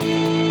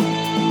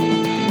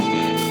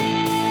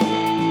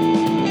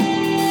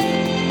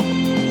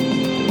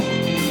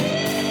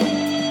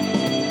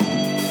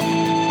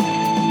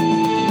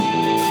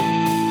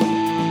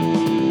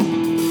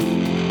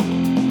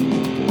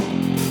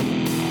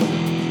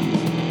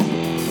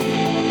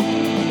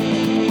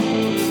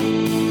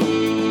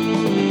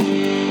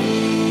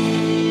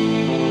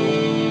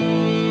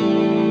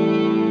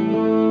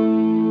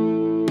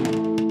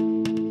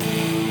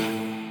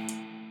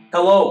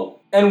Hello,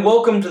 and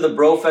welcome to the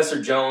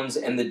Brofessor Jones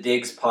and the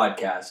Diggs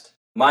podcast.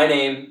 My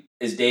name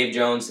is Dave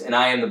Jones, and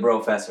I am the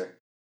Brofessor.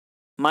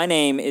 My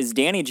name is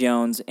Danny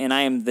Jones, and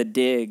I am the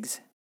Diggs.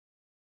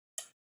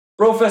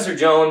 Brofessor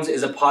Jones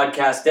is a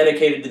podcast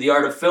dedicated to the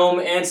art of film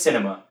and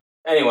cinema.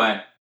 Anyway,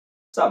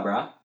 what's up,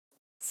 bro?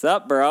 What's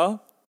up,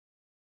 bro?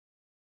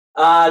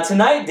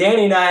 Tonight,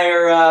 Danny and I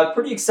are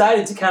pretty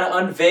excited to kind of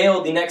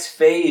unveil the next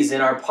phase in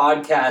our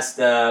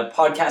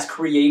podcast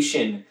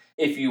creation,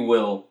 if you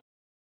will.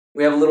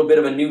 We have a little bit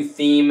of a new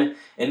theme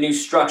and new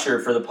structure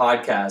for the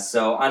podcast,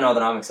 so I know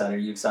that I'm excited. Are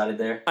you excited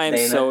there? I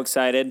am so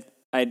excited.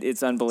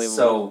 It's unbelievable.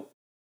 So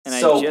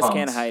I just pumped.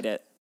 Can't hide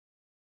it.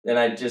 And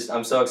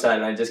I'm so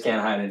excited. I just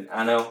can't hide it.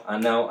 I know. I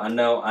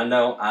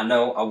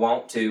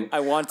want to.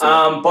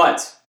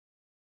 But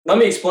let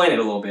me explain it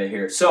a little bit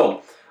here.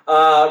 So,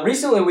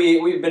 recently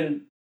we've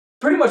been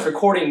pretty much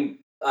recording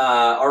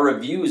our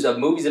reviews of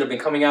movies that have been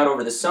coming out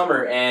over the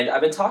summer, and I've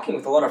been talking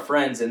with a lot of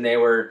friends, and they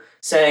were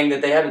saying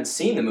that they haven't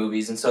seen the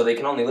movies, and so they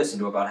can only listen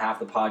to about half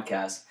the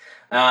podcast,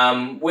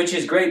 which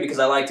is great because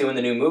I like doing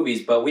the new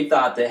movies, but we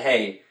thought that,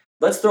 hey,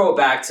 let's throw it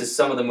back to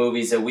some of the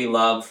movies that we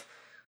love,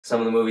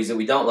 some of the movies that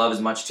we don't love as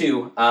much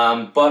too,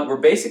 but we're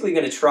basically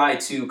going to try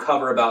to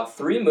cover about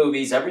 3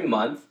 movies every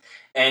month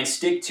and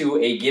stick to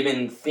a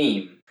given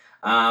theme.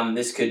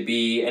 This could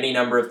be any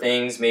number of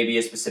things, maybe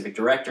a specific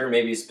director,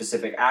 maybe a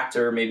specific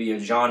actor, maybe a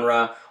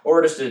genre,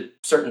 or just a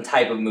certain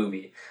type of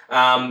movie.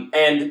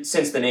 And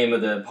since the name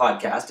of the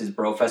podcast is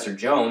Brofessor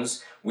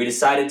Jones, we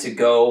decided to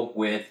go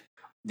with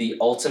the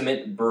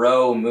ultimate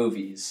bro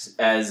movies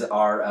as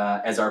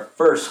our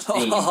first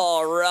theme.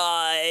 All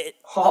right,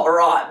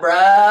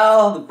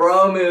 bro, the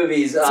bro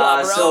movies. What's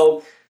up,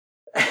 bro?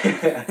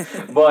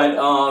 But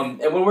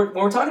and when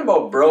we're talking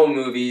about bro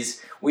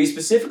movies, we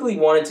specifically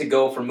wanted to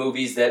go for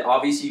movies that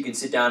obviously you can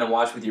sit down and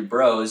watch with your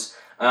bros,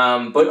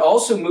 but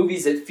also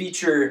movies that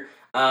feature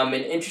an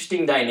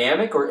interesting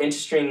dynamic or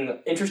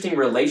interesting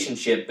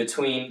relationship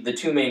between the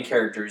 2 main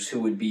characters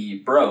who would be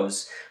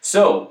bros.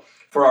 So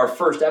for our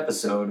first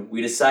episode,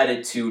 we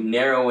decided to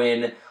narrow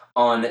in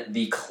on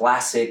the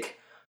classic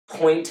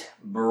Point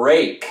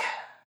Break.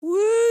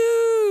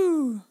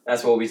 Woo!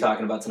 That's what we'll be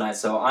talking about tonight.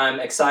 So I'm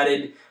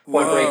excited.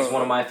 Point Break is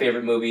one of my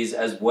favorite movies,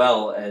 as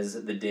well as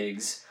The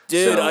Diggs.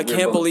 Dude, so I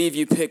can't believe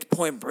you picked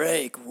Point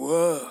Break.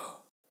 Whoa.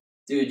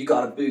 Dude, you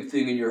got a big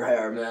thing in your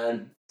hair,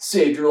 man.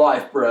 Saved your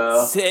life,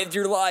 bro. Saved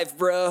your life,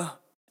 bro.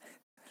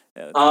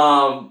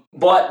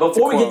 But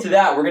before we get to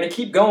that, we're going to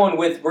keep going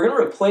we're going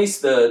to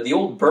replace the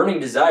old Burning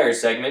Desire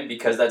segment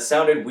because that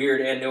sounded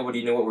weird and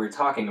nobody knew what we were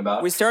talking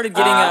about. We started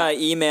getting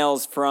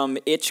emails from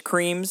Itch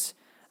Creams,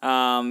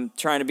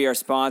 trying to be our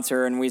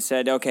sponsor, and we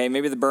said, okay,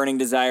 maybe the Burning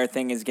Desire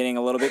thing is getting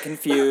a little bit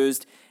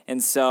confused,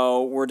 and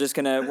so we're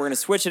gonna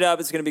switch it up.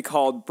 It's gonna be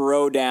called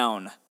Bro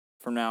Down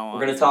from now on.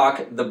 We're gonna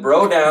talk the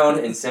Bro Down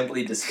and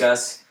simply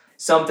discuss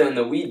something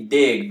that we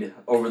digged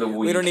over the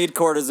week. We don't need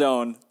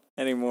cortisone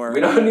anymore. We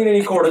don't need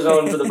any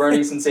cortisone for the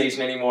burning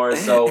sensation anymore,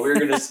 so we're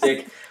just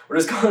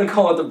going to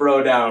call it the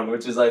Bro Down,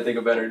 which is, I think,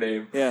 a better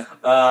name. Yeah.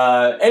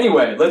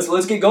 Anyway,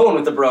 let's get going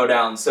with the Bro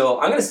Down. So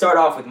I'm going to start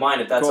off with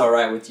mine, if that's all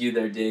right with you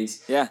there,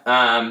 Diggs. Yeah.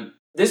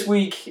 This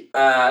week,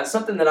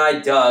 something that I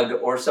dug,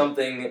 or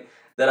something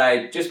that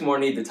I just more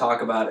need to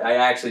talk about, I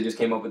actually just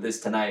came up with this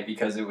tonight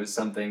because it was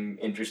something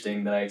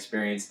interesting that I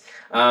experienced.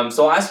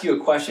 So I'll ask you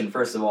a question,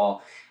 first of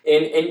all.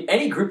 In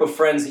any group of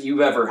friends that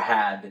you've ever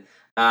had,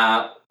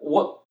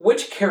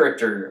 which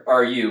character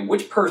are you?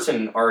 Which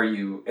person are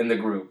you in the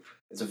group?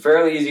 It's a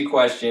fairly easy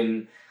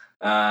question,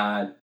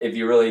 if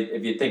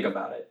you think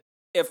about it.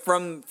 If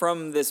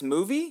from this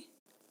movie?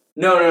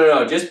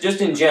 No.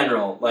 Just in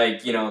general,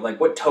 like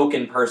what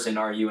token person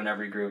are you in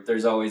every group?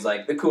 There's always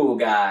like the cool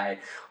guy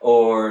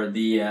or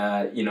the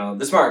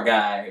the smart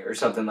guy or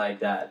something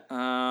like that.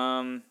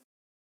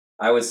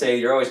 I would say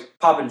you're always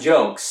popping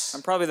jokes.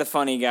 I'm probably the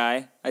funny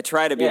guy. I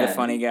try to be the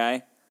funny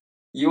guy.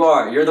 You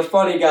are. You're the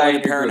funny guy in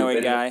your paranoid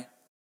group. Guy.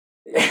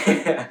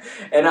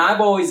 And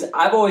I've always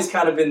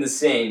kind of been the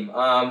same.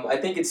 I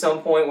think at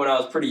some point when I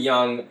was pretty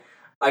young,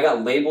 I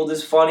got labeled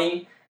as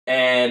funny,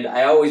 and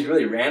I always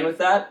really ran with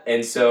that.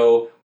 And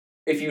so,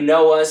 if you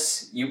know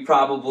us, you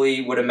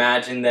probably would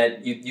imagine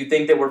that you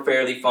think that we're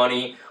fairly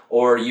funny,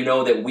 or you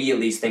know that we at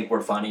least think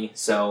we're funny.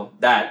 So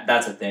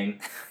that's a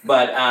thing.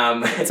 But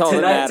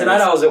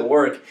tonight I was at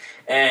work,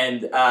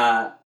 and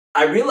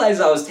I realized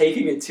I was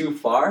taking it too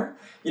far.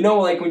 You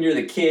know, like when you're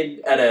the kid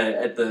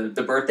at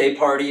the birthday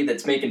party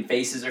that's making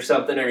faces or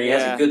something, or he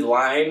has a good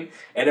line,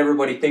 and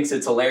everybody thinks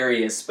it's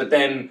hilarious. But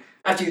then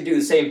after you do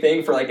the same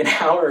thing for like an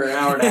hour or an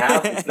hour and a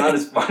half, it's not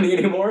as funny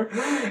anymore.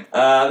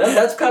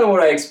 That's kind of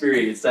what I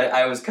experienced.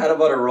 I was kind of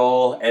on a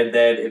roll, and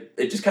then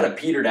it just kind of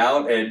petered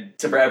out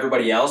for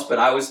everybody else, but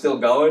I was still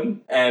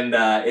going, and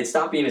it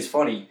stopped being as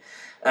funny.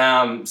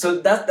 So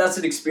that's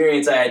an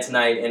experience I had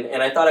tonight,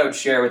 and I thought I would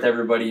share with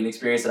everybody an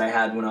experience that I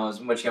had when I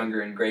was much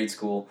younger in grade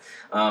school,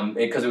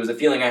 because it was a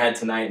feeling I had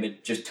tonight, and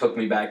it just took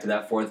me back to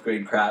that 4th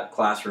grade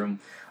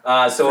classroom.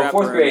 So in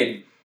 4th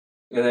grade,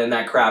 and then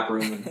that crap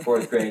room in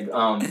 4th grade.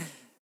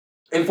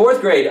 In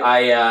 4th grade,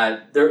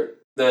 the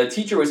the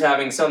teacher was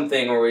having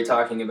something where we were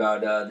talking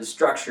about the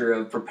structure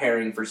of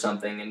preparing for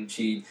something, and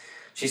she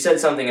said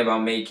something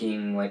about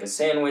making like a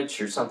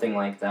sandwich or something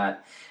like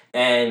that.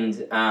 And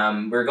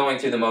we were going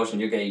through the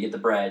motions. Okay, you get the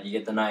bread, you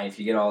get the knife,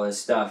 you get all this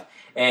stuff.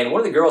 And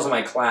one of the girls in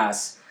my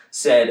class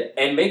said,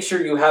 and make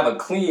sure you have a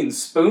clean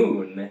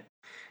spoon.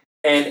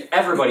 And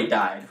everybody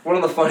died. One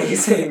of the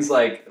funniest things,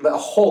 like, the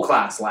whole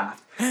class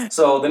laughed.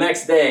 So the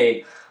next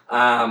day,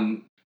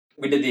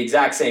 we did the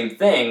exact same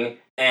thing,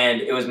 and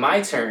it was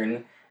my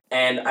turn,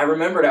 and I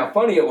remembered how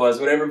funny it was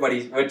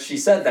when she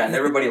said that, and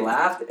everybody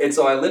laughed, and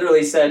so I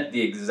literally said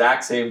the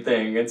exact same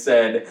thing, and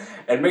said,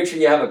 and make sure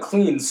you have a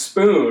clean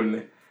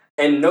spoon,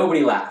 and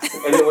nobody laughed,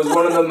 and it was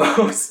one of the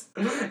most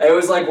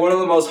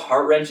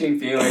heart-wrenching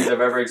feelings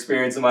I've ever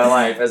experienced in my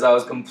life, as I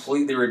was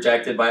completely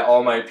rejected by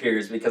all my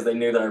peers because they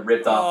knew that I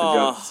ripped off the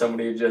joke that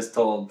somebody had just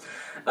told.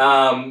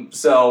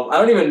 So I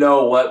don't even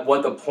know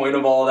what the point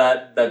of all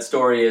that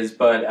story is,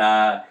 but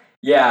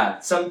yeah,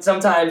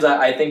 sometimes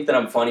I think that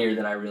I'm funnier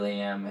than I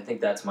really am. I think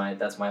that's my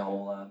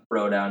whole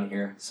bro down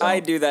here. So.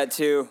 I do that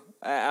too.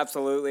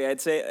 Absolutely.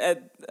 I'd say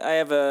I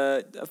have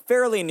a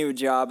fairly new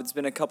job. It's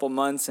been a couple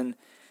months, and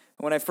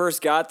when I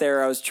first got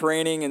there, I was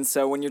training, and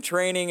so when you're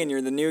training and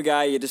you're the new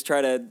guy, you just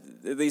try to,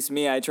 at least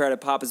me, I try to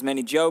pop as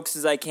many jokes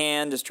as I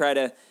can, just try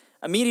to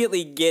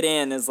immediately get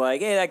in as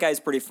like, hey, that guy's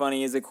pretty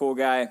funny, he's a cool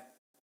guy.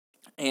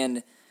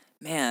 And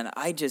man,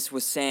 I just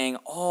was saying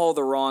all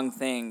the wrong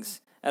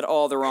things at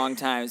all the wrong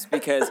times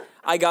because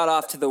I got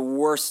off to the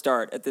worst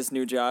start at this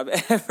new job.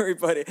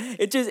 Everybody,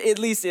 at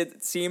least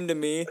it seemed to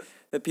me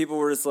that people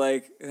were just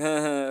like,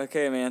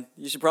 okay, man,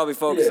 you should probably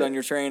focus on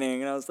your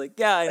training. And I was like,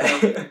 yeah, I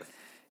know.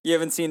 You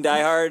haven't seen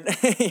Die Hard,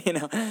 you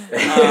know.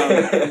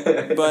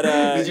 But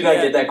did you not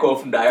get that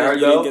quote from Die Hard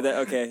though? Get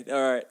that? Okay,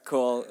 all right,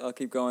 cool. I'll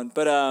keep going.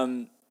 But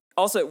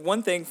also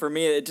one thing for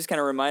me, it just kind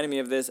of reminded me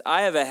of this.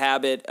 I have a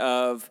habit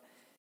of,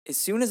 as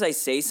soon as I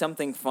say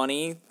something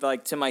funny,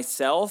 like to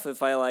myself,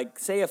 if I like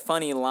say a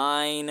funny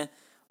line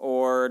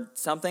or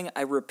something,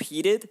 I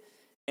repeat it.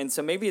 And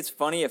so maybe it's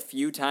funny a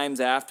few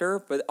times after,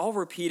 but I'll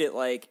repeat it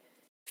like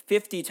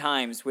 50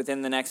 times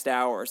within the next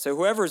hour. So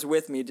whoever's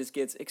with me just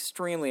gets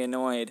extremely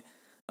annoyed.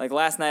 Like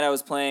last night I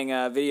was playing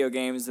video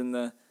games,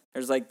 and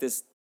there's like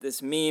this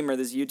meme or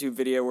this YouTube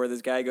video where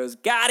this guy goes,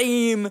 got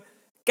him!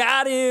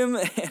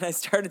 And I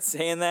started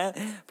saying that,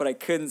 but I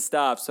couldn't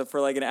stop. So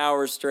for like an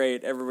hour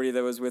straight, everybody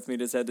that was with me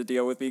just had to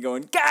deal with me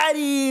going, got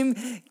him!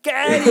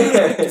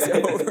 Just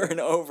over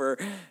and over.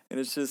 And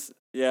it's just,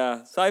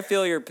 yeah. So I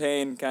feel your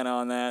pain kind of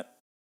on that.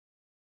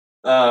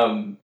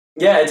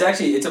 Yeah,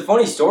 it's a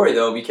funny story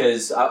though,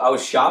 because I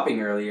was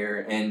shopping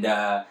earlier, and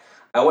I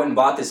went and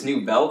bought this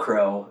new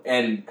Velcro,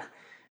 and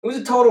it was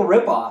a total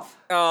ripoff.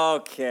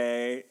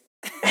 Okay.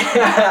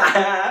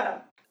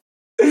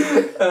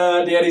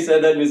 Danny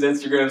said that in his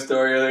Instagram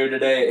story earlier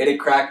today, and it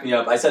cracked me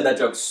up. I said that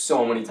joke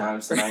so many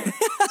times tonight.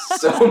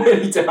 So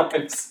many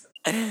times.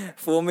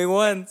 Fool me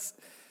once.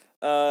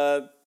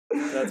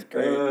 That's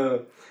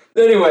great.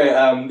 Anyway,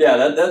 yeah,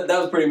 that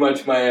was pretty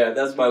much my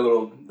that's my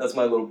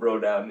little bro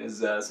down. Is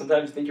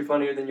sometimes you think you're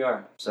funnier than you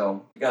are,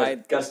 so you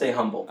gotta stay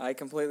humble. I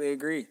completely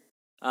agree.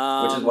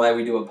 Which is why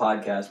we do a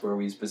podcast where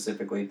we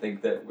specifically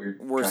think that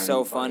we're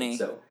so funny.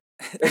 So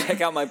check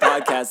out my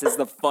podcast; it's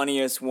the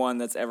funniest one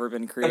that's ever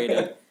been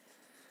created.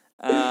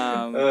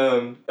 All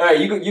right,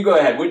 you go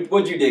ahead.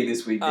 What'd you dig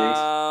this week, Diggs?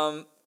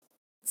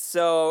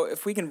 So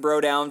if we can bro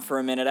down for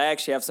a minute, I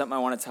actually have something I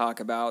want to talk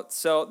about.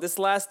 So this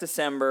last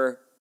December,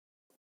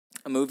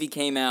 a movie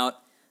came out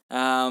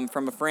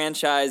from a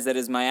franchise that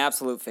is my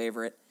absolute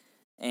favorite,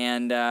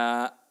 and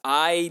I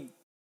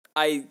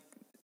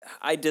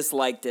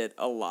disliked it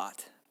a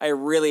lot. I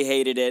really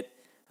hated it.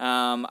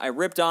 I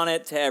ripped on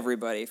it to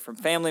everybody, from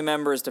family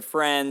members to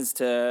friends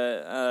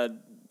to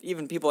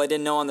even people I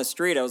didn't know on the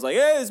street. I was like,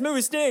 hey, this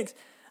movie stinks.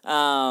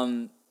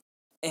 And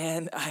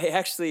I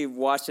actually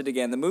watched it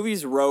again. The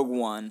movie's Rogue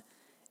One.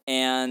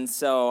 And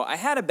so I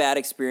had a bad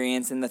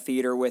experience in the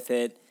theater with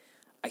it.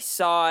 I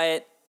saw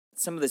it.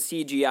 Some of the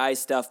CGI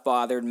stuff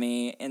bothered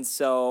me. And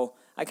so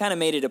I kind of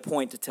made it a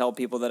point to tell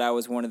people that I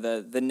was one of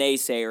the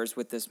naysayers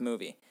with this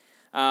movie.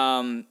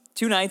 2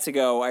 nights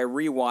ago, I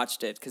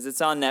rewatched it because it's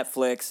on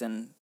Netflix,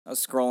 and I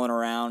was scrolling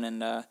around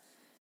and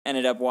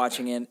ended up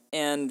watching it.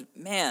 And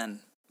man,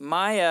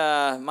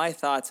 my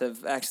thoughts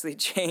have actually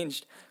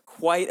changed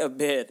quite a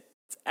bit.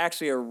 It's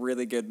actually a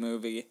really good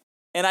movie.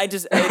 And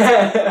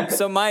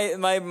so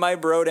my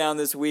bro down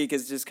this week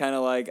is just kind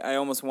of like, I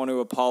almost want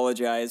to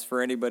apologize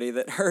for anybody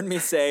that heard me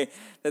say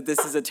that this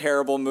is a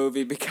terrible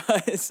movie,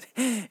 because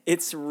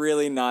it's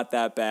really not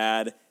that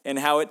bad. And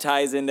how it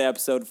ties into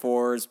episode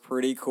 4 is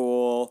pretty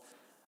cool.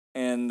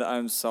 And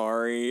I'm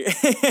sorry.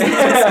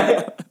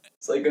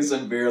 It's like a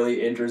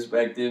severely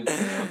introspective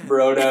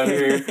bro down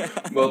here.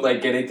 Both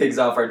like getting things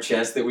off our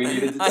chest that we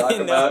needed to talk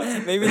about.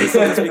 Maybe this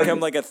will just become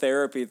like a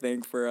therapy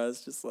thing for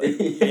us. Just like,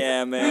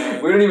 yeah,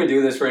 man. We don't even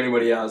do this for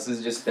anybody else. This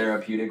is just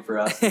therapeutic for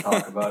us to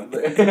talk about.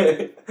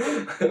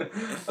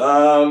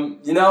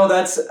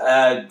 That's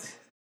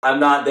I'm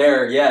not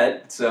there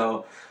yet,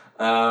 so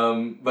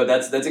But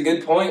that's a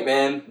good point,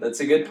 man. That's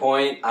a good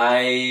point.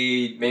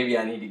 Maybe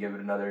I need to give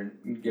it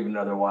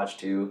another watch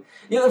too.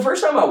 The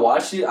first time I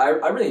watched it, I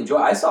really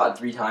enjoyed it. I saw it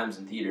 3 times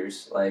in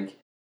theaters. Like,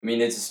 I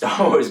mean, it's a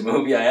Star Wars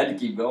movie. I had to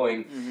keep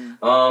going.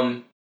 Mm-hmm.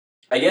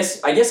 I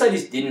guess I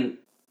just didn't.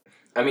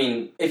 I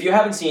mean, if you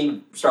haven't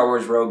seen Star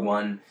Wars Rogue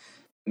One,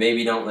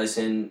 maybe don't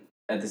listen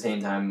at the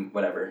same time.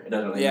 Whatever, it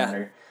doesn't really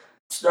matter.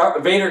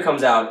 Vader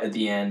comes out at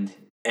the end.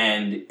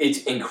 And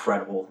it's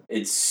incredible.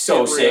 It's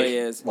so sick. Really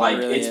is. Like,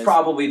 it really it's is.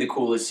 probably the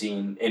coolest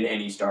scene in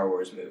any Star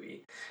Wars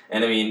movie.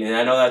 And I mean, and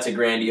I know that's a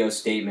grandiose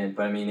statement,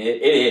 but I mean,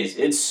 it is.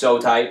 It's so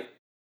tight.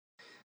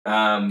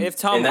 If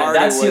Tom Hardy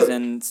was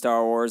in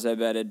Star Wars, I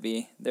bet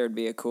there'd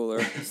be a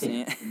cooler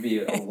scene. It'd be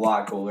a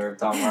lot cooler if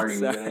Tom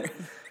Hardy was in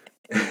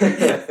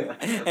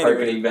it.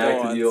 Harkening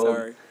back to the old.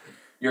 Sorry.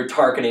 You're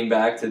tarkening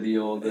back to the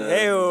old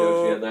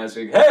jokes we had last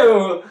week.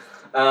 Hey-o!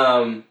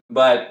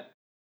 But.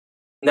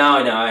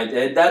 No,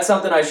 that's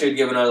something I should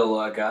give another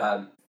look.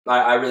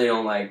 I really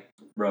don't like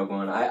Rogue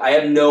One. I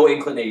have no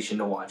inclination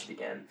to watch it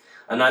again.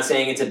 I'm not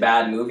saying it's a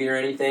bad movie or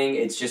anything.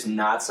 It's just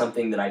not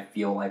something that I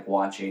feel like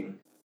watching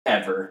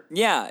ever.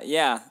 Yeah.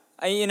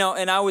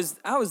 And I was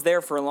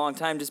there for a long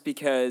time just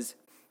because,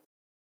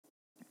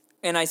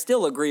 and I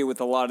still agree with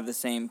a lot of the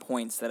same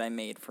points that I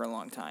made for a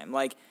long time.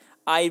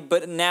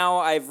 But now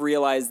I've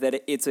realized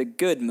that it's a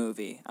good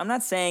movie. I'm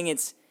not saying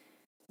it's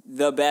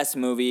the best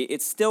movie.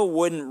 It still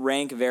wouldn't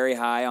rank very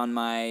high on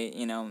my,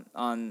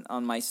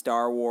 on my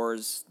Star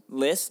Wars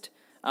list.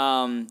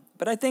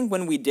 But I think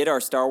when we did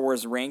our Star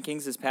Wars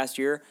rankings this past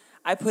year,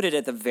 I put it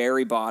at the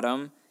very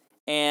bottom.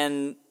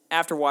 And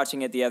after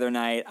watching it the other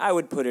night, I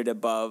would put it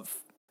above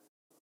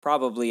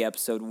probably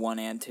episode 1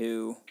 and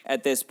 2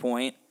 at this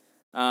point.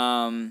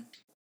 I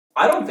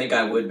don't think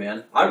I would,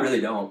 man. I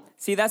really don't.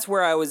 See, that's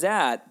where I was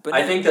at. But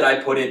I think I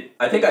put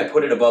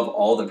it above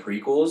all the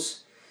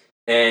prequels,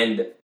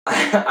 and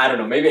I don't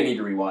know. Maybe I need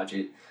to rewatch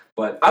it,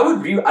 but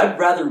I'd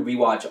rather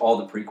rewatch all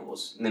the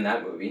prequels than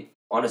that movie.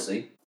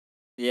 Honestly.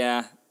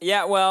 Yeah.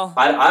 Well,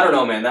 I don't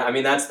know, man.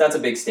 That's a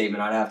big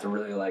statement. I'd have to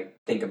really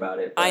think about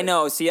it. I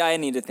know. See, I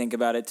need to think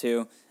about it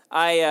too.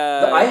 I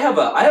have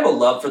a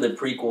love for the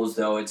prequels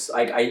though. It's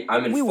like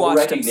I'm in full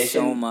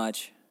recognition. Them so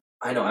much.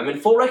 I know. I'm in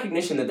full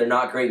recognition that they're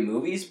not great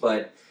movies,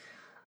 but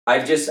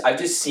I've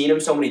just seen them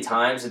so many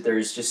times that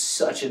there's just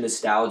such a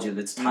nostalgia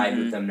that's tied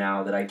with them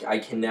now that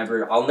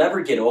I'll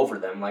never get over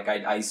them. Like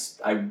I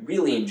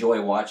really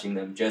enjoy watching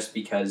them just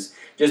because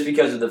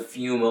of the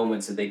few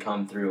moments that they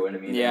come through. And I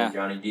mean,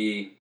 Johnny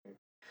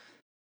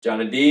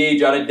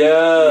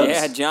Dubs.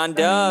 Yeah, John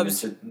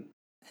Dubs.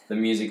 The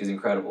music is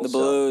incredible. The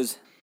blues.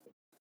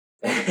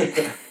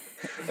 That's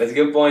a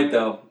good point,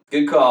 though.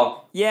 Good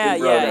call.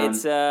 Yeah.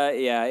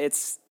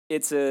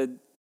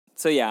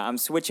 So yeah, I'm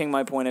switching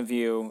my point of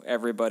view,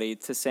 everybody,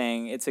 to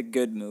saying it's a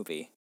good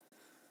movie.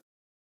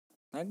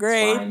 Not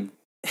great.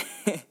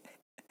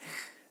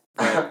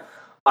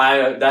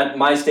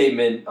 My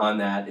statement on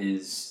that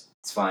is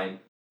it's fine.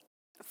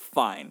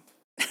 Fine.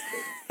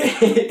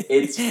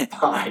 It's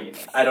fine.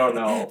 I don't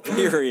know.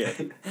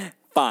 Period.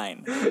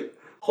 Fine.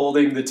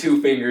 Holding the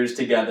 2 fingers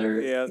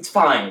together. Yeah. It's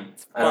fine.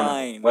 It's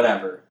fine.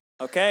 Whatever.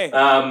 Okay.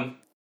 All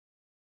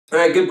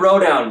right, good bro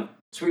down.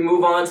 Should we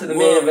move on to the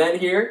main event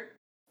here?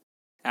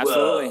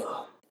 Absolutely.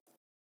 Whoa.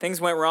 Things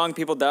went wrong.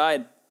 People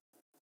died.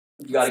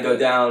 You got to go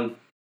down.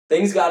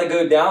 Things got to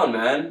go down,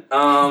 man.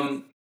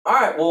 All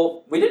right.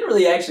 Well, we didn't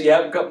really actually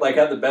have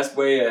the best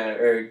way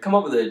or come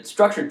up with a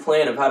structured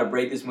plan of how to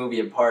break this movie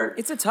apart.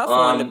 It's a tough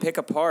one to pick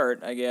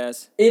apart, I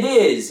guess. It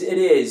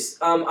is.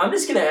 I'm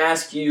just gonna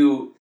ask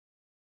you,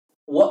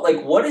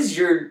 what is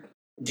your?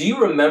 Do you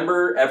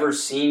remember ever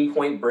seeing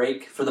Point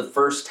Break for the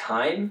first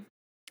time?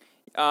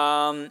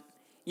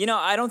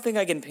 I don't think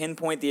I can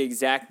pinpoint the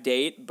exact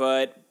date,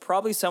 but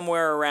probably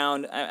somewhere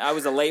around, I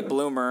was a late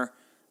bloomer,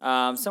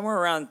 somewhere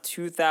around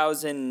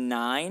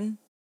 2009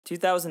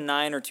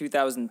 or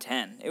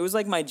 2010. It was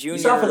like my junior.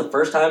 You saw it for the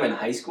first time in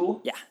high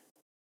school? Yeah.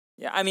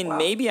 Yeah, I mean,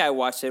 Maybe I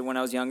watched it when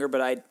I was younger,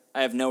 but I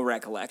have no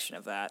recollection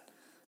of that.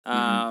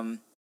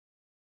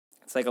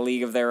 It's like a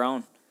league of their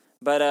own.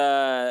 But,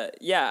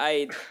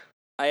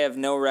 I have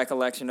no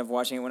recollection of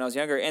watching it when I was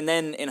younger. And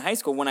then in high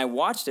school, when I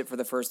watched it for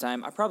the first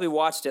time, I probably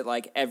watched it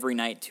every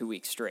night 2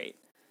 weeks straight.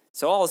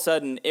 So all of a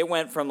sudden, it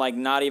went from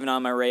not even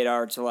on my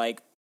radar to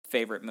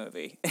favorite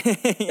movie.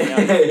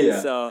 Yeah.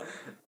 So,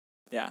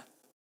 yeah.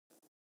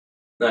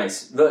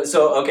 Nice.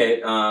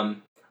 Okay.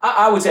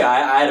 I would say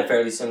I had a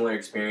fairly similar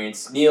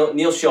experience.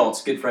 Neil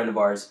Schultz, good friend of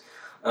ours.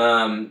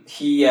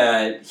 He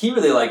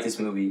really liked this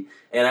movie,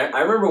 and I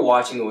remember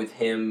watching it with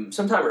him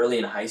sometime early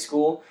in high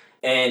school.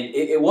 And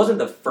it wasn't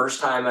the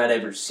first time I'd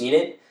ever seen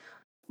it,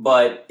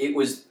 but it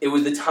was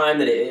the time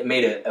that it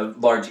made a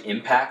large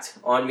impact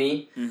on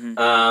me.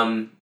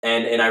 And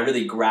I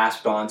really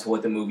grasped onto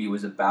what the movie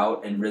was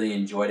about and really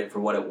enjoyed it for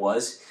what it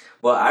was.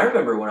 But I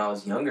remember when I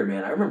was younger,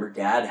 man, I remember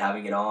Dad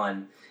having it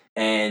on,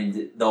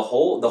 and the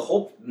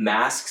whole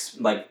masks,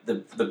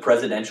 the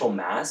presidential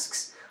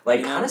masks,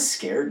 kind of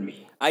scared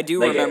me. I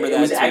do remember that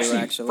it was too,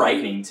 actually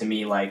frightening to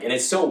me, and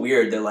it's so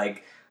weird that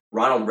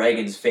Ronald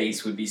Reagan's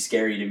face would be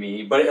scary to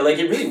me, but it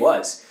really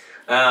was.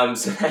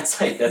 So that's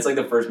like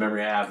the first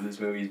memory I have of this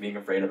movie is being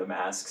afraid of the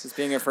masks. Just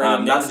being afraid of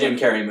Nixon. Not the Jim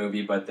Carrey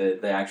movie, but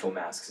the actual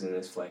masks in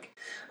this flick.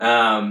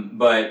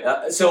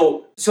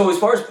 So as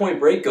far as Point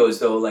Break goes,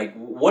 though, like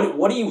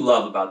what do you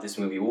love about this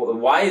movie?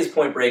 Why is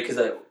Point Break? Because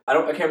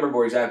I can't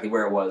remember exactly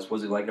where it was.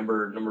 Was it like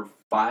number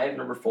 5,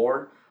 number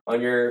 4 on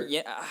your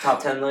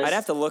top 10 list? I'd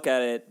have to look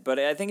at it, but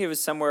I think it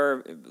was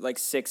somewhere like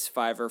 6,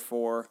 5, or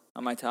 4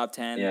 on my top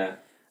 10. Yeah.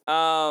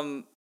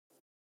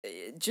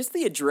 Just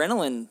the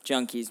adrenaline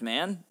junkies,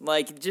 man.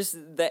 Like,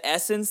 just the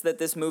essence that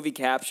this movie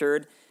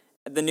captured.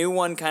 The new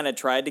one kind of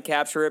tried to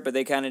capture it, but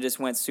they kind of just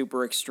went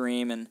super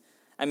extreme. And,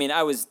 I mean,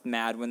 I was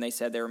mad when they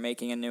said they were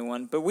making a new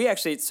one. But we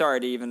actually, sorry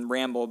to even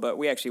ramble, but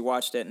we actually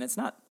watched it, and it's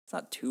not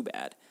too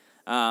bad.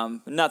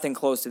 Nothing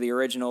close to the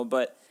original,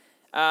 but,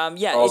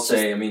 yeah. I'll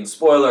say, I mean,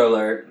 spoiler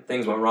alert,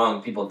 things went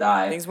wrong, people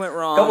died. Things went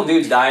wrong. A couple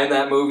dudes die in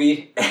that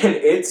movie, and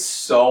it's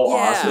so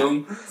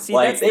awesome. See,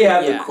 like, they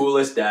have the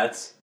coolest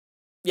deaths.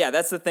 Yeah,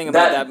 that's the thing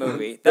about that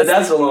movie.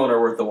 That's alone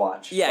are worth the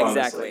watch. Yeah,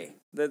 honestly.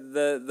 exactly.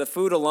 The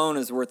food alone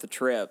is worth the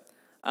trip.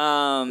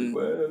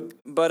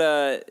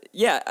 But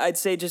yeah, I'd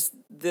say just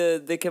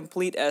the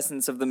complete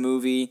essence of the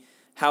movie,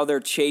 how they're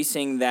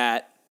chasing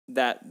that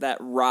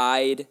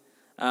ride,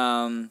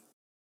 and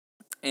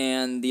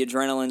the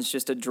adrenaline's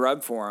just a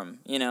drug for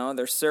them. You know,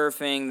 they're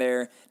surfing,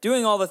 they're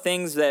doing all the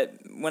things that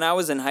when I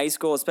was in high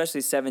school,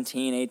 especially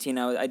 17, 18,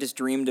 I just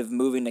dreamed of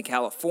moving to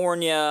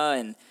California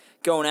and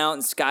going out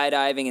and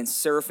skydiving and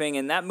surfing,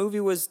 and that movie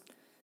was,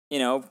 you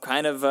know,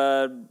 kind of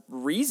a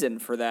reason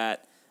for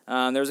that.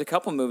 There was a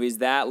couple movies,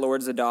 that,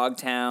 Lords of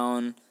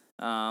Dogtown,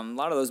 a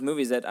lot of those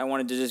movies that I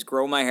wanted to just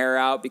grow my hair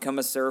out, become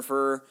a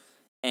surfer,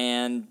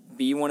 and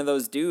be one of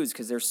those dudes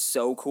because they're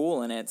so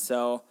cool in it,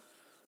 so...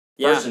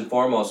 Yeah. First and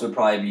foremost would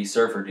probably be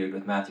Surfer Dude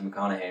with Matthew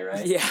McConaughey,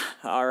 right? Yeah,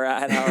 all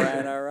right.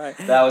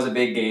 That was a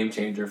big game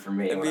changer for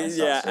me when I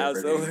saw Surfer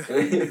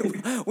absolutely.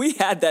 Dude. We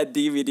had that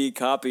DVD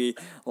copy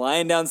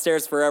lying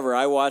downstairs forever.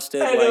 I watched it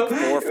like 4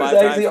 or 5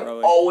 times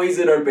probably. Always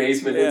in our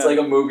basement. Yeah. It's like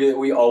a movie that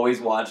we always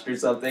watched or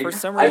something. For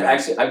some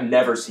reason. I've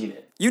never seen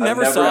it. You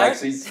never saw it?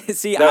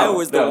 See, no, I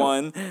was the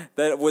one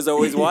that was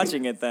always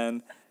watching it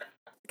then.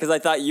 Because I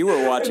thought you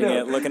were watching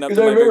it, looking up to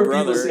my big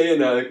brother. People saying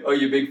that, like, "Oh,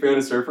 you a big fan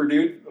of Surfer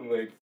Dude?" I'm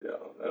like, "No,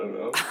 I don't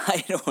know."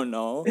 I don't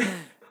know.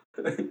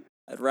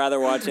 I'd rather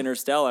watch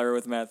Interstellar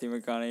with Matthew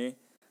McConaughey.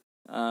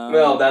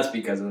 Well, that's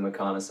because of the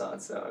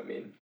McConaissance, so I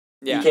mean,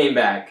 he came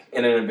back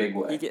and in a big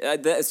way.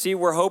 See,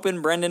 we're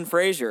hoping Brendan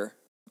Fraser.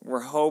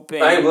 We're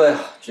hoping. I'm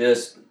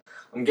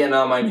getting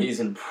on my knees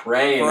and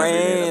praying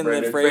that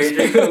Brendan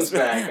Fraser comes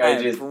back.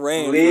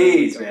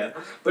 Please, man.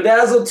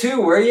 Bedazzled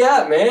 2, where you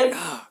at, man?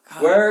 Oh,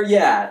 where you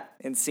at?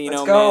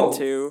 Encino Man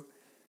 2,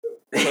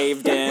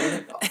 Caved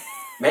In.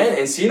 Man,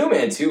 Encino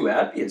Man 2,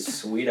 that'd be a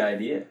sweet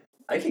idea.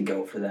 I could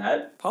go for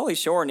that. Pauly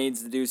Shore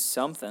needs to do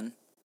something.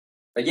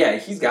 But yeah,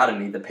 he's got to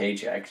need the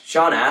paycheck.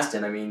 Sean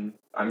Astin, I mean,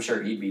 I'm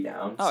sure he'd be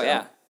down. Oh,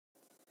 so.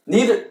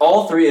 Yeah.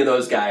 All 3 of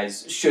those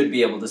guys should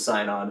be able to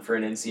sign on for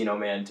an Encino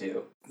Man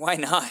 2. Why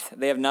not?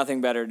 They have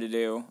nothing better to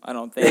do, I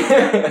don't think.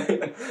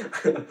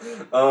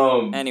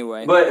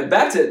 Anyway. But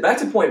back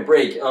to Point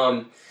Break.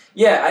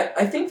 Yeah,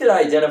 I think that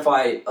I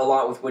identify a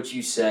lot with what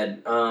you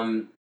said.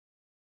 I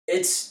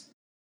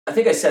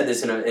think I said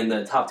this in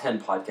the top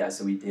 10 podcast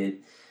that we did.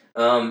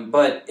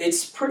 But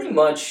it's pretty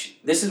much,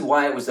 this is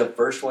why it was the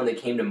first one that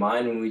came to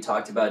mind when we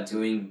talked about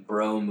doing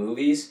bro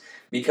movies,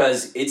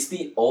 because it's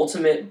the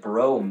ultimate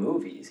bro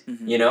movies.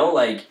 Mm-hmm. You know,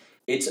 like,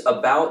 it's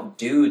about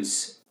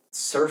dudes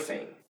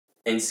surfing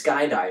and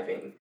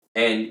skydiving.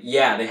 And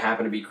yeah, they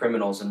happen to be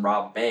criminals and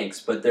rob banks,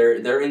 but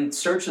they're in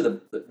search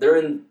of they're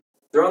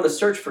on the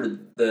search for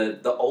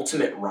the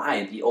ultimate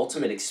ride, the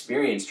ultimate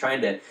experience,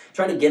 trying to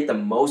get the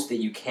most that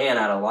you can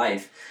out of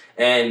life.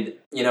 And,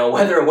 you know,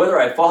 whether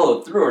I follow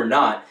through or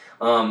not,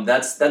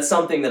 that's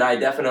something that I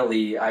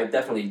definitely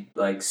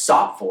like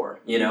sought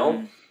for, you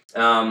know?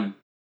 Mm-hmm.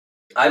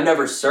 I've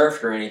never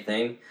surfed or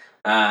anything,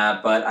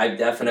 but I've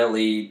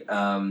definitely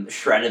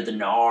shredded the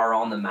gnar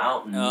on the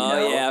mountain. Oh, you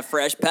know? Yeah,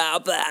 fresh pow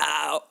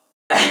pow.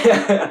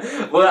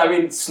 Well, I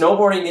mean,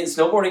 snowboarding is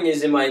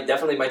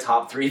definitely my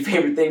top 3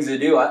 favorite things to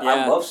do.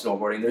 I love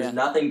snowboarding. There's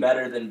nothing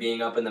better than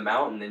being up in the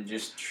mountain and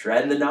just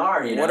shredding the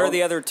gnar, you know? What are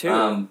the other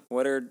 2?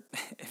 What are,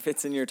 if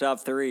it's in your top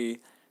 3?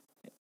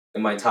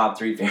 In my top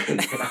 3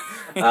 favorite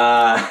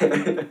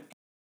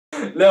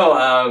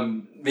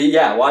but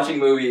yeah, watching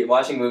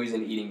movies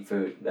and eating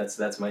food.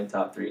 That's my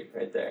top 3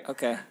 right there.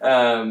 Okay.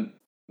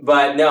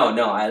 But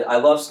no, I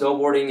love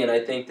snowboarding, and I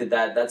think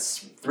that's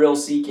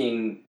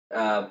thrill-seeking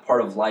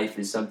part of life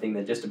is something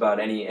that just about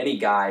any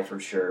guy for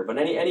sure, but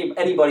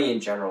anybody in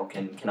general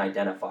can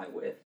identify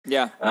with.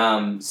 Yeah.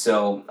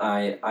 So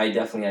I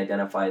definitely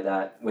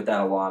identify with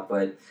that a lot.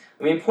 But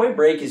I mean, Point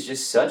Break is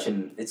just such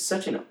an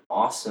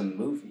awesome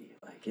movie.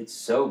 Like, it's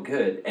so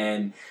good,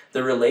 and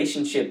the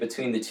relationship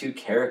between the 2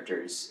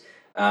 characters,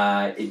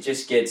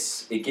 it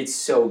gets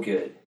so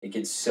good. It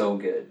gets so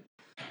good.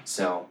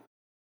 So.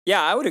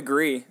 Yeah, I would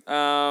agree.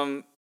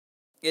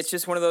 it's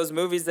just one of those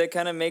movies that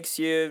kind of makes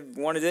you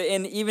want to.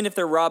 And even if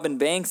they're robbing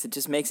banks, it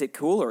just makes it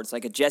cooler. It's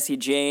like a Jesse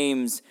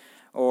James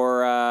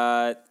or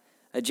a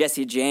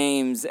Jesse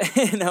James,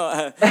 you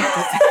know,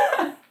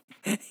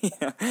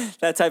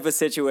 that type of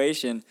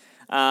situation.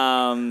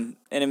 And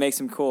it makes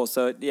him cool.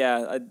 So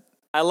yeah,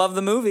 I love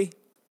the movie.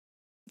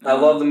 I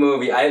love the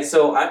movie. I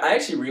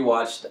actually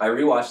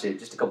rewatched it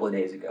just a couple of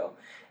days ago,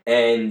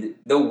 and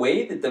the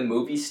way that the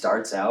movie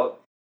starts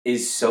out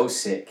is so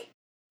sick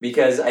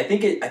because I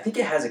think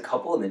it has a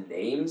couple of the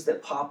names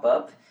that pop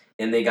up,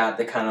 and they got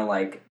the kind of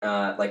like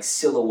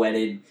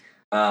silhouetted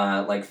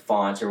like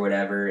font or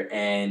whatever,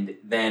 and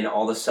then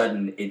all of a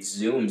sudden it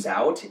zooms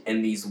out,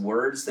 and these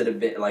words that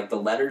have been like the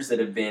letters that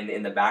have been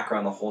in the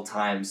background the whole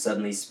time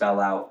suddenly spell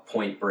out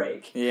Point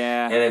Break.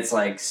 Yeah, and it's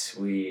like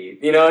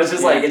sweet, you know. It's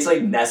just like it's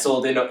like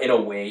nestled in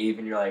a wave,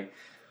 and you're like,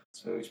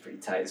 this movie's pretty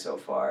tight so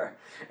far.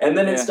 And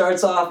then it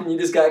starts off, and you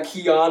just got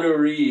Keanu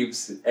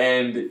Reeves,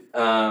 and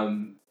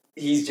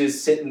he's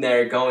just sitting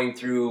there going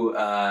through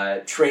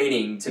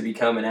training to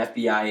become an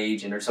FBI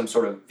agent or some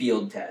sort of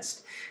field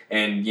test.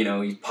 And, you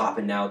know, he's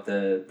popping out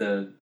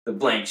the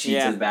blank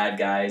sheets of the bad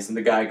guys. And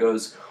the guy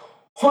goes,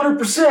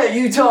 100%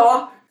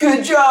 Utah!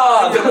 Good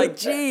job! You're like,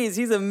 geez,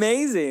 he's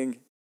amazing.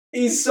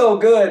 He's so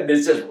good. And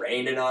it's just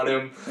raining on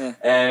him. Yeah.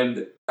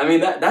 And, I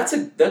mean,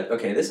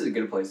 okay, this is a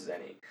good place as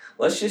any.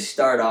 Let's just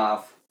start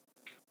off.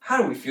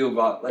 How do we feel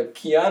about, like,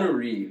 Keanu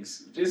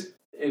Reeves? Just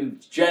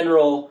in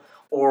general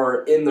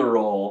or in the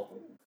role.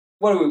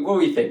 What do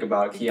we think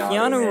about Keanu?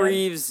 Keanu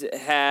Reeves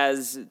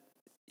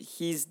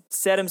he's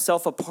set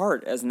himself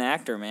apart as an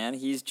actor, man.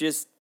 He's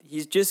just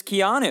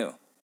Keanu,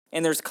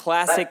 and there's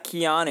classic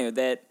Keanu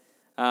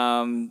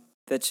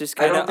that's just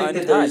kind of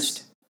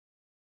untouched.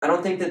 I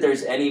don't think that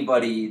there's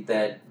anybody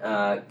that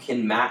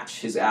can match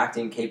his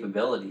acting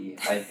capability.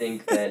 I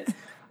think that,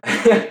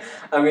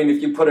 I mean,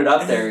 if you put it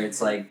up there,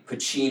 it's like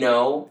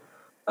Pacino.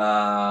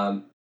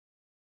 Keanu.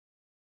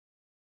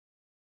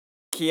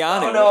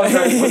 Oh no,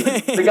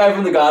 the guy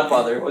from The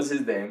Godfather. What's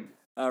his name?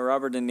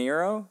 Robert De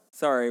Niro?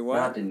 Sorry, what?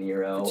 Not De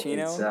Niro.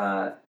 Pacino? It's,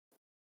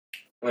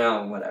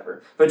 well,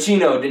 whatever.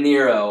 Pacino, De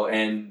Niro,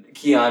 and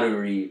Keanu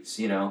Reeves,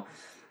 you know.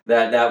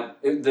 That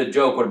the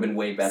joke would have been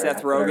way better.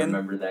 Seth Rogen? I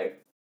remember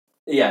that.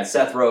 Yeah,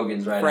 Seth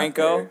Rogen's right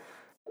Franco?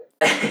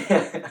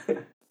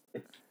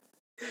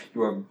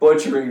 You are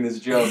butchering this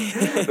joke.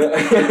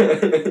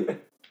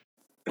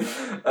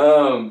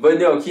 But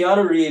no,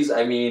 Keanu Reeves,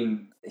 I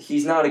mean,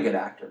 he's not a good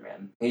actor,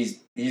 man.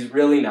 He's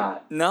really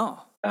not.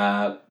 No.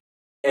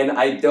 And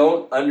I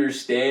don't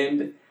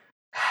understand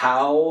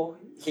how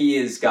he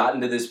has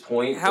gotten to this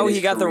point. How he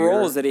got the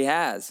roles that he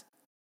has.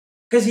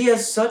 Because he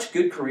has such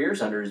good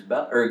careers under his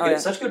belt,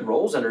 such good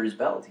roles under his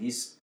belt.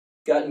 He's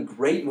gotten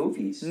great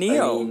movies.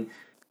 Neo. I mean,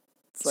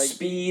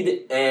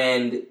 Speed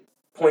and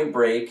Point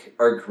Break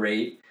are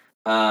great.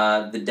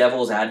 The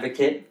Devil's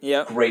Advocate,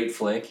 great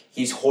flick.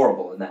 He's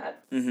horrible in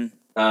that. Mm-hmm.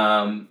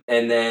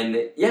 And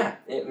then,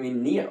 I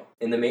mean, Neo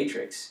in The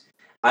Matrix.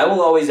 I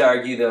will always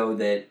argue, though,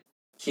 that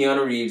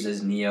Keanu Reeves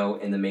as Neo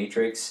in The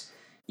Matrix,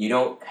 you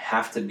don't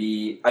have to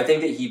be... I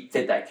think that he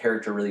fit that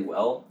character really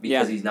well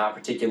because he's not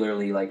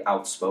particularly, like,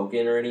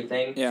 outspoken or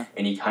anything. Yeah.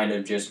 And he kind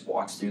of just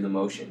walks through the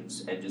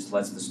motions and just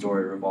lets the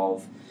story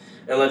revolve.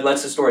 And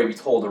lets the story be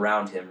told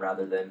around him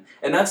rather than...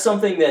 And that's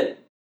something that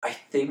I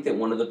think that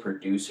one of the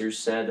producers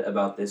said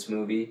about this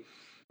movie.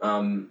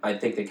 I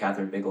think that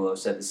Kathryn Bigelow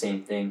said the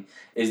same thing,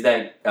 is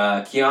that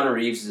Keanu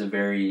Reeves is a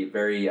very,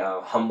 very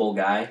humble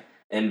guy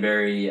and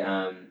very,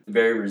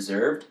 very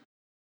reserved.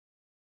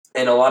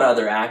 And a lot of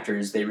other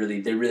actors, they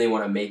really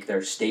want to make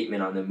their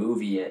statement on the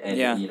movie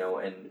and you know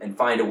and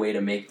find a way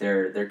to make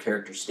their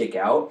character stick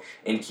out.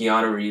 And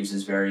Keanu Reeves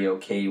is very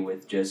okay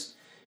with just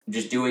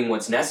doing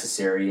what's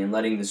necessary and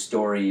letting the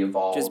story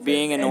evolve. Just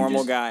being a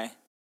normal guy.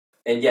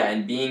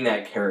 And being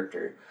that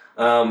character.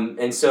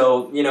 And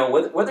so, you know,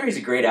 whether he's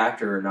a great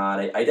actor or not,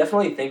 I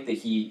definitely think that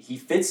he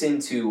fits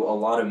into a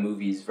lot of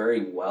movies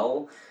very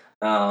well.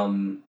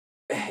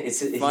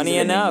 It's funny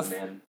enough,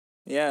 man.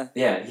 Yeah.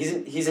 Yeah,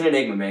 he's an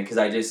enigma, man,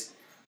 because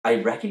I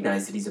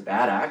recognize that he's a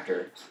bad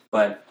actor,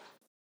 but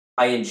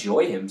I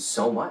enjoy him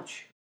so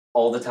much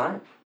all the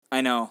time.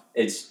 I know.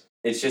 It's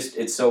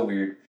so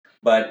weird.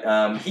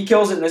 But he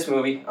kills it in this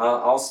movie.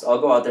 I'll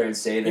go out there and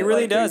say that he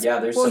really does. Yeah,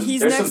 there's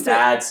some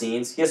bad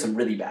scenes. He has some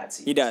really bad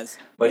scenes. He does,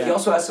 but he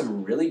also has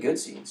some really good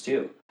scenes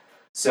too.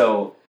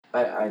 So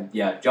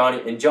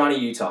Johnny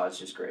Utah is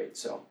just great.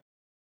 So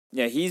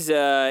yeah, he's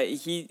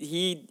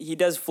he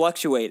does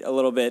fluctuate a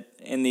little bit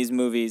in these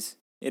movies.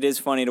 It is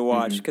funny to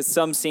watch because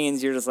some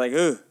scenes you're just like,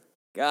 ooh,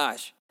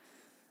 gosh.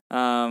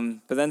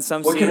 But then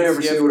some what scenes. What can I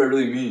ever say what I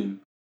really mean?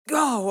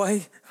 Oh,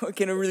 what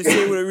can I really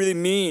say what I really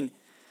mean?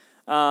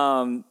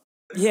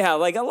 Yeah,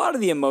 like a lot of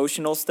the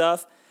emotional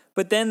stuff,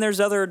 but then there's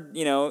other,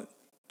 you know,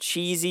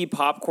 cheesy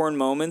popcorn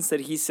moments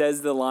that he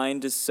says the line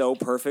just so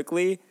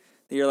perfectly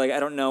that you're like, I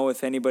don't know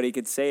if anybody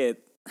could say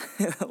it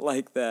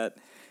like that,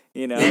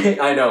 you know.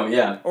 I know,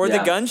 yeah. Or the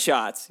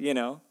gunshots, you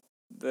know.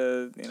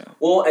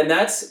 Well, and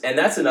that's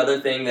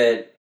another thing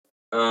that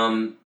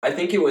I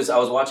think it was, I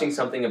was watching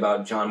something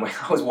about John Wick.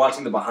 I was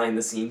watching the behind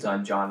the scenes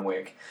on John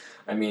Wick.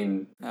 I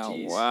mean, Oh,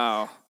 geez.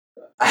 wow.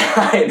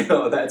 I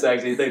know, that's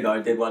actually the thing, though. I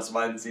did watch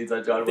behind the scenes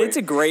on John Wick. It's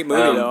a great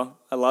movie, though.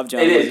 I love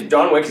John Wick. It is.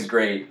 John Wick is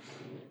great.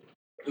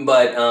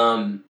 But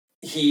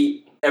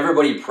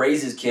everybody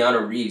praises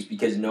Keanu Reeves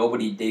because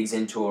nobody digs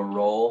into a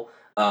role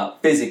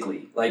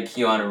physically like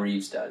Keanu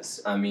Reeves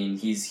does. I mean,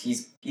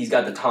 he's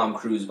got the Tom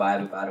Cruise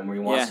vibe about him, where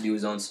he wants to do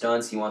his own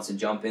stunts. He wants to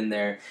jump in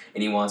there,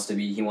 and he wants to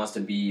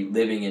be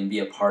living and be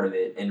a part of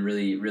it, and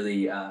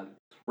really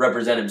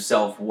represent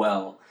himself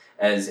well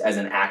as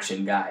an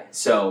action guy.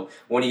 So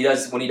when he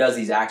does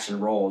these action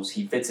roles,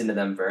 he fits into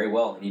them very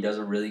well, and he does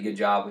a really good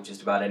job with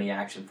just about any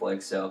action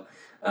flick. So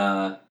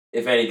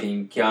if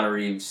anything, Keanu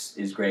Reeves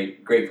is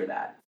great for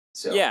that.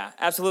 So yeah,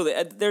 absolutely.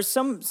 There's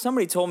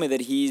somebody told me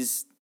that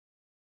he's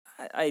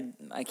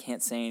I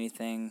can't say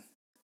anything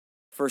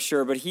for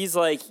sure, but he's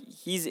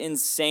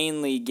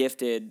insanely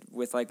gifted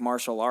with like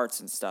martial arts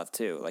and stuff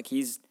too. Like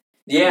he's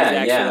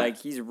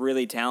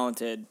really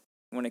talented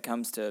when it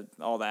comes to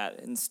all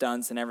that and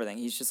stunts and everything.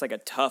 He's just like a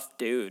tough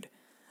dude.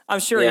 I'm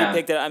sure he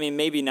picked it. I mean,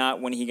 maybe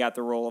not when he got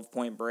the role of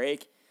Point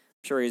Break.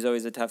 I'm sure he's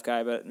always a tough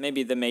guy, but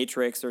maybe The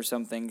Matrix or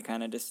something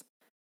kind of just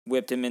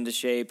whipped him into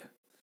shape.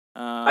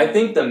 I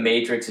think The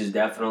Matrix is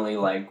definitely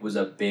was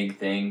a big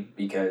thing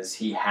because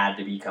he had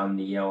to become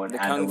Neo and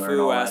had to learn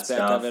all that stuff. The kung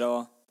fu aspect of it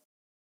all.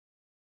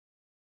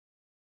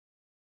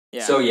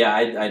 Yeah. So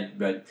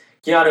but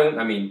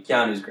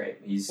Keanu's great.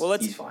 He's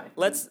fine.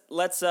 Let's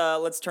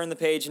turn the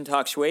page and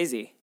talk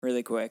Swayze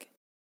really quick.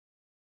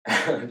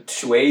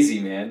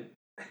 Swayze, man.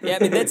 Yeah,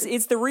 I mean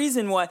it's the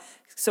reason why.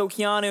 So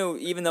Keanu,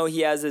 even though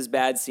he has his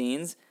bad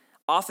scenes,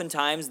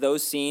 oftentimes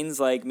those scenes,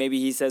 like maybe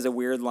he says a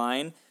weird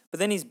line, but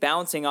then he's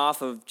bouncing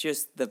off of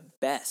just the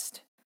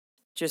best.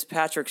 Just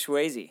Patrick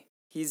Swayze.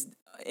 He's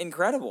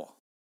incredible.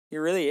 He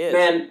really is.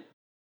 Man,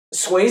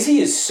 Swayze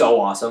is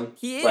so awesome.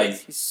 He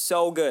is. He's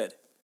so good.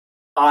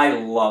 I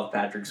love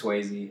Patrick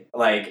Swayze.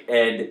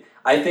 And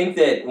I think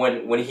that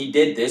when he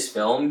did this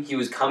film, he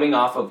was coming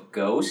off of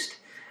Ghost,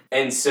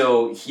 and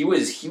so he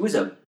was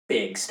a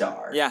big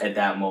star at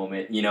that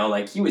moment. You know,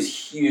 he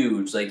was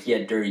huge. He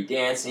had Dirty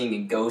Dancing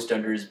and Ghost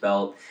under his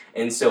belt.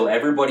 And so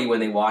everybody,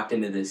 when they walked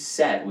into this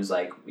set, was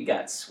like, we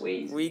got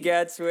Swayze. We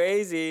got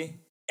Swayze.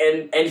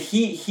 And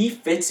he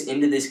fits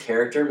into this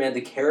character, man. The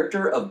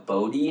character of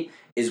Bodhi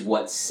is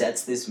what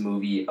sets this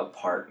movie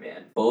apart,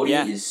 man. Bodhi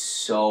is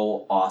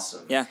so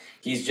awesome. Yeah.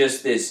 He's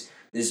just this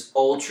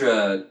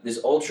ultra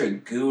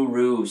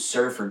guru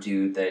surfer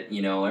dude that,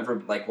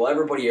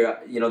 everybody,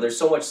 there's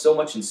so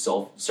much in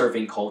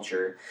surfing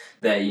culture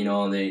that,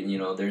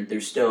 they're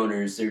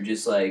stoners. They're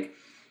just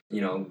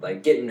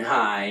getting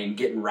high and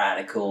getting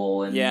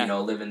radical and,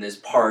 living this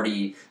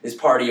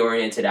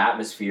party-oriented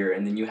atmosphere.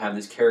 And then you have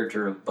this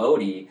character of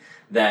Bodhi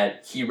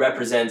that he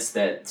represents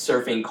that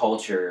surfing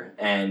culture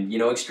and,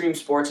 extreme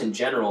sports in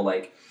general.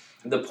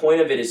 The point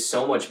of it is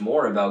so much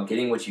more about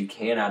getting what you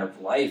can out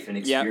of life and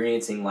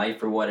experiencing life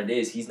for what it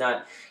is. He's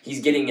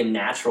getting a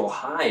natural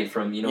high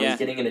from, he's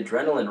getting an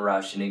adrenaline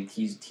rush and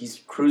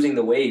he's cruising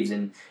the waves.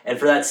 And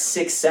for that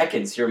 6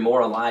 seconds, you're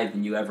more alive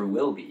than you ever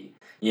will be,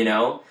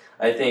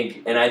 I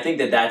think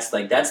that's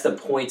the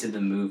point of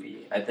the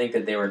movie. I think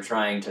that they were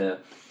trying to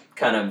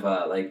kind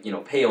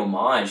of pay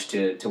homage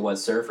to what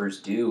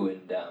surfers do,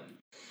 and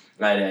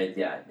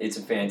it's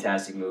a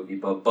fantastic movie.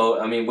 But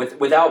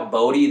without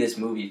Bodhi, this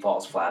movie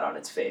falls flat on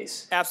its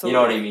face. Absolutely, you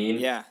know what I mean?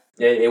 Yeah,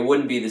 it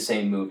wouldn't be the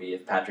same movie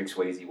if Patrick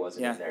Swayze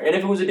wasn't in there, and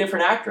if it was a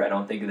different actor, I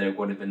don't think that it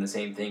would have been the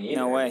same thing either.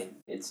 No way.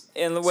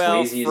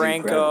 Swayze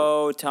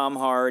Franco, Tom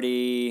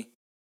Hardy.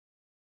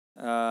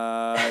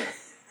 I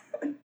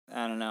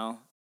don't know.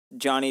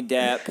 Johnny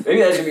Depp.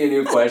 Maybe that should be a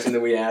new question that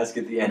we ask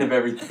at the end of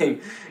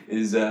everything: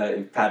 is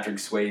if Patrick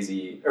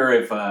Swayze or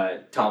if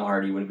Tom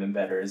Hardy would have been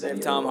better as any.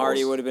 If Tom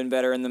Hardy would have been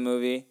better in the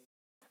movie,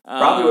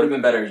 probably would have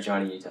been better as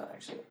Johnny Utah.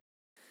 Actually,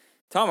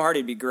 Tom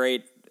Hardy'd be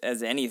great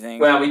as anything.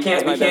 Well, we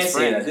can't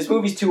say that. This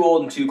movie's too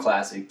old and too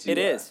classic. It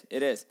is.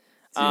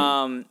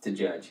 To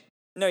judge.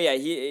 No, yeah,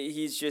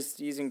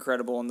 he's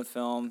incredible in the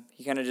film.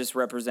 He kind of just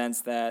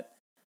represents that.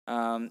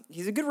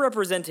 He's a good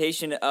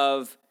representation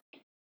of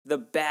the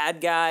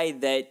bad guy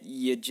that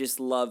you just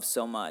love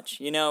so much.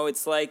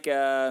 It's like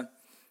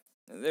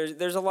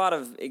there's a lot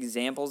of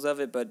examples of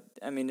it, but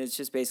I mean it's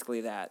just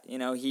basically that.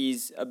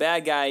 He's a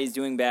bad guy, he's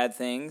doing bad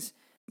things,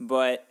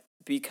 but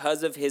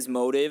because of his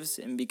motives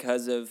and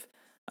because of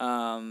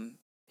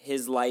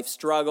his life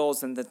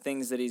struggles and the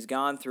things that he's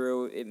gone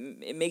through,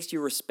 it makes you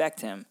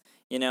respect him,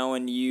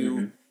 and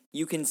you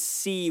can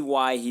see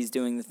why he's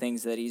doing the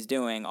things that he's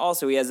doing.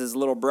 Also, he has his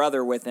little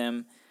brother with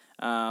him,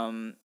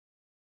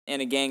 and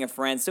a gang of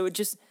friends. So it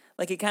just,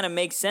 it kind of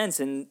makes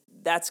sense, and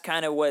that's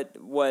kind of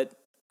what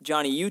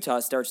Johnny Utah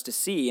starts to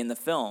see in the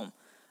film.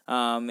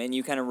 And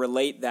you kind of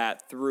relate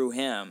that through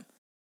him.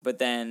 But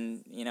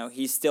then,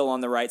 he's still on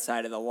the right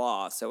side of the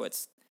law, so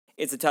it's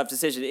a tough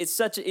decision. It's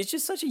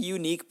just such a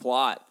unique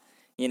plot,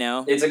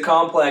 It's a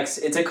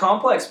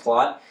complex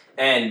plot,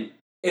 and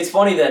it's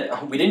funny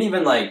that we didn't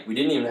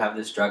even have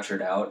this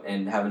structured out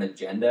and have an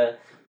agenda,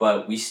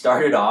 but we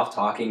started off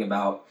talking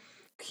about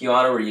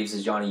Keanu Reeves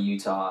as Johnny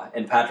Utah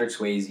and Patrick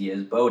Swayze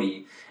as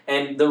Bodhi.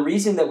 And the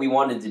reason that we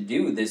wanted to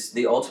do this,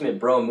 the Ultimate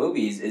Bro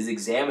movies, is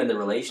examine the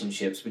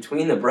relationships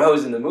between the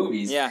bros in the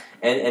movies. Yeah.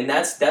 And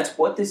that's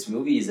what this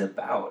movie is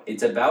about.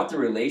 It's about the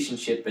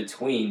relationship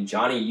between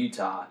Johnny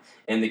Utah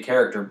and the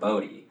character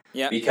Bodhi.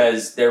 Yeah.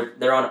 Because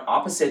they're on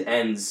opposite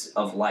ends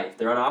of life.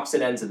 They're on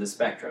opposite ends of the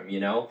spectrum, you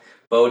know?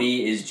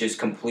 Bodhi is just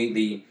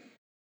completely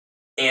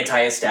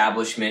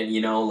anti-establishment,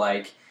 you know,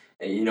 like,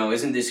 you know,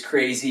 isn't this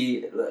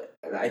crazy?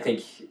 I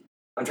think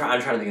I'm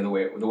trying to think of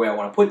the way I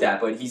want to put that,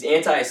 but he's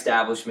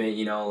anti-establishment,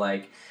 you know,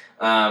 like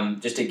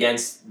just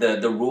against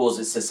the rules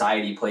that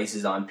society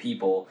places on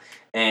people.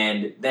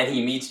 And then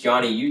he meets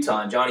Johnny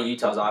Utah, and Johnny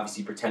Utah's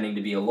obviously pretending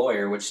to be a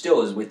lawyer, which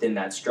still is within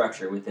that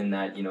structure, within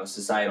that, you know,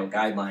 societal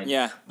guideline.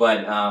 Yeah.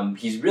 But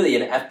he's really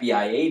an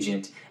FBI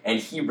agent, and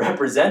he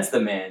represents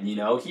the man. You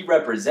know, he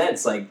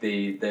represents like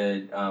the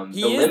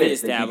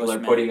limits that people are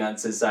putting on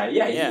society.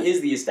 Yeah, he is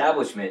the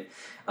establishment.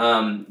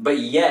 But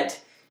yet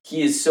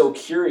he is so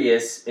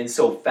curious and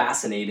so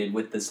fascinated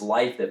with this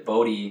life that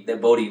Bodhi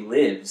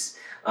lives,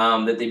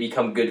 that they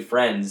become good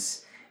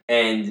friends.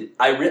 And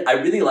I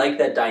really like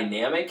that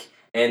dynamic.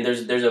 And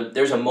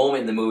there's a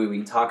moment in the movie, we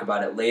can talk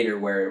about it later,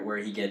 where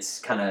he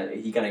kind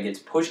of gets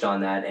pushed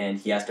on that, and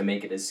he has to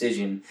make a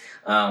decision.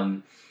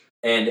 And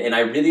I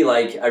really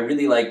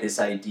like this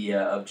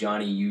idea of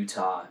Johnny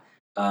Utah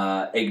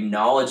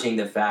acknowledging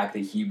the fact that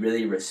he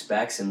really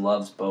respects and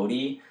loves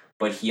Bodhi,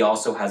 but he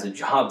also has a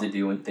job to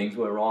do, and things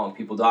went wrong.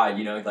 People died,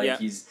 you know, like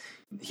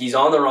he's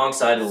on the wrong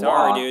side of the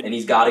law, dude. And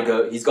he's got to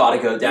go down. You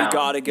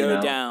gotta go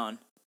down.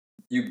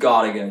 You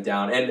gotta go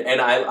down. And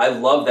I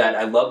love that.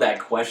 I love that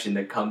question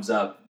that comes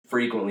up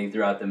frequently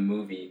throughout the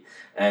movie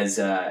as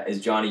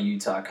Johnny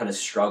Utah kind of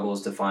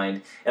struggles to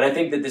find. And I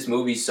think that this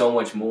movie's so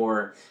much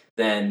more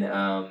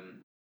than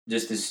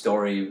just this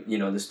story, you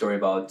know, the story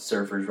about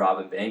surfers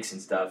robbing banks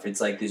and stuff.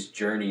 It's like this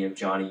journey of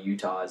Johnny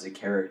Utah as a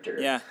character.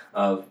 Yeah.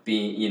 Of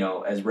being, you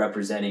know, as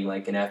representing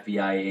like an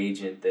FBI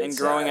agent that's, and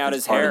growing out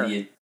his hair.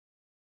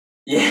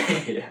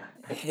 Yeah.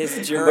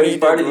 His journey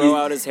to grow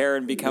out his hair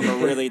and become a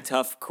really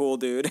tough, cool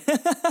dude.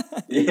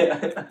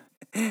 Yeah.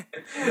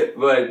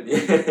 But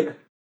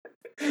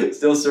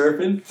still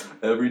surfing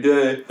every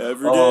day.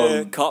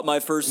 Caught my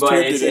first but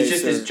tube it's today,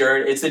 just sir. this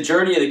journey. It's the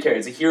journey of the character.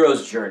 It's a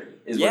hero's journey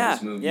is what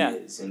this movie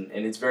is. And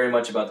it's very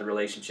much about the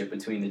relationship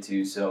between the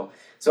two. So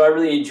I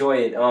really enjoy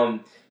it.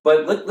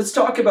 But let's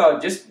talk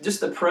about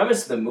just the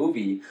premise of the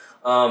movie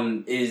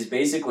is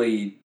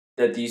basically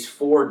that these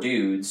four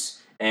dudes,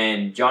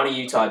 and Johnny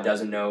Utah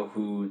doesn't know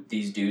who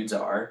these dudes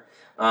are,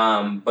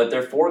 but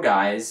they're four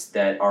guys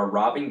that are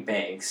robbing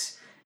banks,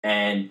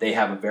 and they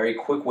have a very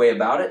quick way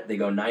about it. They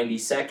go 90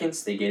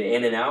 seconds, they get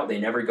in and out, they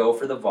never go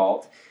for the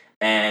vault,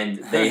 and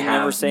they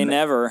have... Never say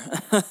never.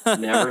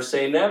 Never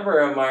say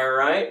never, am I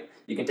right?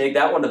 You can take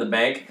that one to the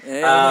bank.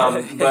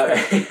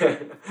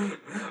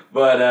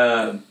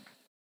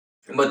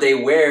 But they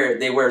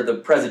wear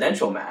the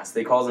presidential mask.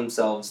 They call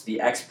themselves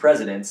the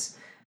ex-presidents,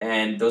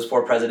 and those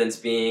four presidents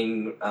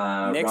being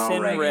Nixon,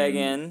 Ronald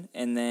Reagan,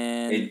 and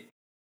then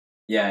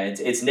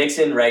it's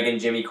Nixon, Reagan,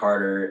 Jimmy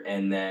Carter,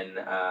 and then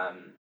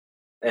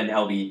and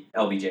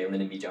LBJ,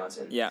 Lyndon B.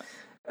 Johnson. Yeah.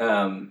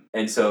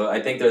 And so I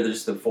think they're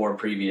just the four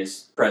previous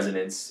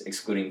presidents,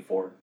 excluding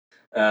Ford.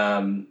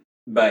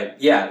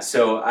 But yeah,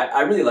 so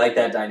I really like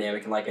that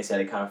dynamic, and like I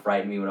said, it kind of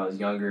frightened me when I was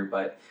younger.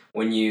 But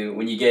when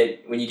you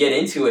get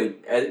into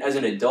it as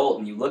an adult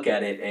and you look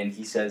at it, and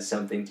he says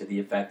something to the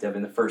effect of,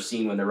 in the first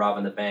scene when they're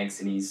robbing the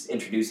banks and he's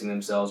introducing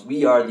themselves,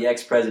 "We are the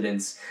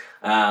ex-presidents.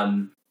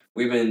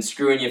 We've been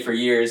screwing you for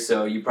years,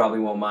 so you probably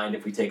won't mind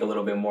if we take a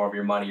little bit more of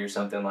your money," or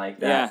something like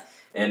that. Yeah.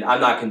 And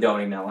I'm not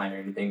condoning that line or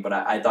anything, but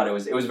I thought it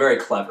was very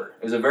clever.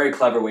 It was a very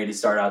clever way to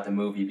start out the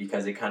movie,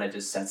 because it kind of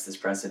just sets this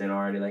precedent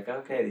already. Like,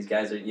 okay, these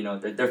guys are, you know,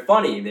 they're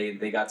funny.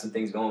 They got some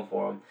things going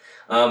for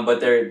them, but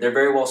they're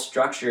very well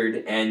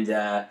structured. And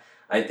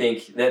I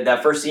think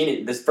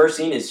this first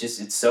scene is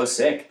just, it's so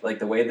sick. Like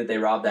the way that they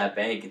rob that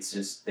bank, it's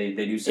just they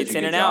do such a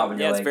good job.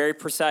 Yeah, it's very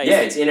precise.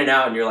 Yeah, it's in and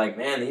out, and you're like,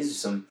 man, these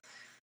are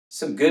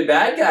some good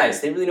bad guys.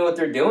 They really know what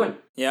they're doing.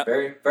 Yeah,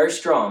 very very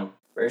strong,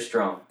 very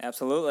strong.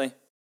 Absolutely.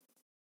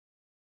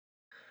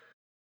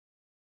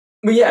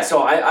 But yeah,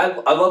 so I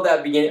love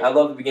that beginning. I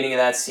love the beginning of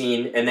that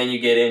scene, and then you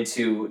get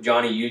into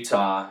Johnny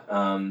Utah.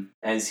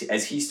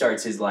 As he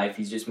starts his life,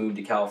 he's just moved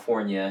to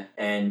California,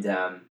 and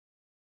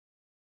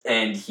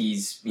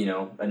he's, you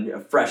know, a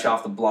fresh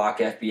off the block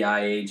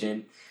FBI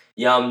agent,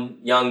 young,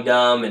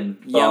 dumb, and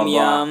blah,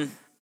 yum.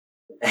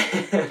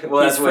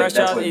 Well,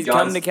 he's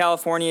come to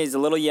California. He's a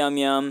little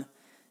yum,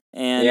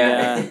 and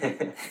yeah.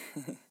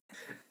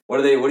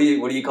 What do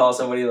you call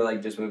somebody that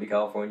like just moved to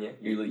California?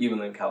 You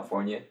live in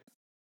California.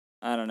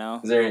 I don't know.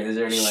 Is there any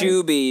like...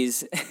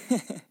 Shoobies?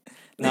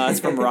 No,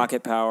 it's from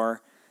Rocket Power.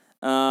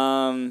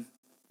 No,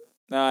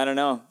 I don't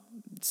know.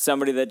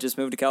 Somebody that just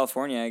moved to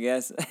California, I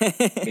guess. A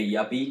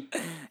yuppie?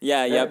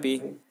 Yeah,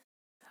 yuppie.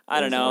 I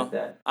don't know.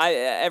 Like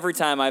Every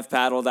time I've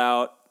paddled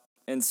out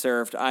and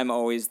surfed, I'm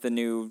always the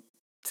new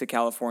to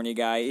California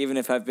guy. Even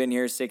if I've been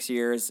here 6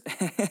 years,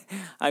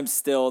 I'm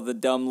still the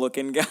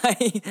dumb-looking guy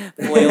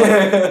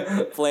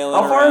flailing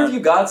How far around. have you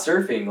got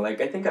surfing?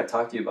 Like, I think I've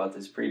talked to you about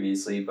this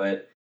previously,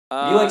 but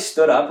have you, like, Uh,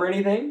 stood up or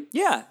anything?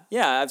 yeah,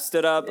 I've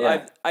stood up.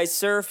 Yeah. I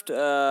surfed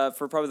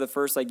for probably the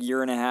first like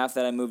year and a half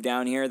that I moved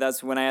down here.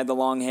 That's when I had the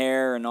long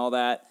hair and all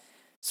that.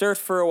 Surfed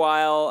for a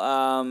while,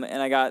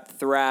 and I got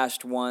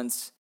thrashed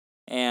once,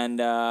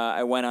 and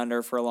I went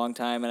under for a long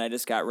time, and I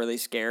just got really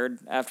scared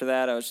after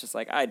that. I was just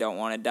like, I don't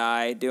want to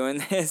die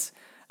doing this.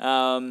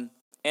 And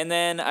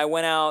then I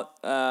went out.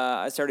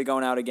 I started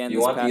going out again.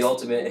 You want the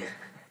ultimate.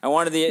 I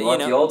wanted the You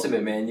want the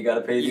ultimate, man. You got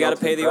to pay the ultimate price. You got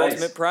to pay the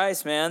ultimate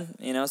price, man.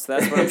 So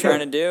that's what I'm trying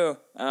to do.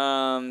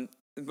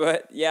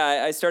 But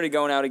yeah, I started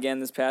going out again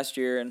this past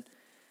year, and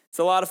it's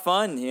a lot of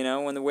fun.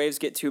 When the waves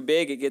get too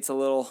big, it gets a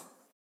little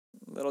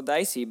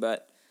dicey,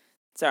 but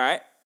it's all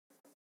right.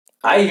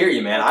 I hear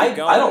you, man. I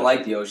don't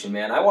like the ocean,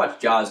 man. I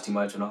watched Jaws too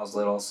much when I was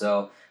little,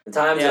 so the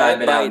times that I've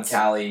been out in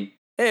Cali,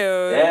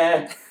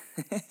 but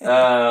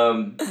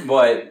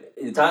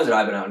the times that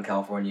I've been out in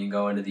California and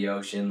go into the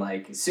ocean,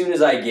 like as soon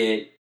as I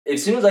get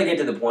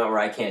to the point where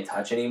I can't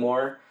touch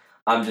anymore,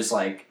 I'm just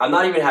like, I'm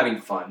not even having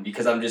fun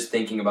because I'm just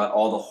thinking about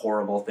all the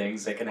horrible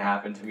things that can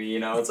happen to me.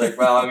 It's like,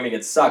 well, I'm gonna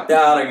get sucked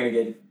out. I'm gonna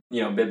get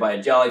bit by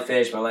a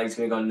jellyfish. My leg's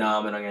gonna go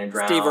numb, and I'm gonna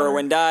drown. Steve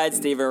Irwin died. It's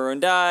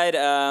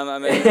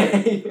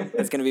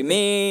gonna be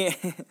me.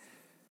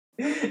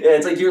 Yeah,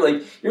 it's like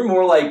you're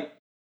more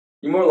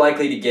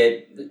likely to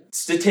get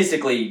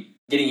statistically.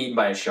 Getting eaten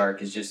by a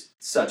shark is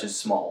just such a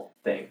small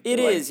thing. It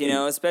is,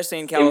 especially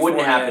in California. It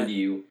wouldn't happen to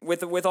you.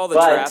 With all the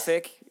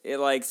traffic,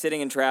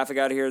 sitting in traffic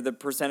out here, the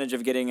percentage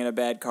of getting in a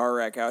bad car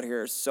wreck out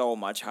here is so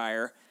much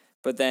higher.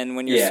 But then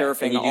when you're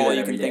surfing, all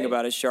you can think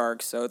about is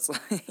sharks. So it's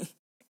like...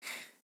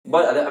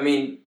 But, I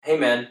mean, hey,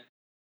 man,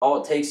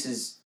 all it takes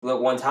is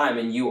one time,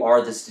 and you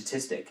are the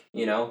statistic,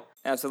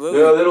 Absolutely.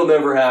 No, that'll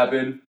never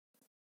happen.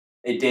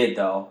 It did,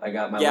 though. I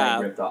got my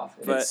leg ripped off,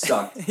 and it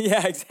sucked.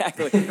 Yeah,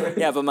 exactly.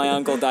 Yeah, but my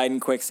uncle died in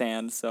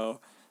quicksand,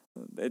 so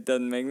it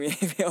doesn't make me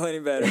feel any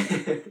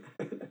better.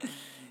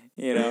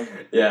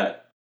 Yeah.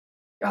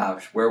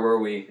 Gosh, where were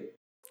we?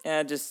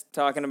 Yeah, just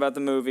talking about the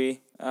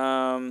movie.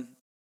 I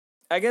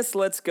guess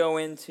let's go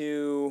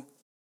into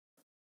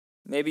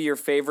maybe your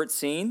favorite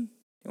scene.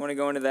 You want to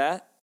go into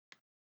that?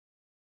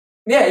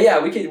 Yeah,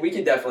 we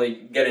could definitely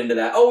get into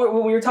that.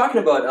 Oh, we were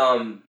talking about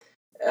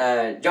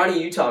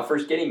Johnny Utah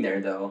first getting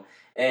there, though,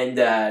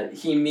 and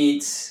he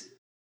meets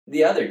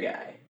the other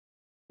guy,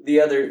 the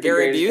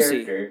Gary Busey.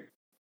 Character.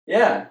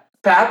 Yeah,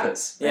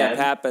 Pappas. Man. Yeah,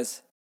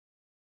 Pappas.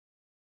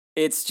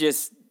 It's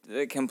just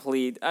a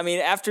complete... I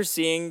mean, after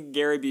seeing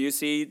Gary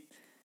Busey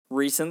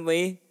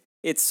recently,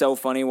 it's so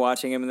funny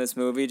watching him in this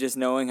movie, just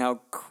knowing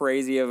how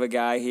crazy of a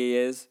guy he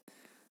is.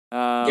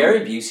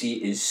 Gary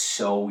Busey is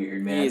so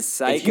weird, man. He is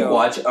psycho. If you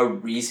watch a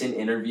recent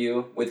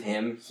interview with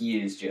him, he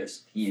is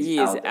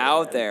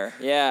out there.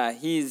 Yeah,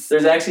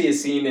 There's actually a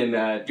scene in. Do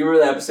you remember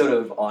the episode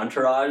of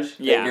Entourage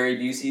that Gary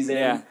Busey's in?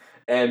 Yeah.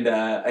 And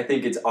I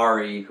think it's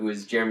Ari, who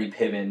is Jeremy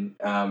Piven.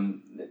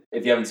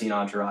 If you haven't seen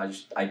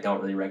Entourage, I don't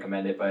really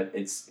recommend it, but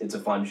it's a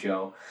fun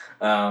show.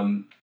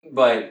 Entourage.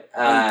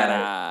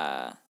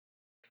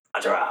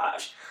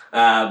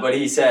 But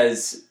he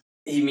says.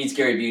 He meets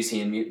Gary Busey,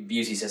 and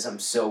Busey says something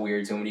so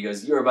weird to him, and he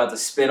goes, "You're about to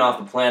spin off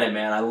the planet,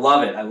 man. I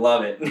love it,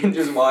 and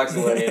just walks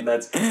away. And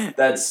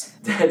that's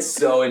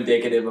so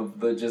indicative of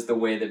just the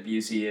way that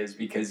Busey is,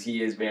 because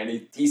he is,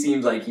 man. He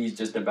seems like he's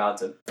just about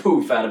to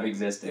poof out of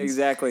existence.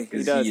 Exactly,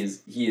 he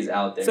does. He is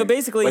out there. So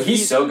basically, but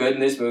he's so good in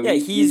this movie. Yeah,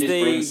 he's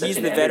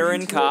the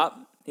veteran cop.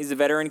 He's the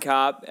veteran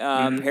cop,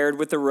 paired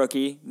with the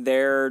rookie.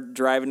 They're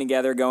driving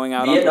together, going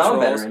out on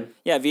patrols. Veteran.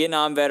 Yeah,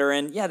 Vietnam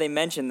veteran. Yeah, they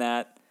mentioned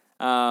that.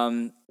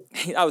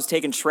 I was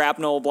taking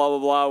shrapnel, blah blah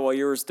blah, while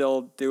you were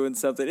still doing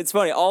something. It's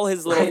funny, all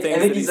his little things. I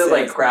think he says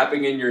like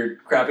crapping in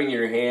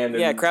your hand.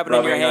 Yeah, crapping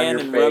in your hand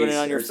and rubbing it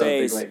on your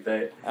face. Something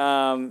like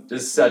that.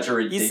 Just such a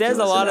ridiculous. He says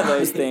a lot of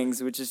those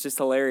things, which is just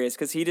hilarious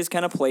because he just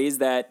kind of plays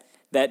that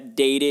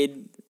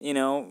dated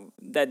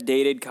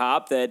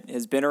cop that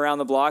has been around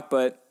the block,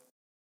 but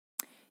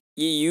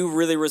you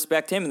really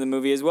respect him in the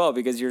movie as well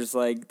because you're just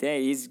like,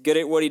 hey, he's good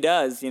at what he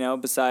does.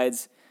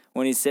 Besides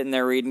when he's sitting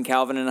there reading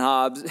Calvin and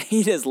Hobbes,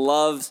 he just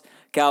loves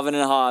Calvin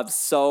and Hobbes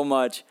so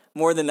much,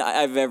 more than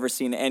I've ever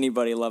seen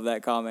anybody love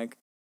that comic.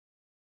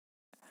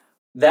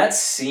 That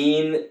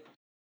scene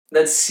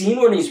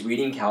when he's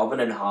reading Calvin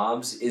and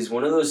Hobbes is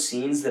one of those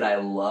scenes that I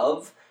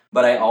love,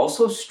 but I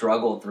also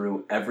struggle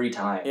through every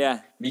time. Yeah.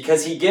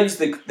 Because he gives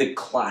the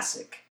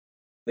classic.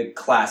 The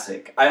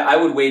classic. I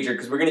would wager,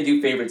 because we're going to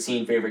do favorite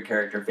scene, favorite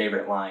character,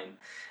 favorite line.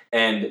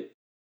 And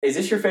is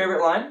this your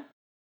favorite line?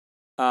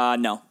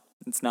 No,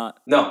 it's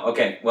not. No,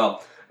 okay,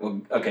 well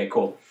okay,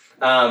 cool.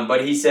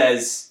 But he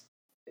says,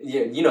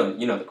 you know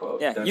the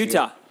quote. Yeah,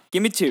 Utah,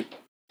 give me 2.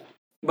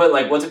 But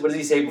like, what does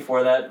he say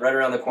before that? Right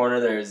around the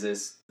corner, there's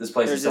this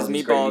place that sells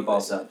these great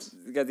meatball subs.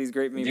 We got these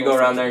great meatball. Did you go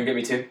around there and give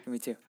me 2? Give me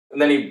 2.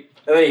 And then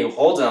he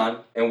holds on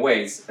and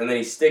waits, and then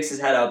he sticks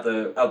his head out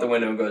the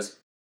window and goes,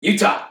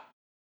 "Utah,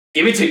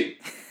 give me 2."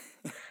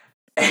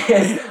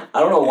 And I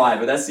don't know why,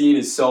 but that scene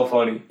is so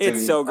funny to It's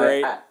me. so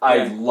great.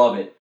 I love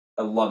it.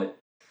 I love it.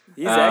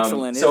 He's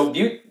excellent. So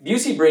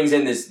Busey brings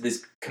in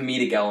this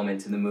comedic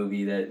element to the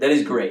movie that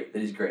is great.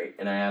 That is great,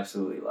 and I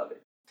absolutely love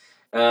it.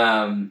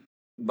 From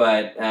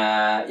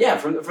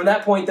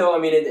that point though, I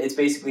mean, it's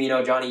basically,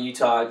 Johnny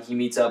Utah.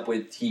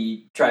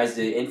 He tries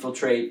to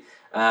infiltrate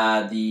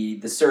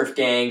the surf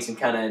gangs and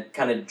kind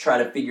of try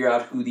to figure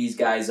out who these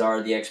guys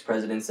are, the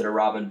ex-presidents that are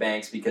robbing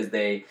banks, because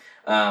they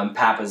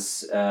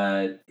Papa's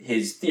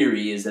his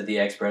theory is that the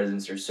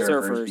ex-presidents are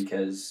surfers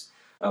because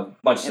of a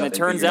bunch of stuff. And it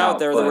turns out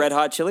they're the Red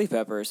Hot Chili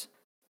Peppers.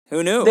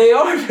 Who knew? They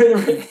are.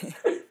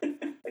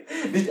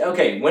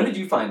 Okay, when did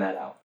you find that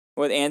out?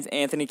 With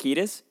Anthony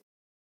Kiedis?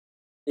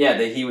 Yeah,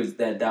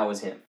 that was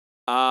him.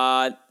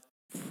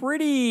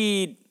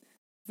 Pretty.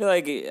 I feel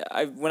like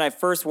when I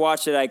first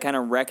watched it, I kind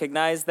of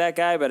recognized that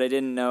guy, but I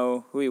didn't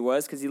know who he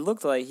was because he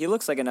looks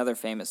like another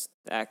famous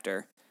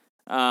actor.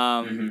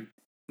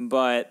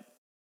 But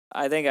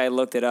I think I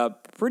looked it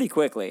up pretty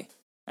quickly.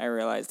 I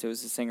realized it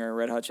was the singer of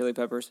Red Hot Chili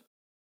Peppers.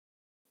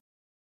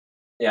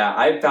 Yeah,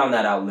 I found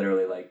that out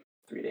literally like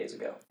 3 days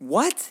ago.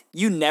 What?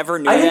 You never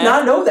knew that? I did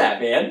not know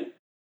that, man.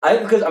 I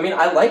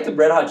like the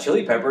Red Hot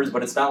Chili Peppers,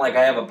 but it's not like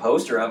I have a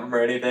poster of them or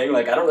anything.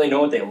 Like, I don't really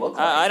know what they look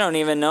like. I don't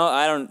even know.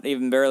 I don't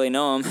even barely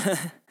know them.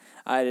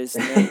 I just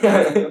I don't have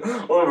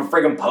a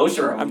friggin'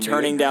 poster of them. I'm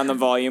turning down the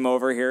volume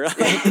over here.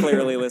 I'm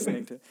clearly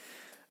listening to.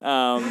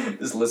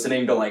 Just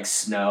listening to like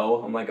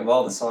Snow. I'm like, of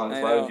all the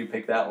songs, why would you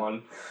pick that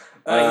one?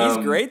 He's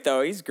great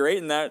though. He's great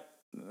in that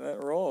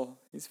role.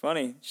 He's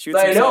funny.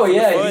 Shoots himself in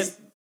the foot,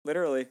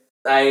 literally.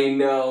 I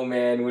know,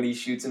 man. When he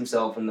shoots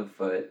himself in the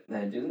foot,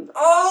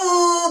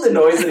 the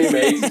noise that he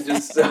makes is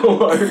just so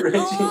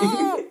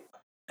heart-wrenching.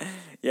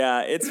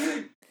 Yeah,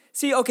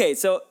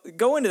 so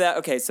go into that.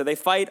 Okay, so they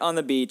fight on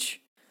the beach,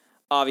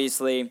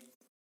 obviously,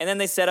 and then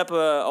they set up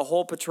a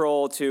whole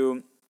patrol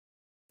to,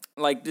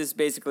 like, just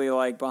basically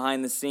like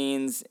behind the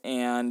scenes,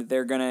 and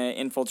they're gonna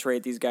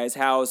infiltrate these guys'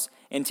 house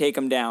and take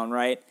them down,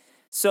 right?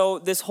 So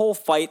this whole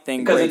fight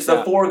thing because it's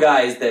the four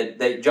guys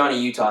that Johnny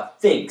Utah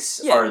thinks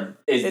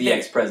is the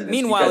ex-presidents.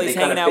 Meanwhile, he's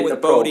hanging out with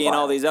Bodie and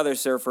all these other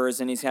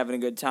surfers, and he's having a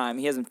good time.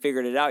 He hasn't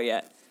figured it out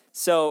yet.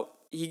 So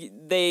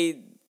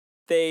they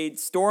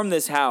storm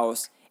this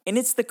house, and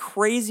it's the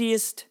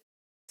craziest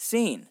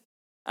scene.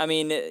 I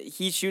mean,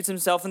 he shoots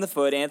himself in the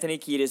foot. Anthony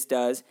Kiedis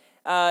does.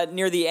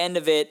 Near the end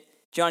of it,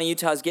 Johnny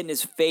Utah's getting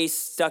his face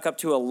stuck up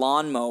to a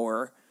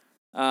lawnmower.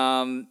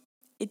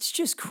 It's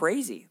just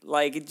crazy.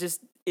 Like,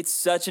 it's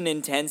such an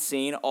intense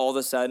scene all of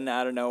a sudden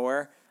out of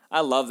nowhere. I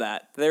love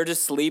that. They're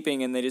just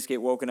sleeping and they just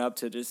get woken up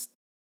to just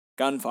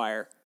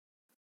gunfire.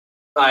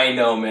 I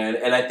know, man.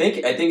 And I think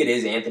it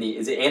is Anthony.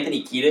 Is it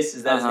Anthony Kiedis?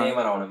 Is that his name?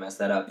 I don't want to mess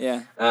that up.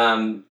 Yeah.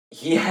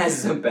 He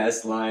has the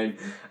best line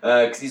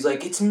because he's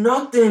like, "It's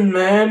nothing,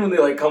 man." When they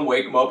like come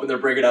wake him up and they're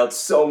bringing out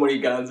so many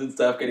guns and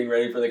stuff, getting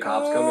ready for the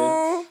cops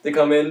to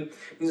come in.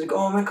 He's like,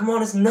 "Oh man, come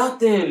on, it's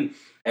nothing."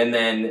 And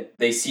then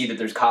they see that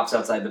there's cops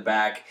outside the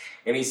back,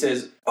 and he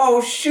says,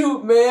 "Oh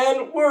shoot,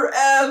 man, we're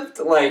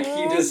effed!" Like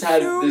he just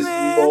has this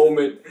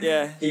moment.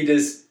 Yeah.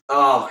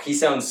 He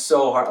sounds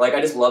so hard. Like I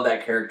just love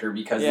that character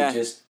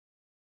because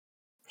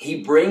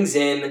he brings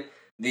in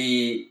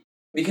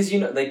because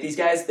like these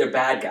guys, they're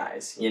bad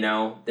guys.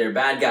 They're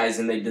bad guys,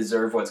 and they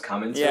deserve what's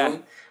coming to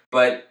them.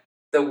 But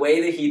the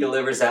way that he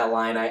delivers that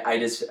line, I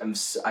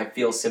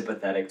feel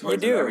sympathetic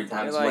towards him every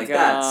time. So I'm like,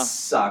 that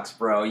sucks,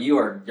 bro.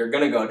 You're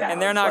gonna go down.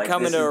 And they're not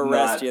coming to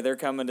arrest you. They're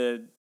coming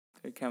to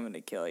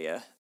kill you.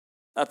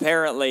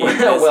 Apparently,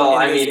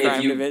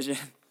 crime division.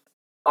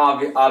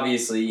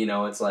 Obviously,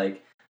 it's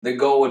like the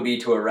goal would be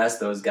to arrest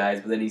those guys,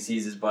 but then he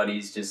sees his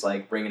buddies just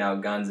like bringing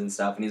out guns and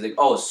stuff, and he's like,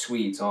 "Oh,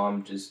 sweet! So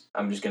I'm just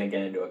gonna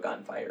get into a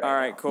gunfight right All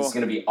right, now. Cool. This is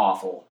gonna be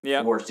awful.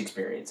 Yeah, worst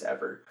experience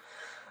ever."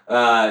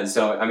 But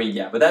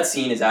that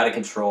scene is out of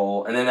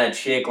control, and then that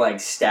chick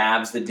like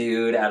stabs the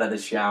dude out of the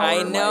shower.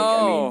 I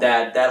know.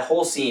 That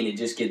whole scene, it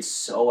just gets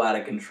so out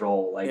of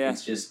control. Like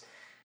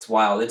it's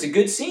wild. It's a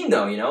good scene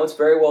though, it's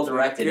very well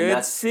directed, and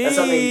that's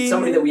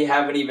somebody that we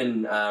haven't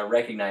even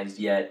recognized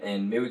yet,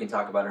 and maybe we can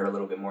talk about her a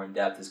little bit more in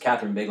depth. Is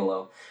Kathryn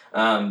Bigelow,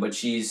 but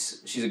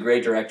she's a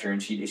great director,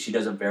 and she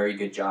does a very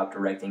good job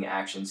directing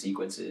action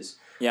sequences.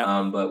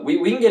 Yeah. But we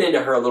can get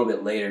into her a little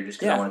bit later, just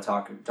because I want to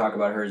talk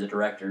about her as a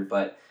director,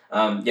 but.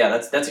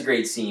 That's a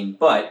great scene.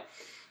 But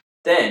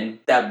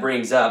then that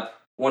brings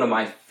up one of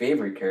my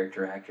favorite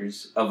character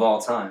actors of all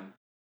time.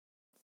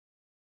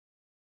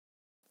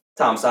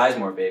 Tom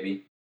Sizemore,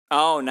 baby.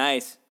 Oh,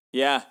 nice.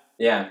 Yeah.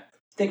 Yeah.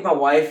 I think my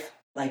wife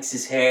likes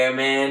his hair,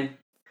 man.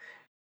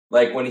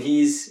 Like when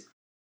he's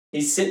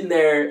sitting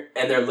there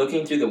and they're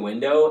looking through the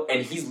window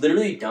and he's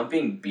literally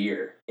dumping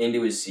beer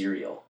into his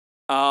cereal.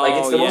 Oh, like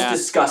it's the most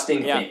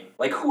disgusting thing.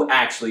 Like who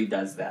actually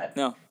does that?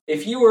 No.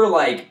 If you were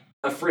like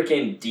a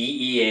freaking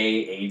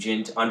DEA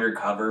agent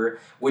undercover,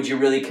 would you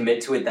really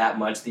commit to it that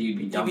much that you'd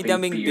be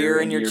dumping beer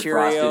in your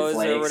Cheerios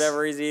or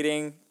whatever he's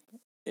eating?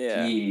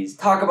 Yeah. Jeez.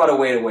 Talk about a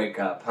way to wake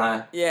up,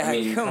 huh?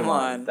 Yeah, come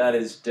on. That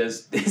is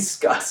just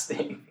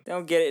disgusting.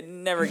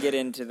 Never get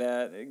into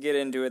that. Get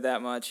into it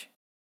that much.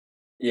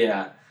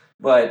 Yeah.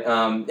 But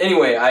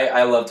anyway,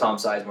 I love Tom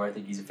Sizemore. I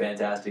think he's a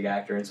fantastic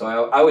actor, and so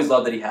I always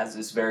love that he has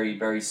this very,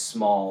 very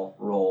small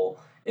role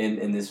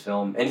in this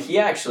film. And he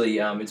actually,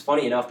 it's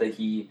funny enough that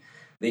he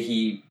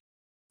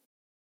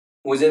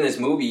was in this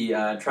movie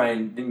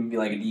trying to be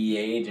like a DEA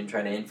agent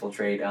trying to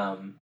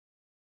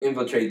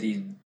infiltrate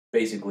these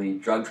basically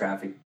drug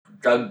traffickers,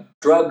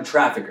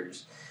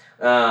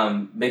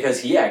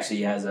 because he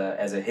actually has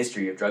a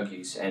history of drug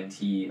use, and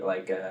he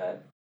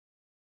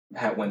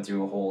went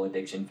through a whole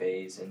addiction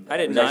phase, and I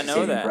did was not actually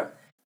know saving that.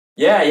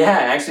 yeah,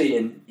 actually,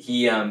 and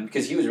he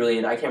because he was really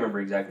into, I can't remember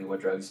exactly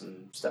what drugs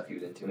and stuff he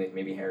was into,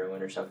 maybe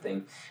heroin or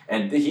something.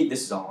 And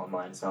this is all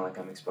online. It's not like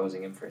I'm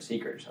exposing him for a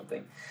secret or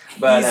something.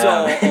 But He's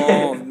all,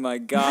 oh my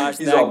gosh,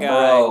 he's that all guy.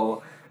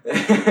 bro.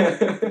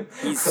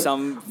 He's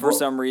for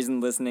some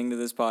reason listening to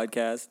this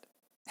podcast.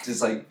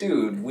 Just like,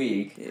 dude,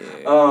 weak.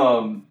 Dude.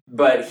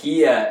 But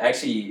he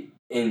actually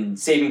in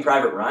Saving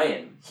Private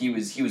Ryan, he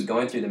was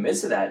going through the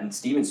midst of that, and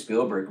Steven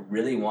Spielberg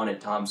really wanted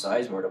Tom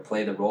Sizemore to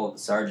play the role of the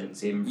sergeant in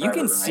Saving Private Ryan. You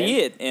can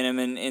see it in him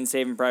in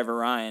Saving Private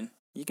Ryan.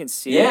 You can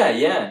see it. it.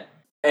 Yeah.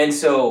 And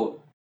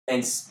so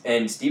and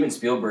Steven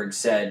Spielberg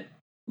said,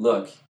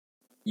 "Look,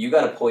 you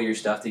got to pull your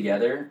stuff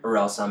together, or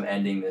else I'm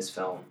ending this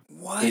film."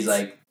 What? He's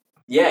like,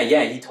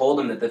 yeah. He told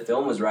him that the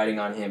film was riding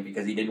on him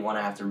because he didn't want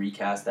to have to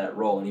recast that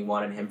role, and he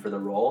wanted him for the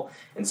role.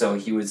 And so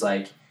he was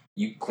like,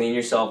 "You clean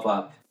yourself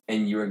up,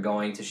 and you are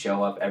going to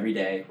show up every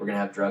day. We're gonna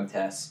have drug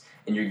tests,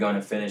 and you're going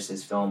to finish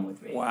this film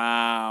with me."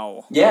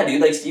 Wow. Yeah,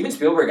 dude. Like Steven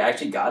Spielberg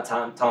actually got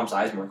Tom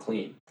Sizemore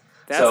clean.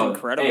 That's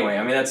incredible. Anyway,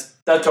 I mean that's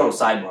total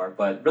sidebar,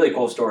 but really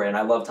cool story, and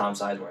I love Tom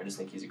Sizemore. I just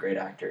think he's a great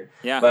actor.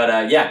 Yeah.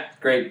 But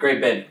great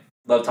bid.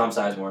 Love Tom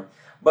Sizemore.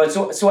 But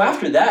so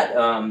after that,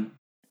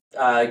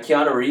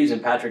 Keanu Reeves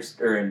and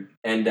Gary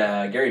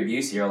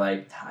Busey are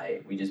like,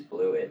 tight, we just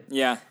blew it.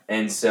 Yeah.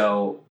 And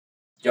so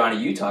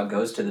Johnny Utah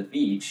goes to the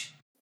beach,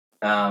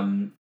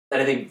 and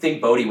I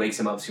think Bodie wakes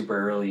him up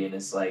super early and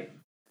is like,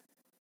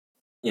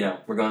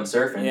 we're going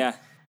surfing. Yeah.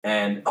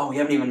 And we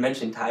haven't even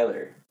mentioned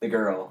Tyler, the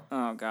girl.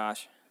 Oh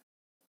gosh.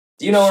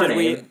 Do you know her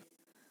name?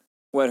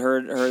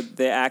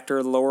 The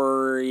actor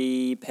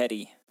Lori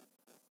Petty.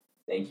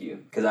 Thank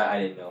you, because I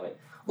didn't know it.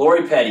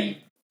 Lori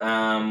Petty. What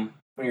are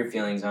your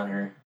feelings on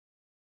her?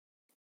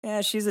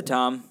 Yeah, she's a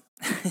Tom.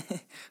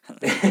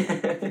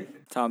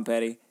 Tom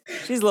Petty.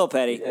 She's a little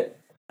petty.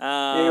 Yeah,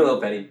 a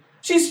little petty.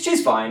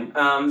 She's fine.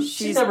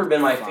 She's never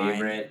been my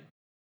favorite,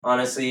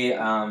 honestly.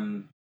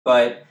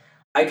 But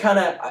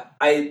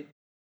I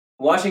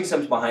watching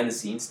some behind the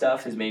scenes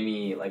stuff has made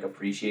me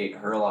appreciate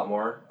her a lot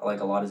more, a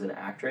lot as an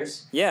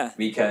actress. Yeah.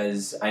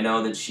 Because I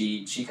know that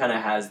she kind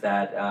of has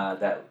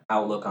that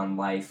outlook on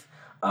life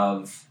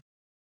of,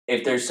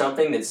 if there's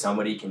something that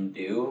somebody can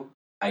do,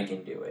 I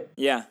can do it.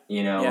 Yeah.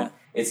 Yeah.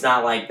 It's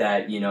not like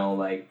that,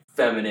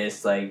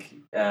 feminist,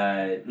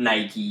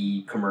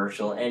 Nike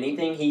commercial.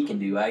 Anything he can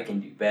do, I can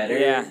do better.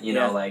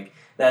 Yeah.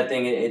 That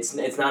thing.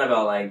 It's not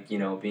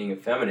about being a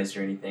feminist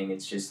or anything.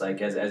 It's just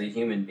as a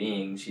human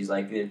being, she's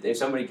like, if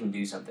somebody can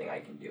do something, I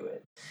can do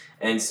it.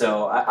 And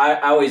so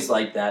I always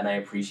liked that, and I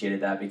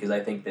appreciated that, because I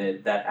think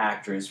that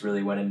actress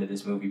really went into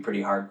this movie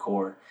pretty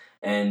hardcore.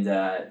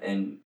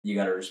 And you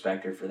got to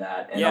respect her for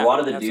that. And a lot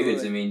of the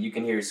dudes, I mean, you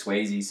can hear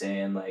Swayze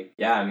saying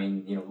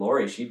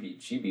Lori,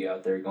 she'd be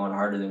out there going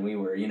harder than we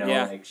were.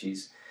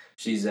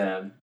 She's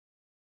a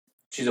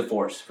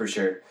force for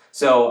sure.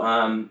 So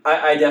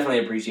I definitely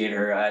appreciate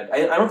her.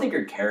 I don't think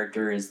her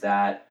character is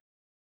that.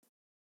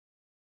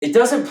 It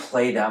doesn't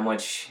play that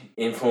much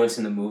influence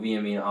in the movie.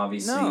 I mean,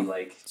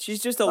 obviously, she's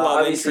just a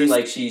love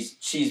interest.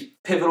 she's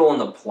pivotal in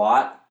the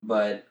plot,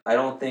 but I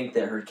don't think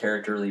that her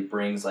character really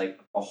brings a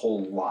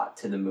whole lot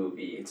to the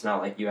movie. It's not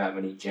like you have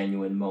any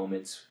genuine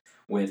moments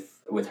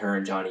with her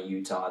and Johnny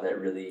Utah that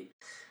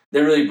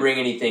really bring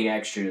anything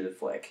extra to the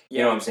flick. You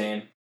know what I'm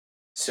saying?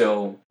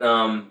 So,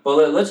 but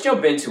let's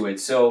jump into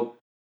it. So,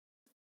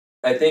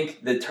 I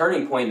think the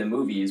turning point in the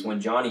movie is when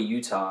Johnny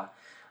Utah.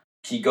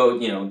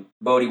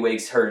 Bodie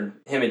wakes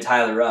him and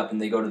Tyler up, and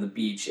they go to the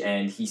beach,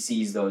 and he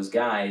sees those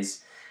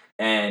guys,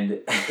 and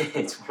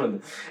it's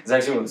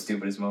actually one of the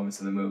stupidest moments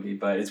in the movie,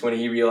 but it's when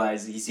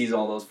he sees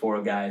all those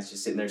four guys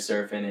just sitting there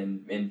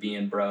surfing and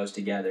being bros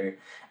together,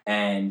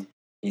 and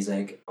he's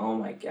like, oh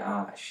my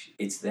gosh,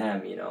 it's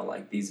them,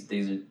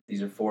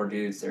 these are four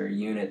dudes, they're a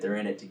unit, they're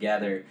in it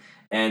together.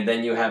 And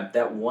then you have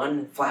that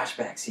one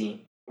flashback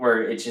scene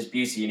where it's just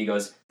Busey, and he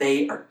goes,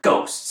 they are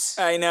ghosts.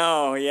 I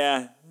know,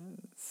 yeah.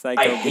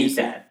 I hate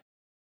that.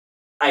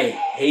 I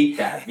hate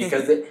that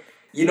because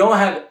you don't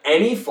have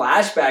any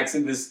flashbacks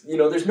in this.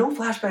 There's no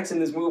flashbacks in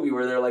this movie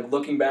where they're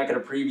looking back at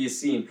a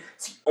previous scene.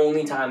 It's the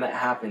only time that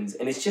happens,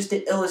 and it's just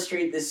to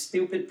illustrate this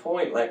stupid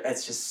point.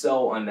 That's just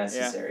so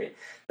unnecessary. Yeah.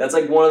 That's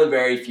one of the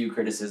very few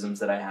criticisms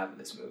that I have of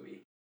this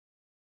movie.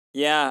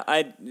 Yeah,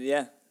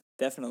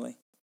 definitely.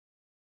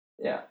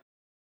 Yeah,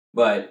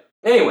 but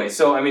Anyway,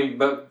 so I mean,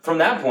 but from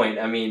that point,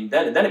 I mean,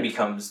 then it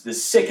becomes the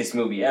sickest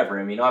movie ever.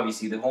 I mean,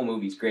 obviously the whole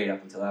movie's great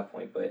up until that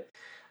point, but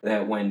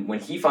that when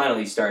he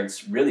finally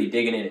starts really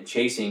digging in and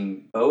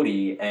chasing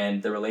Bodhi,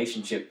 and the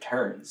relationship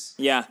turns,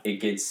 Yeah. it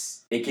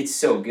gets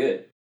so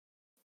good.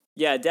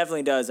 Yeah, it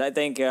definitely does. I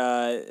think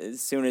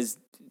as soon as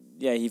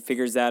he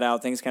figures that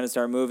out, things kind of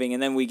start moving,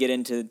 and then we get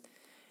into at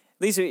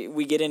least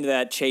we get into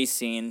that chase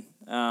scene,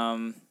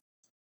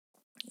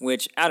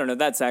 which I don't know.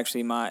 That's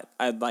actually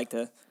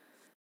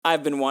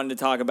I've been wanting to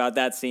talk about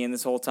that scene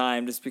this whole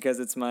time, just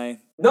because it's my.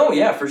 No,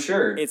 yeah, for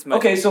sure. It's my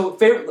okay. So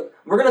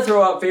we're gonna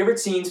throw out favorite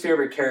scenes,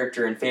 favorite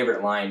character, and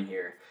favorite line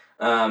here,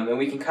 and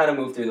we can kind of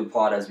move through the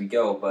plot as we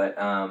go. But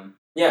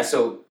yeah,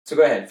 so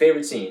go ahead.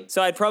 Favorite scene.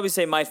 So I'd probably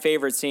say my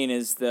favorite scene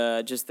is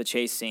the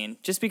chase scene,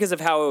 just because of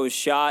how it was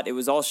shot. It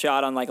was all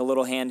shot on like a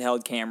little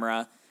handheld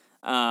camera,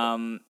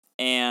 and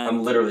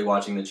I'm literally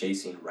watching the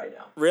chase scene right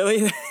now.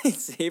 Really?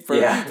 See,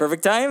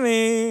 perfect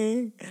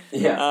timing.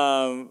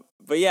 Yeah.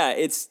 But yeah,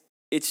 it's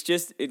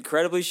just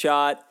incredibly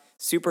shot,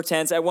 super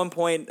tense. At one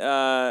point,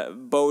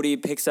 Bodhi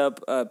picks up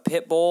a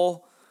pit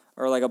bull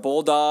or like a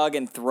bulldog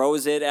and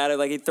throws it at it.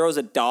 Like he throws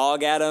a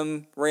dog at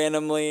him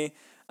randomly.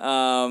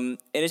 And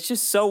it's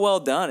just so well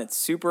done. It's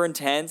super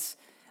intense.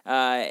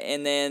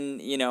 And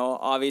then,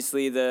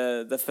 obviously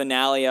the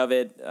finale of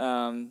it,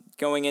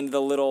 going into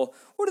the little,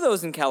 what are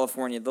those in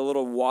California? The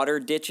little water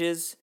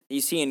ditches that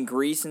you see in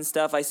Greece and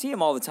stuff. I see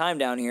them all the time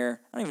down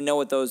here. I don't even know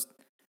what those,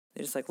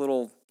 they're just like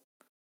little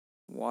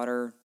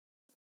water.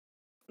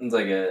 It's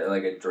like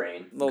a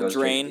drain. Little goes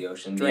drain. To the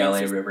ocean, Drain the LA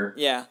system. River.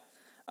 Yeah.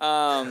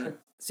 So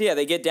yeah,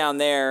 they get down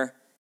there,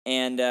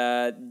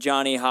 and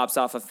Johnny hops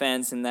off a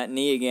fence, and that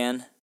knee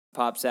again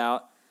pops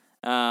out.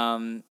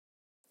 And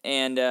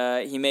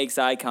he makes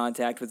eye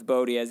contact with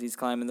Bodhi as he's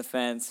climbing the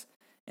fence,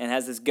 and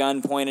has this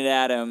gun pointed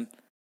at him,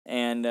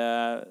 and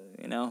I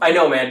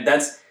know, man.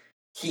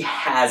 He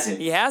has him.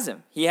 He has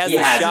him. He has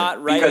the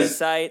shot right in his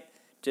sight.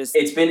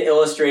 It's been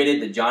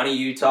illustrated that Johnny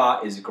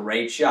Utah is a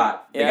great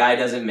shot. The guy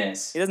doesn't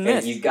miss. He doesn't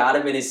miss. He's got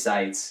him in his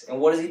sights.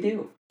 And what does he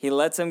do? He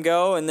lets him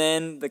go, and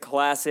then the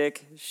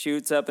classic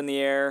shoots up in the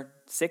air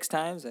 6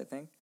 times, I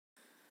think.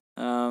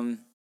 And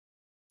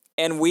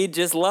we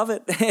just love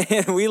it.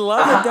 We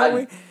love it, don't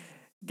we?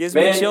 Gives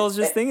me chills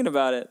just thinking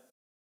about it.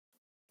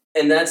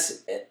 And I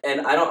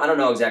don't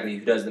know exactly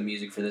who does the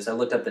music for this. I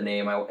looked up the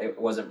name. I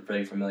wasn't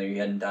really familiar. He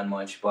hadn't done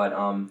much, but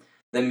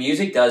the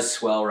music does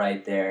swell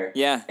right there.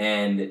 Yeah.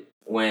 And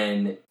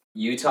when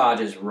Utah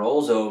just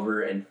rolls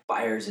over and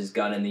fires his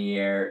gun in the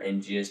air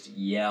and just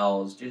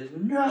yells, just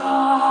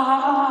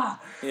no.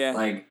 Yeah.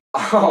 Like,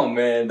 oh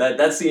man,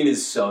 that scene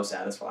is so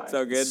satisfying.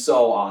 So good. It's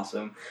so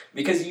awesome.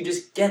 Because you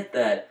just get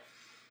that.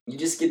 You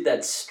just get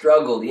that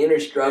struggle, the inner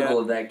struggle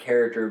of that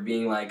character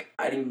being like,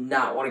 I do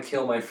not want to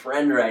kill my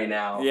friend right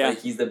now. Yeah.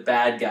 Like, he's the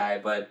bad guy,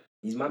 but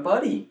he's my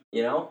buddy,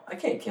 I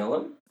can't kill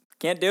him.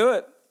 Can't do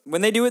it.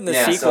 When they do it in the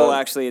sequel,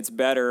 actually, it's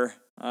better.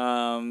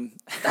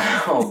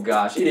 Oh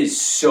gosh, it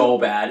is so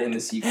bad in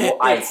the sequel.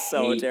 I hate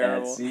so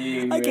terrible. That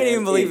scene, I can't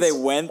even believe they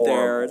went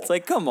there. It's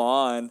like, come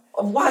on.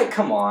 Why?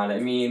 Come on. I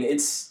mean,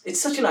 it's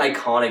such an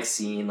iconic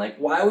scene. Like,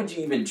 why would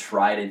you even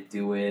try to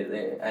do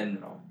it? I don't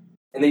know.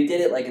 And they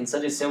did it like in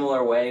such a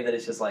similar way that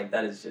it's just like,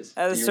 that is just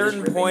at a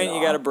certain point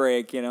you got to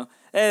break. Yeah.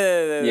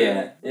 But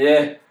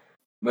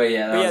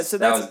yeah, so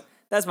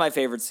that's my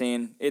favorite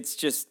scene.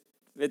 It's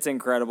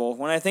incredible.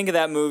 When I think of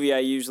that movie, I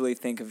usually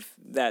think of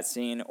that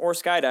scene or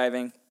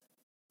skydiving.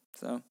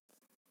 So.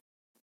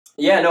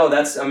 Yeah, no,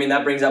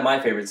 that brings up my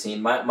favorite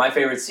scene. My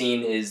favorite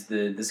scene is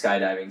the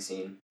skydiving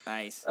scene.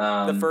 Nice.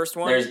 The first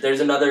one. There's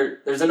another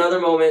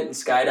moment in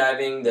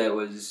skydiving that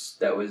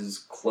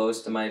was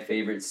close to my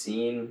favorite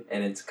scene,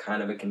 and it's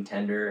kind of a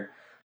contender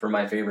for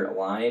my favorite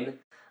line.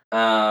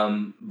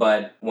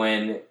 But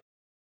when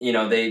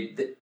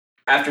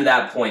after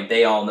that point,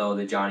 they all know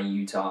that Johnny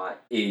Utah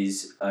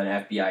is an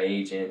FBI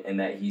agent and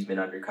that he's been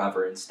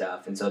undercover and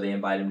stuff. And so they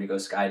invite him to go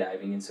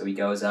skydiving. And so he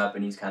goes up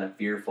and he's kind of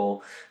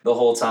fearful the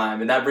whole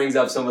time. And that brings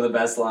up some of the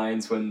best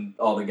lines when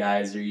all the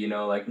guys are,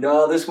 like,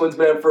 no, this one's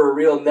meant for a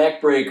real neck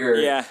breaker.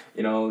 Yeah.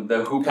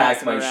 The who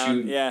packed my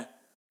shoot. Yeah.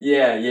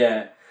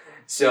 Yeah.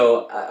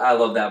 So I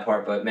love that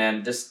part. But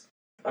man,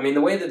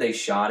 the way that they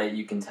shot it,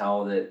 you can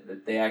tell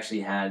that they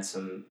actually had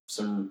some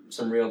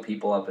real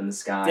people up in the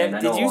sky.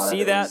 Did you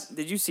see that?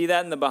 Did you see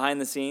that in the behind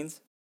the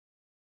scenes?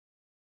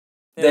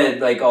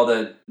 Them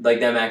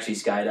actually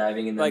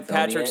skydiving and like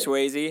Patrick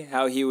Swayze,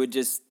 how he would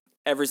just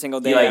every single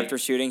day after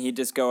shooting, he'd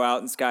just go out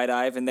and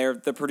skydive, and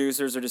the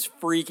producers are just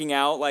freaking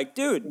out, like,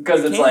 dude,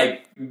 because it's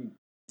like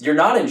you're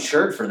not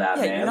insured for that,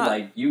 man.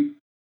 Like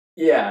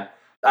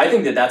I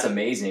think that's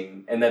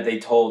amazing, and that they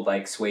told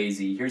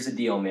Swayze, here's the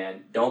deal,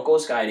 man. Don't go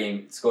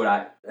skydiving.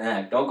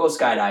 Don't go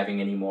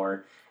skydiving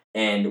anymore,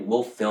 and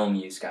we'll film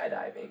you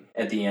skydiving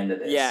at the end of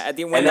this. Yeah, at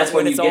the end, when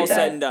it's all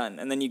said and done,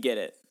 and then you get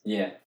it.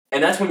 Yeah,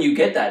 and that's when you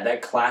get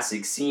that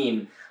classic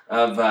scene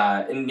of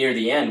near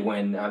the end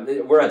when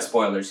we're at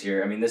spoilers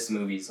here. I mean, this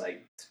movie's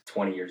like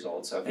 20 years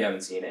old, so if you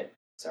haven't seen it,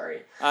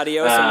 sorry.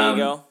 Adios,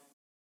 amigo.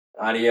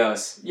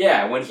 Adios.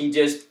 Yeah, when he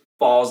just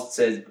falls,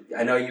 says,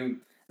 "I know you."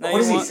 What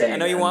does he say? I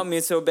know you man? want me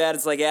so bad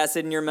it's like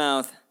acid in your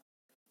mouth,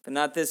 but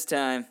not this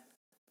time.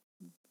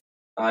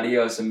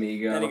 Adios,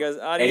 amigo. And he goes,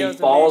 adios, and he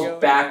falls amigo.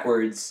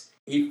 backwards.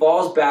 He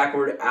falls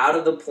backward out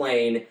of the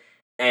plane,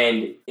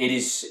 and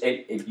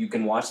if you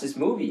can watch this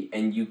movie,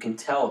 and you can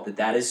tell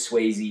that is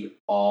Swayze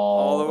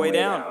all the way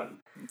down.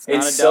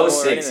 It's so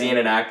sick seeing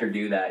an actor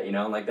do that,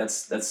 like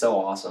that's so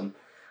awesome.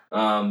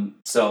 But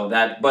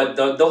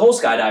the whole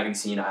skydiving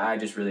scene, I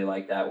just really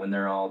like that when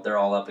they're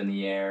all up in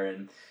the air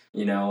and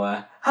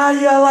how do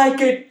you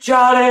like it,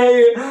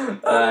 Johnny?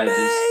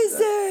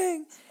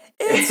 Amazing.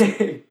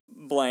 It's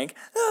blank.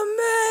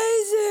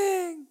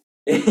 Amazing.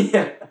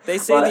 Yeah. They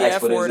say the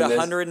F word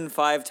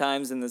 105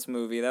 times in this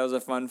movie. That was a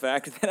fun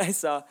fact that I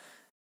saw.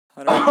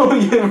 Oh,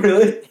 yeah,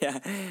 really? Yeah.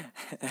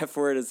 F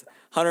word is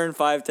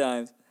 105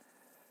 times.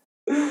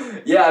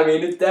 Yeah, I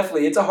mean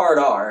it's a hard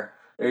R.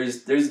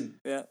 There's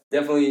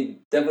definitely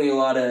a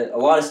lot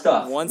of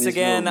stuff. Once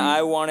again, movie.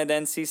 I wanted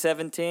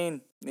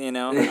NC-17.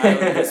 I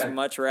would just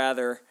much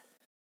rather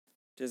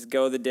just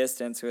go the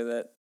distance with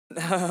it.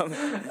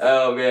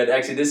 Oh man,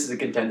 actually, this is a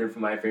contender for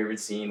my favorite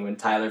scene when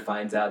Tyler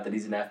finds out that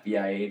he's an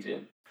FBI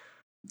agent.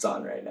 It's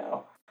on right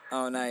now.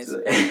 Oh, nice.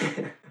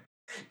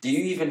 Do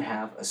you even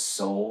have a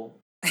soul?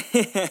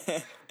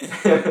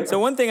 So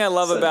one thing I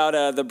love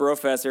about the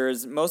Brofessor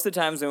is most of the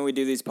times when we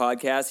do these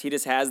podcasts, he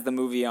just has the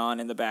movie on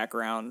in the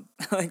background,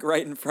 like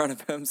right in front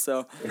of him.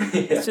 So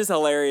it's just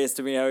hilarious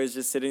to me how he's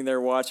just sitting there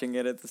watching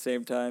it at the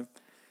same time.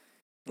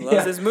 He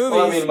loves his movies.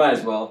 Well, I mean, might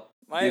as well.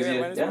 Might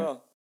as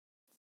well.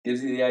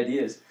 Gives you the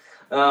ideas.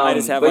 I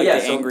just have the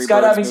Angry Birds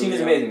skydiving scene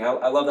is amazing.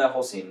 I love that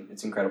whole scene.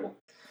 It's incredible.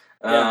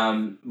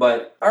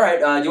 But all right,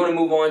 do you want to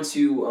move on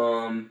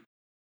to?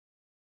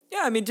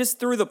 Yeah, I mean, just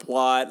through the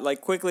plot,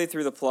 like quickly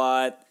through the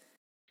plot.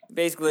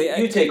 Basically,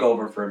 you take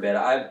over for a bit.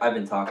 I've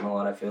been talking a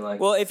lot, I feel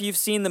like. Well, if you've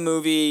seen the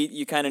movie,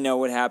 you kind of know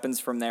what happens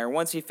from there.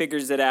 Once he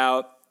figures it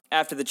out,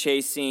 after the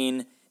chase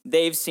scene,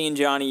 they've seen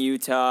Johnny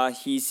Utah,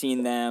 he's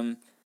seen them.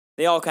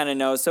 They all kind of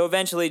know. So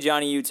eventually,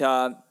 Johnny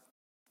Utah,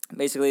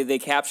 basically, they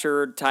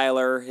capture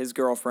Tyler, his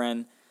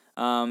girlfriend,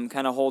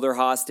 kind of hold her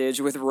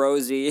hostage with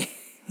Rosie.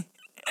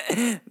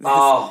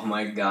 Oh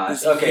my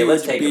gosh. Okay,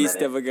 let's take a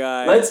minute. Of a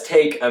guy. Let's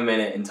take a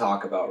minute and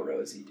talk about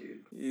Rosie,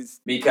 dude.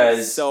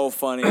 Because so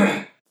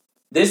funny.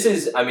 This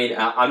is, I mean,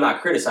 I'm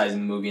not criticizing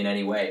the movie in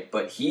any way,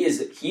 but he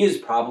is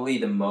probably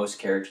the most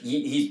character.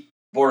 He's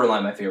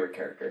borderline my favorite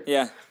character.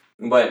 Yeah.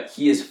 But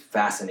he is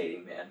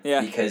fascinating, man.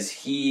 Yeah. Because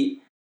the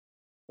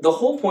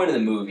whole point of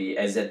the movie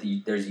is that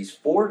there's these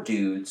 4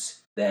 dudes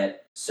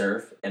that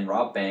surf and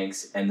rob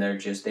banks, and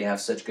they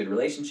have such good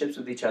relationships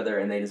with each other,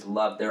 and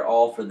they're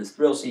all for this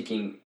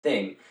thrill-seeking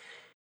thing.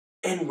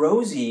 And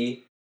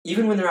Rosie,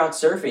 even when they're out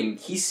surfing,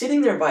 he's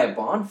sitting there by a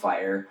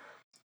bonfire,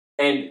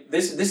 and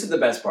this is the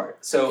best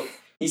part. So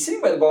he's sitting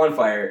by the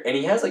bonfire, and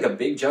he has like a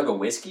big jug of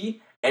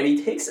whiskey, and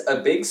he takes a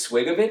big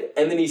swig of it,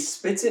 and then he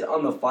spits it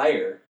on the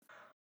fire.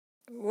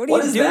 What are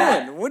you doing?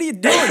 That? What are you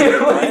doing,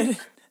 bud?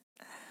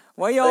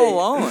 Why are you all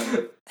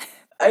alone?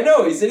 I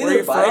know, he's sitting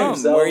there by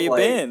himself. Where you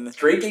been?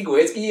 Drinking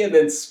whiskey and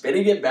then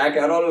spitting it back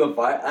out onto the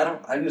fire.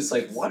 I'm just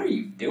like, what are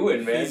you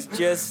doing, man? He's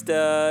just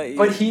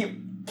But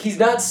he's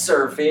not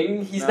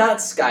surfing, he's not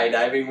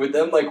skydiving with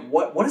them. Like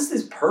what is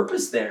his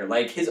purpose there?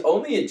 Like his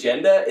only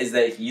agenda is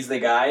that he's the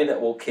guy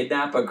that will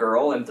kidnap a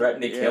girl and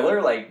threaten to kill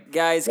her? Like,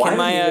 guys, can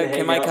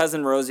my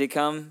cousin Rosie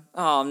come?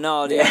 Oh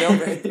no, dude,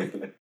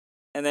 don't.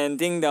 And then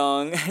ding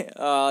dong.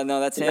 Oh no,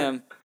 that's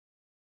him.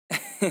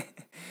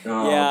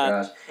 Oh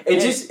gosh. It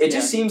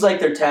just seems like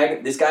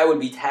this guy would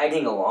be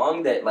tagging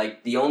along, that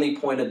like the only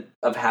point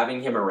of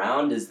having him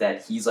around is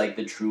that he's like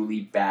the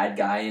truly bad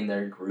guy in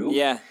their group.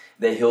 Yeah.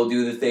 That he'll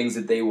do the things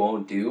that they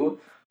won't do.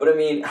 But I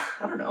mean,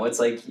 I don't know, it's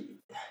like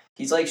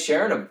he's like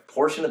sharing a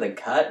portion of the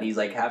cut and he's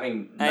like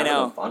having none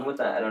of the fun with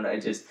that. I don't know,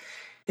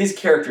 his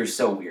character is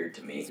so weird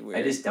to me.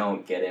 I just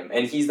don't get him.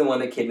 And he's the one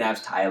that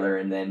kidnaps Tyler,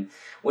 and then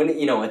when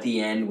at the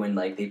end when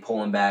like they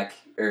pull him back,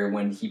 or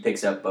when he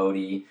picks up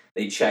Bodhi,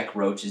 they check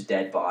Roach's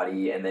dead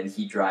body, and then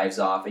he drives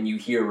off, and you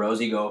hear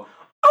Rosie go,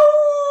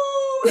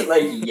 "Oh!" and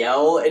like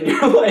yell, and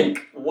you're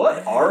like,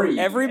 "What are you?"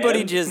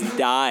 Everybody just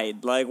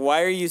died. Like,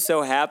 why are you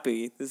so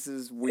happy? This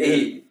is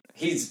weird.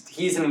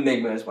 He's an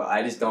enigma as well.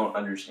 I just don't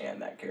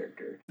understand that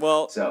character.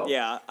 Well, so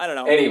yeah, I don't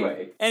know.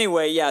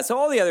 Anyway, yeah. So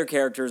all the other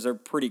characters are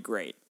pretty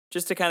great.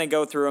 Just to kind of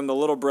go through them, the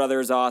little brother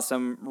is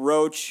awesome.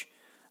 Roach,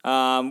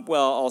 well,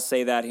 I'll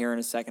say that here in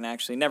a second,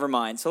 actually. Never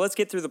mind. So let's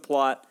get through the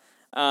plot.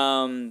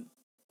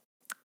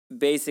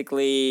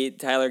 Basically,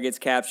 Tyler gets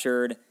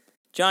captured.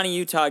 Johnny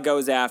Utah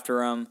goes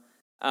after him.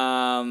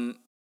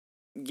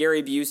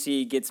 Gary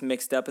Busey gets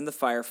mixed up in the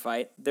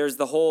firefight. There's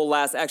the whole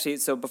last... Actually,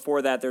 so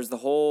before that, there's the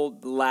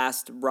whole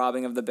last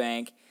robbing of the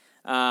bank.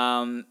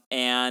 And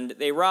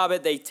they rob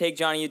it. They take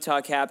Johnny Utah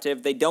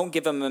captive. They don't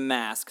give him a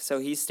mask. So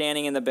he's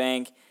standing in the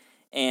bank,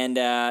 and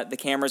the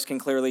cameras can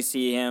clearly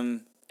see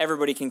him.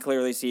 Everybody can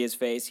clearly see his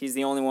face. He's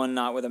the only one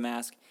not with a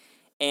mask.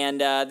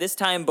 And this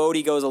time,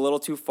 Bodhi goes a little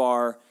too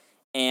far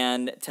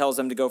and tells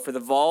him to go for the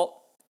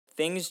vault.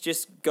 Things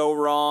just go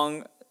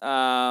wrong.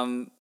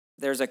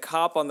 There's a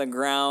cop on the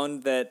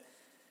ground that...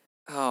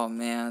 Oh,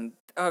 man.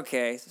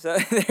 Okay, so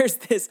there's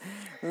this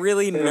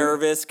really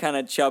nervous kind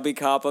of chubby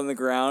cop on the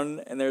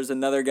ground, and there's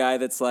another guy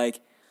that's like,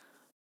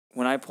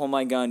 when I pull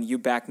my gun, you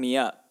back me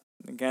up.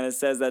 And kind of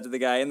says that to the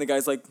guy, and the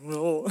guy's like,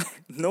 no,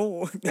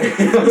 no.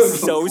 He's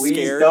so Please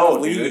scared. don't,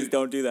 Please dude.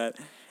 don't do that.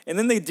 And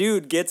then the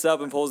dude gets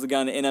up and pulls the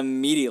gun and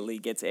immediately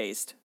gets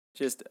aced.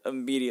 Just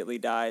immediately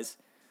dies.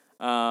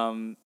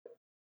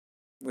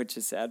 Which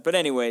is sad. But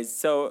anyways,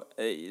 so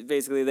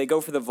basically they go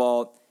for the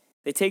vault.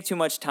 They take too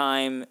much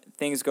time.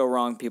 Things go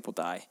wrong. People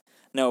die.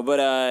 No,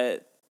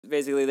 but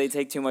basically they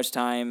take too much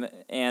time,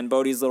 and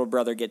Bodhi's little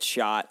brother gets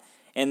shot.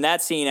 And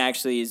that scene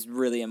actually is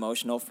really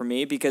emotional for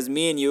me because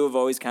me and you have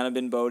always kind of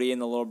been Bodhi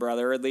and the little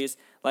brother, at least.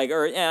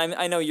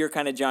 I know you're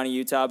kind of Johnny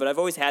Utah, but I've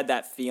always had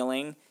that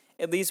feeling,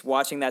 at least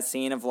watching that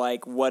scene of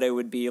like what it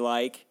would be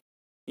like,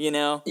 you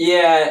know?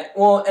 Yeah,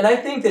 well, and I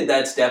think that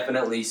that's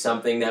definitely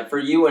something that for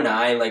you and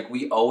I, like,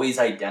 we always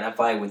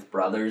identify with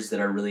brothers that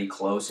are really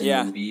close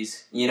in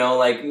movies. You know,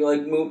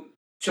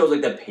 shows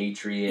like The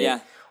Patriot.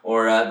 Yeah.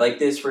 Or like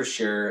this for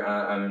sure.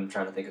 I'm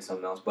trying to think of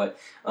something else, but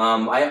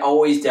I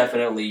always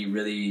definitely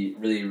really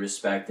really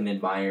respect and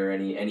admire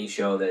any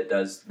show that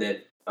does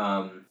that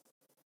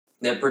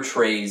that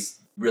portrays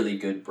really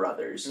good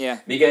brothers. Yeah.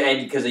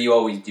 Because you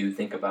always do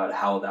think about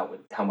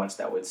how much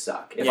that would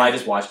suck. If I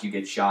just watched you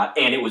get shot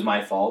and it was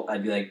my fault,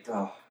 I'd be like,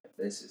 oh,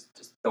 this is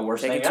just the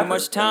worst thing ever. Taking too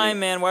much time,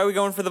 man. Why are we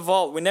going for the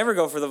vault? We never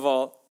go for the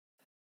vault.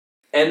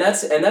 And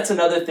that's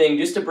another thing,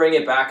 just to bring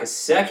it back a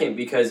second,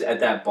 because at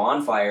that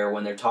bonfire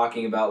when they're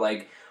talking about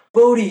like,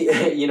 Bodhi,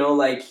 you know,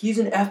 like, he's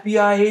an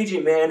FBI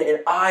agent, man, and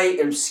I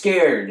am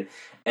scared.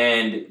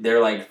 And they're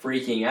like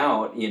freaking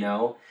out, you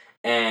know,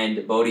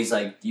 and Bodhi's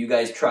like, do you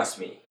guys trust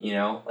me? You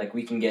know, like,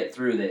 we can get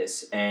through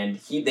this. And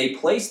they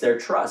place their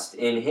trust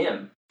in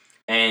him,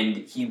 and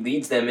he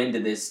leads them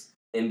into this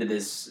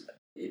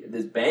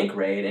bank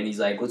raid, and he's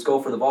like, let's go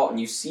for the vault.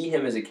 And you see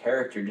him as a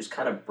character just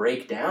kind of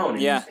break down, and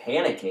he's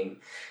panicking,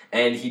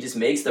 and he just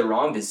makes the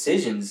wrong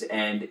decisions,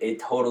 and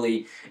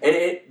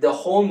the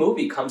whole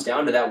movie comes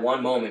down to that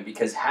one moment,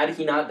 because had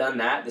he not done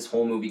that, this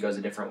whole movie goes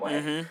a different way.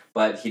 Mm-hmm.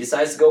 But he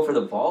decides to go for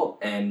the vault,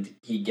 and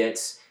he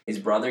gets his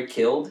brother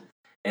killed,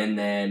 and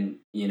then,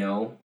 you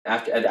know,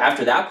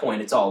 after that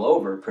point, it's all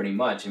over, pretty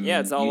much. I mean,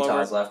 it's all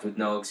Utah's over. left with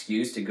no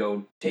excuse to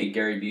go take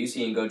Gary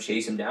Busey and go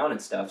chase him down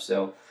and stuff,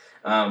 so...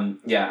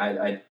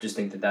 I just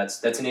think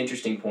that's an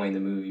interesting point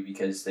in the movie,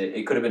 because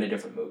it could have been a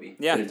different movie.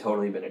 Yeah. It could have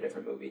totally been a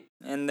different movie.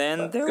 And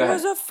then there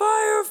was a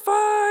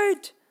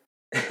firefight!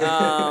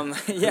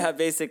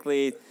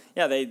 Basically,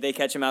 they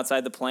catch him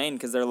outside the plane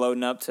because they're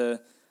loading up to,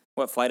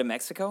 fly to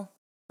Mexico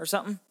or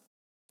something?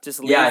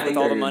 Just leave with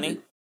all the money?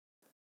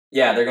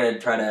 Yeah, they're going to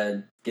try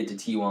to get to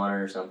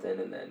Tijuana or something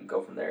and then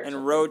go from there.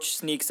 And Roach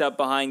sneaks up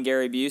behind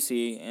Gary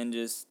Busey and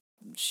just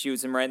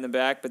shoots him right in the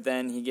back, but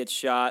then he gets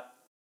shot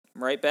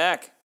right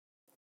back.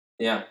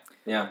 Yeah.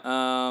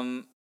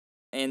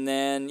 And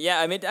then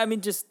I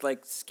mean, just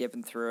like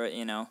skipping through it,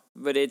 you know.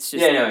 But it's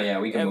just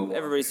we can move on.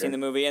 Everybody's seen the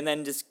movie, and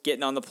then just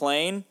getting on the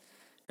plane.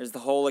 There's the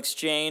whole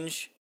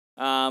exchange,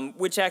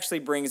 which actually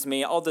brings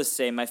me. I'll just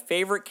say my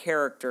favorite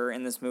character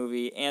in this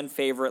movie and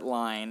favorite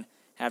line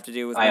have to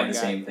do with. I have the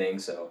same thing,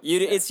 so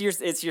it's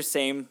your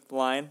same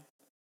line.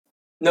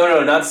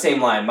 No, not the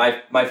same line.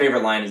 My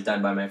favorite line is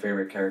done by my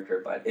favorite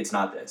character, but it's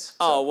not this.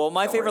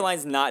 My favorite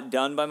line's not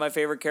done by my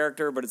favorite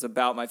character, but it's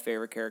about my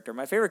favorite character.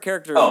 My favorite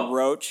character is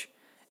Roach,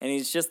 and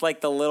he's just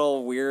like the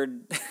little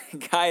weird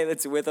guy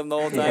that's with him the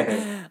whole time.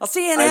 Yeah. I'll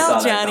see you in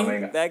hell,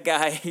 Johnny. That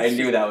guy. I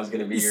knew that was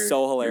going to be he's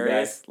so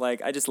hilarious.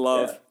 Like, I just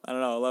love, I don't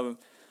know, I love him.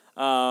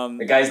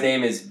 The guy's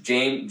name is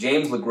James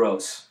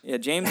LaGrosse. Yeah,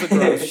 James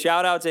LaGrosse.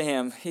 Shout out to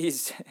him.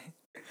 He's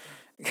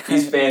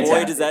fantastic.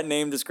 Boy, does that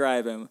name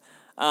describe him.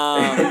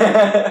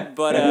 Then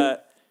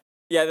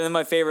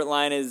my favorite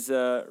line is,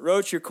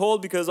 Roach, you're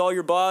cold because all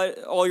your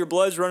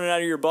blood's running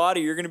out of your body.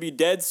 You're going to be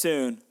dead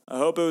soon. I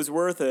hope it was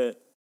worth it.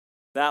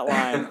 That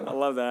line. I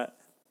love that.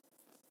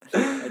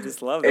 I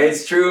just love that.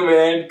 It's true,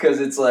 man, because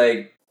it's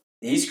like,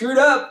 he screwed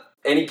up,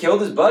 and he killed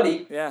his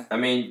buddy. Yeah. I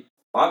mean,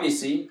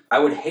 obviously, I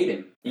would hate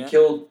him. He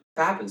killed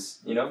Pappas,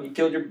 you know? He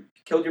killed your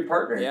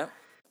partner. Yeah.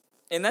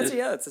 And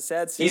it's a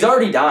sad scene. He's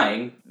already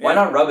dying. Why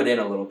not rub it in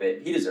a little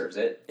bit? He deserves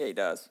it. Yeah, he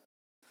does.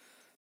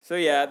 So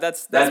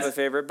that's my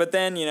favorite. But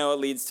then, you know, it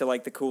leads to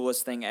like the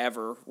coolest thing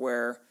ever,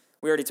 where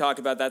we already talked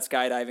about that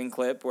skydiving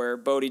clip where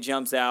Bodhi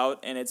jumps out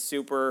and it's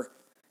super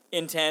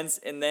intense,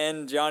 and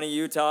then Johnny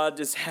Utah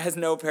just has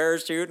no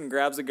parachute and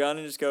grabs a gun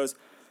and just goes,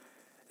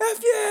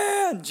 F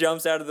yeah! And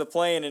jumps out of the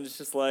plane, and it's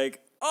just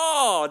like,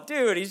 oh,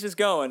 dude, he's just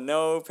going.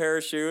 No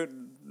parachute,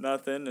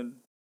 nothing, and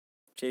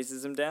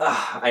chases him down.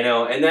 I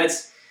know,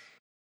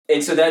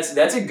 so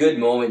that's a good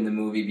moment in the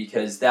movie,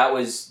 because that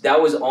was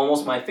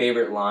almost my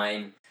favorite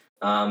line.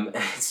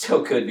 It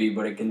still could be,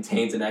 but it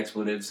contains an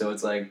expletive, so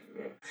it's like,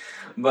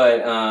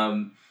 but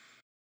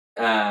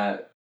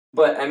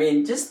I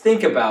mean, just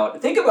think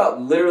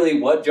about literally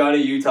what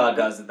Johnny Utah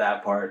does at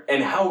that part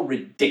and how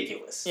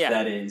ridiculous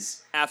that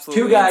is.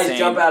 Absolutely. 2 guys insane.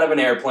 Jump out of an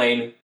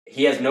airplane.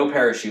 He has no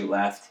parachute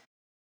left,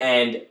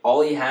 and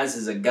all he has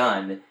is a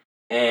gun.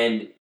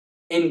 And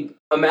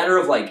a matter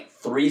of like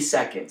 3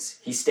 seconds,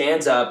 he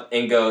stands up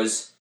and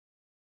goes,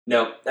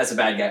 "No, that's a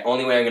bad guy.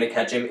 Only way I'm going to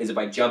catch him is if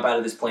I jump out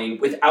of this plane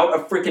without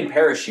a freaking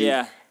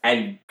parachute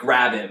and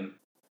grab him."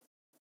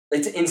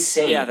 It's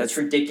insane. Yeah, that's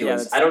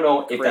ridiculous. That's I don't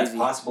know if that's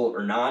possible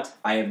or not.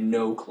 I have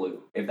no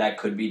clue if that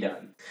could be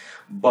done.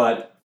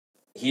 But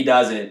he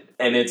does it,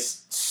 and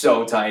it's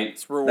so tight.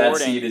 It's rewarding. That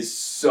scene is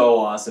so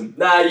awesome.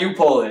 Nah, you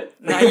pull it.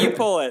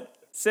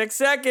 6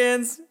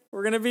 seconds.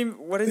 We're going to be,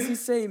 what does he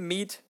say?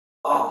 Meat?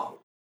 Oh.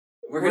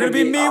 We're going to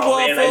be meat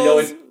waffles. Man, I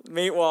know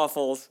meat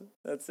waffles.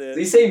 That's it. Does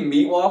he say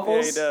meat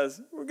waffles? Yeah, he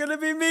does. We're going to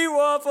be meat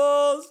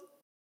waffles.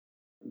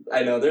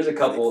 I know, there's a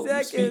couple,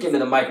 speaking to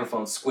the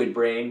microphone, squid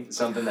brain,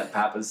 something that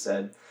Papa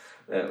said.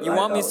 You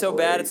want me so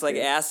bad, it's like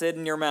acid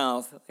in your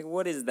mouth. Like,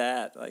 what is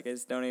that? Like, I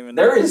just don't even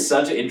know. There is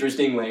such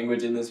interesting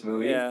language in this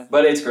movie. Yeah.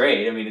 But it's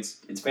great. I mean,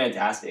 it's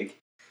fantastic.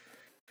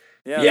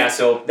 Yeah. Yeah,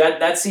 so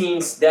that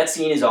scene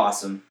is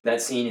awesome. That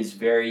scene is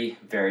very,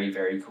 very,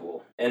 very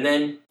cool. And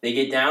then they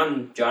get down,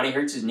 and Johnny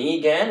hurts his knee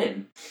again,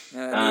 and knee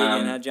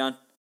again, huh, John?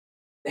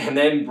 And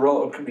then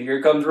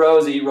here comes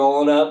Rosie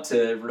rolling up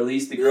to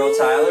release the girl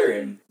Tyler,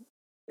 and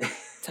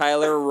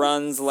Tyler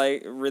runs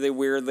like really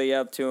weirdly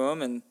up to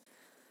him, and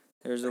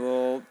there's a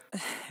little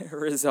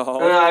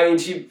resolve. I mean,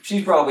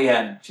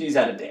 she's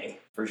had a day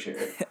for sure.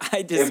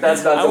 If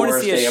that's not the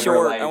worst day of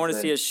her life, I want to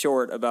see a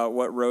short about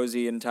what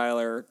Rosie and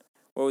Tyler,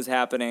 what was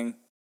happening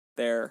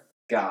there.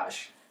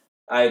 Gosh,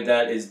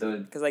 that is the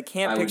because I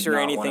can't picture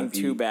anything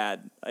too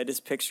bad. I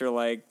just picture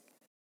like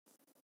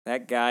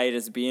that guy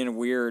just being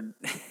weird.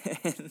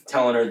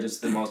 Telling her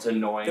just the most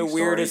annoying the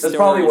weirdest stories. That's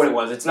probably what it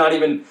was. It's not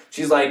even,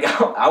 she's like,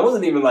 I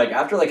wasn't even like,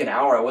 after like an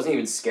hour, I wasn't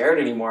even scared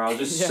anymore. I was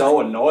just so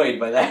annoyed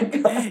by that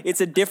guy. It's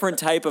a different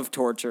type of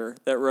torture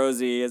that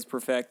Rosie has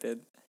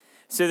perfected.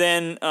 So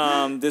then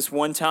this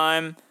one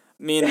time,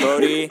 me and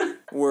Bodhi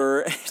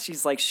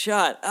she's like,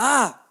 shut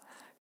up.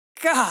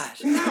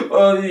 Gosh.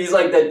 Well, he's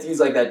like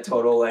that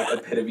total like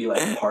epitome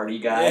like party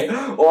guy.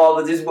 Oh,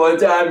 but this one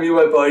time me and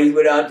my buddies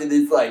went out to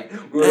this like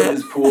we were in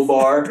this pool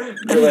bar.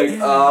 You're like,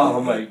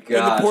 oh my god.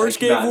 And the Porsche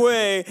gave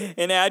way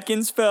and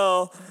Atkins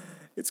fell.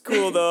 It's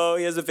cool though.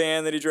 He has a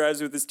van that he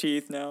drives with his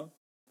teeth now.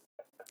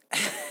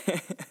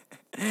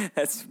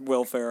 That's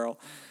Will Ferrell.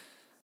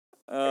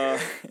 Oh,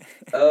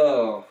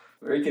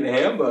 freaking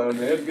Hambone,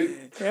 man.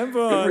 Good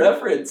Hambone. Good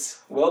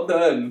reference. Well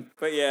done.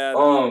 But yeah.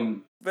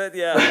 But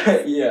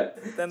yeah. Yeah.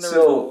 Then the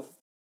resolve.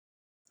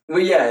 Well,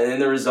 yeah, and then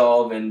the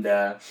resolve, and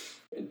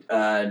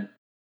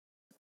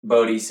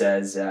Bodhi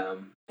says,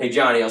 "Hey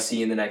Johnny, I'll see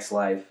you in the next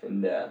life,"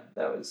 and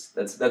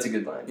that's a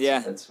good line. Yeah,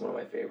 that's one of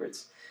my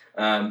favorites.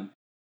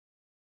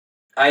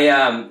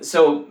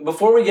 So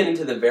before we get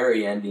into the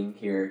very ending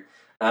here,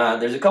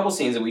 there's a couple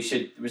things that we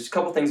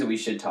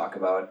should talk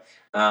about.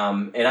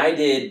 And I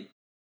did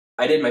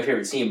my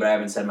favorite scene, but I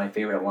haven't said my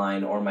favorite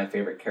line or my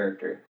favorite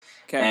character.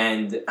 Okay.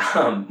 And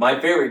my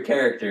favorite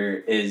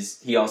character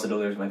he also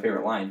delivers my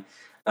favorite line.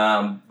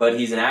 But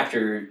he's an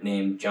actor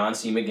named John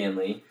C.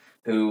 McGinley,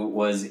 who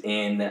was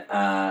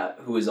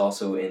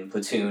also in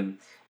Platoon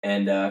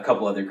and a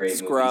couple other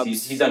great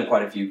movies. He's done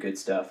quite a few good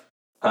stuff.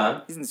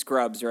 Huh? He's in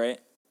Scrubs, right?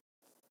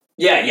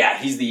 Yeah.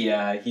 He's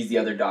the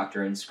other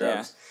doctor in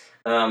Scrubs.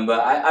 Yeah. But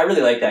I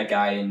really like that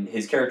guy, and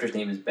his character's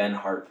name is Ben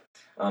Harp,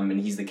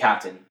 and he's the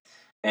captain.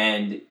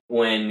 And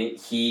when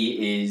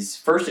he is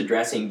first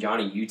addressing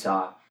Johnny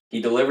Utah,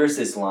 he delivers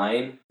this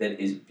line that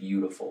is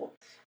beautiful.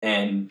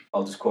 And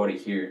I'll just quote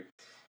it here.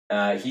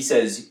 He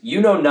says,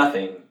 "You know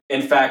nothing.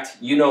 In fact,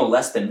 you know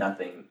less than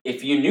nothing.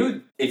 If you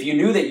knew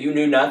that you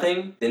knew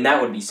nothing, then that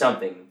would be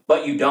something.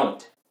 But you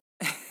don't."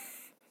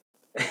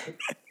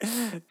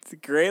 It's a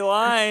great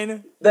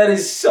line. That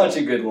is such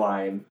a good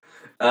line.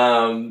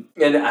 And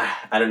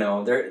I don't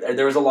know.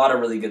 There was a lot of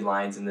really good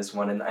lines in this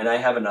one, and I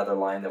have another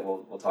line that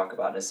we'll talk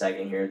about in a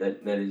second here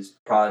that is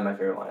probably my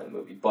favorite line of the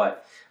movie.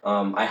 But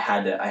I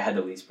had to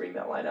at least bring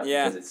that line up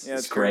because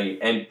it's great.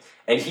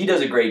 And he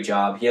does a great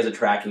job. He has a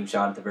tracking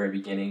shot at the very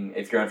beginning.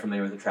 If you're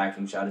unfamiliar with a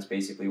tracking shot, it's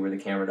basically where the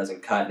camera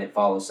doesn't cut and it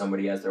follows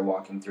somebody as they're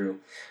walking through.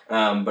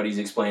 But he's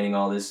explaining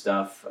all this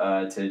stuff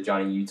to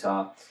Johnny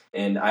Utah.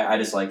 And I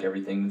just like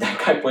everything that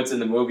guy puts in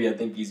the movie. I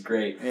think he's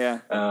great. Yeah.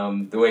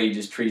 The way he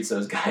just treats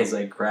those guys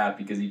like crap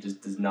because he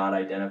just does not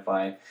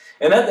identify.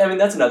 And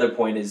that's another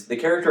point is the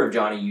character of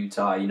Johnny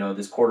Utah,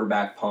 this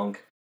quarterback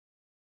punk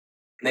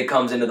that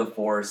comes into the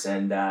force,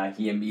 and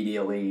he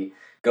immediately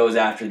goes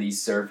after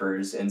these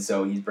surfers. And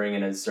so he's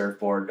bringing a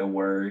surfboard to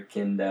work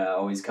and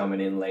always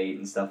coming in late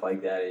and stuff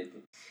like that.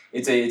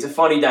 It's a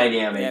funny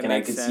dynamic, and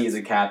I could see as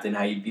a captain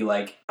how you'd be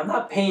like, I'm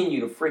not paying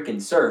you to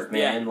freaking surf,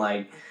 man.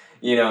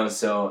 Yeah.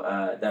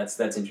 So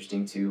that's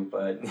interesting too.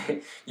 But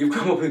you've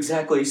come up with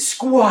exactly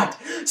squat.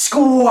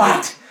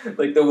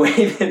 Like the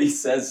way that he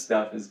says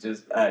stuff is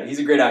just. He's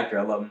a great actor.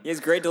 I love him. He has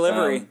great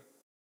delivery.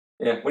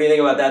 Yeah. What do you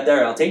think about that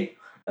there, LT?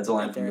 That's a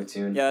line from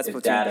Platoon. Yeah, that's if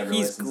Platoon. Dad ever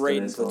He's great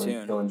in this,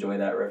 Platoon. He'll enjoy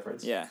that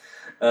reference. Yeah.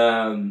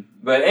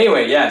 But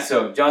anyway, yeah.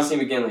 So John C.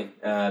 McGinley,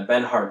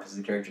 Ben Harp is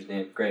the character's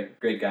name. Great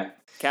guy.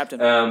 Captain.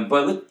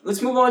 But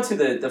let's move on to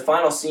the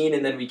final scene,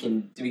 and then we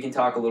can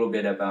talk a little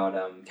bit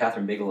about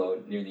Kathryn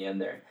Bigelow near the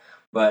end there.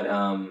 But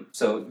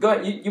so go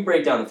ahead, you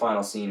break down the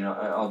final scene, and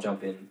I'll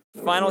jump in.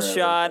 Final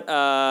shot.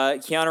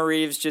 Keanu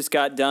Reeves just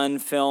got done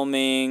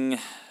filming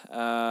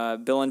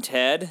Bill and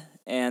Ted,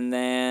 and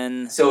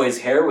then so his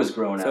hair was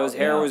grown out. So his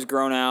hair was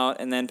grown out,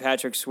 and then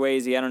Patrick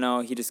Swayze, I don't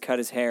know, he just cut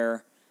his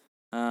hair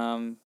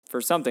for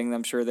something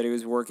I'm sure that he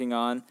was working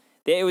on.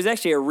 It was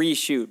actually a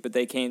reshoot, but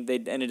they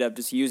ended up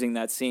just using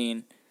that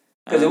scene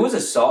because it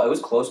was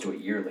close to a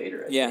year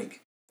later. I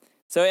think.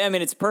 So, I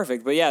mean, it's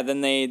perfect. But, yeah, then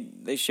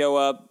they show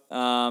up.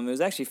 It was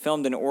actually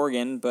filmed in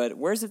Oregon, but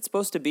where's it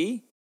supposed to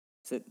be?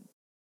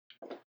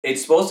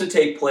 It's supposed to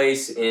take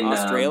place in...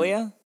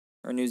 Australia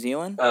or New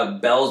Zealand?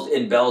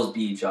 Bells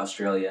Beach,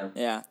 Australia.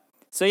 Yeah.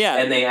 So, yeah.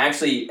 And they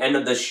actually...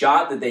 And the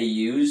shot that they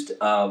used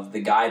of the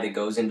guy that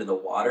goes into the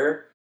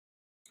water...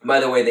 By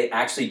the way, they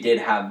actually did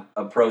have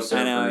a pro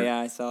surfer... I know, yeah,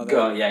 I saw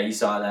that. Yeah, you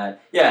saw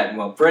that. Yeah,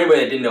 well, for anybody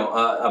that didn't know,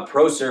 a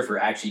pro surfer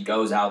actually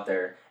goes out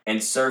there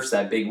and surfs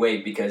that big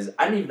wave, because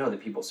I didn't even know that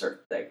people surf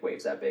that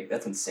waves that big.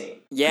 That's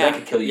insane. Yeah. That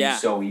could kill you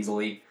so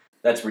easily.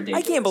 That's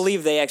ridiculous. I can't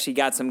believe they actually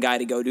got some guy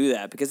to go do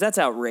that, because that's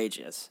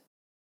outrageous.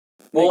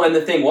 Well, and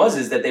the thing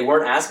was that they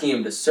weren't asking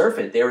him to surf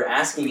it. They were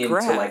asking him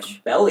to,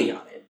 belly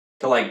on it,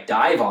 to,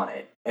 dive on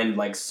it,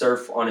 and,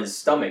 surf on his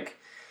stomach.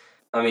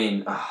 I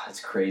mean, it's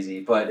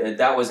crazy. But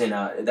that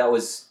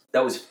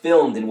was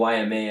filmed in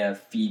Waimea,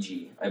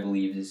 Fiji, I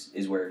believe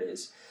is where it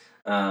is.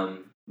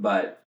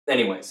 But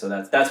anyway, so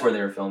that's where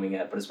they were filming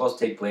at. But it's supposed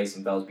to take place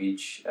in Bells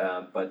Beach.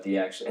 But the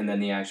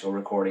actual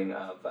recording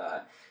of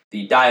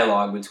the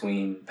dialogue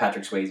between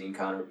Patrick Swayze and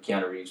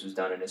Keanu Reeves was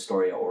done in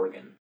Astoria,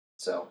 Oregon.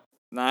 So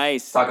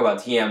nice. Talk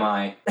about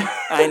TMI.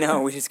 I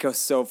know, we just go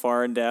so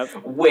far in depth.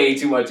 Way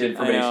too much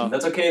information.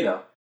 That's okay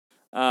though.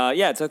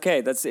 Yeah, it's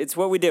okay. It's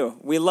what we do.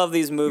 We love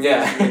these movies.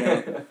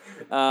 Yeah.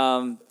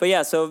 But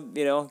yeah, so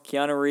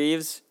Keanu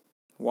Reeves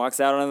walks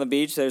out on the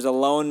beach. There's a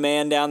lone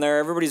man down there.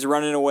 Everybody's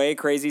running away.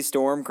 Crazy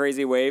storm,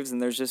 crazy waves,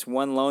 and there's just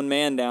one lone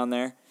man down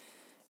there.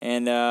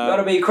 And you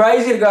gotta be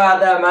crazy to go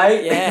out there,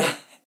 mate. Yeah.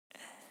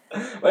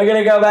 We're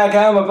gonna go back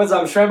home and put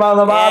some shrimp on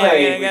the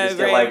barbie. Yeah, we're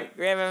gonna go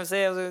grab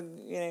ourselves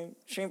a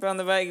shrimp on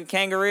the barbie,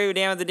 kangaroo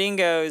down with the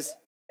dingoes.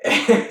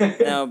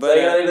 No, but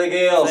say it to the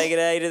gills. Say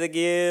it to the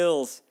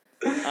gills.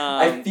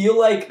 I feel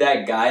like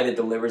that guy that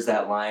delivers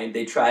that line,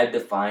 they tried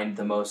to find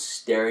the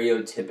most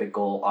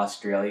stereotypical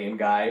Australian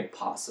guy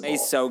possible.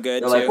 He's so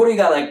good, They're like, what do you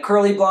got,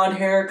 curly blonde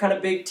hair, kind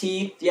of big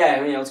teeth?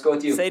 Yeah, let's go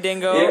with you. Say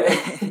dingo.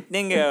 Yeah.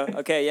 Dingo.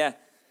 Okay, yeah.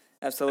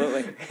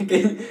 Absolutely.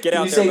 Get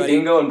out there, say buddy.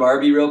 Dingo and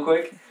Barbie real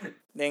quick?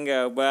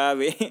 Dingo,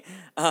 Barbie.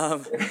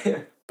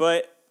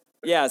 But,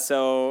 yeah,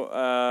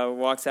 so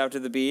walks out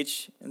to the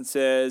beach and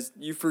says,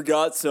 you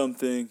forgot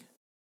something.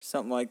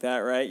 Something like that,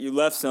 right? You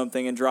left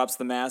something, and drops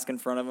the mask in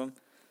front of him.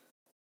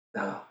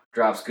 Oh,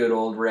 drops good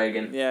old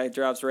Reagan. Yeah,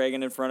 drops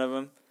Reagan in front of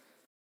him.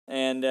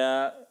 And,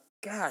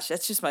 gosh,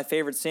 that's just my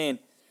favorite scene.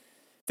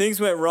 Things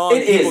went wrong,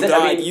 people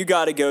died, you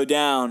gotta go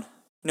down.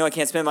 I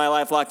can't spend my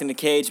life locked in a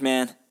cage,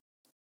 man.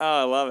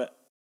 Oh, I love it.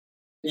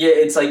 Yeah,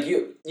 it's like,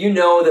 you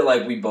know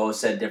that, we both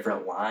said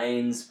different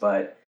lines,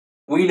 but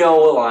we know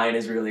what line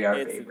is really our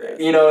favorite.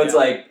 It's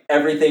like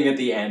everything at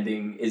the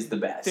ending is the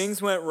best.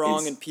 Things went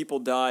wrong and people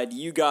died.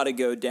 You got to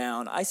go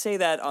down. I say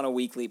that on a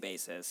weekly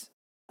basis.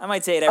 I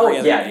might say it every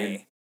other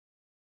day.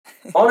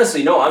 Dude.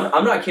 Honestly, no,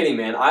 I'm not kidding,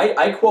 man.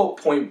 I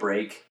quote Point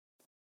Break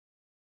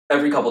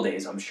every couple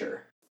days, I'm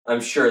sure.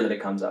 I'm sure that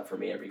it comes up for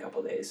me every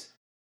couple days.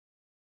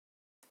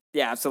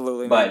 Yeah,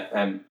 absolutely. But,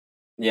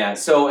 yeah,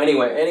 so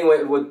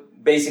anyway,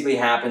 what basically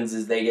happens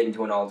is they get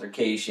into an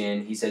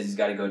altercation. He says he's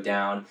got to go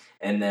down,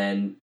 and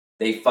then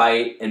they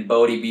fight, and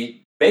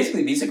Bodie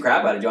basically beats the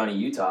crap out of Johnny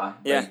Utah.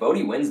 Yeah.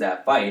 Bodie wins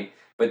that fight,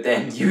 but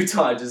then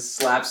Utah just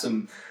slaps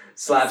some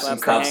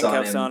cuffs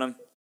on him.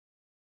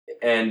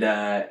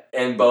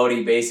 And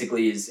Bodie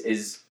basically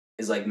is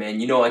like,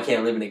 man, I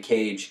can't live in a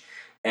cage.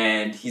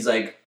 And he's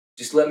like,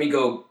 just let me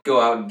go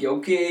out and get,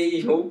 okay,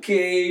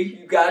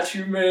 you got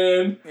you,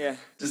 man. Yeah.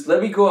 Just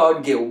let me go out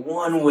and get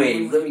one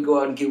wave.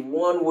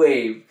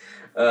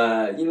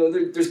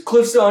 There's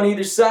cliffs on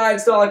either side.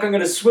 It's not like I'm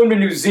going to swim to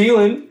New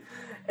Zealand.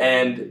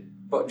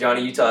 But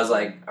Johnny Utah's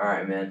like, all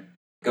right, man,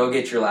 go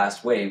get your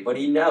last wave. But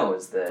he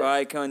knows that.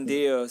 Bye con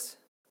Dios.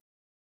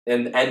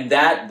 And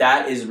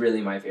that is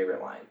really my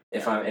favorite line.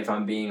 If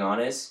I'm being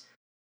honest,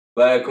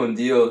 bye con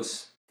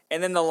Dios.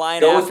 And then the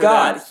line after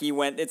that, he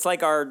went. It's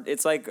like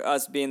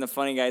us being the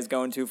funny guys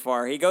going too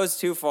far. He goes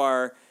too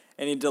far,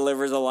 and he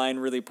delivers a line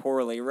really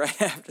poorly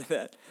right after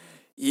that.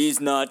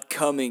 He's not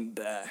coming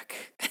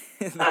back.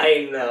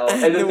 I know.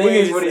 And the thing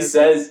is, what he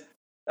says.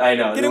 I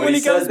know. When he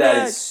says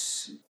that,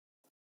 it's.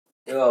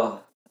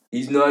 Oh,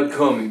 he's not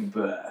coming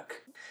back.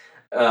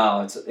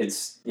 Oh,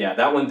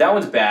 that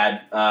one's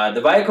bad.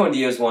 The Vaya con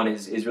Dios one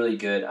is really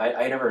good.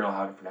 I never know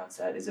how to pronounce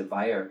that. Is it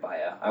Vaya or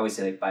Vaya? I always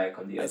say Vaya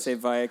con Dios. I say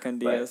Vaya con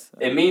Dios.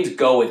 But it means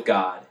go with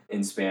God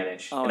in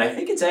Spanish. Oh, and I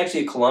think it's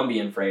actually a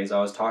Colombian phrase. I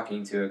was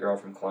talking to a girl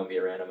from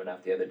Colombia random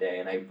enough the other day,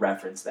 and I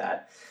referenced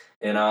that.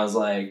 And I was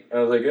like,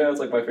 yeah, it's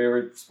like my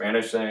favorite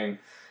Spanish thing.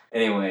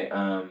 Anyway,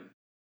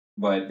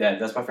 but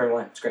that's my favorite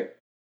line. It's great.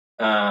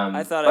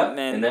 I thought it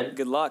meant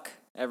good luck,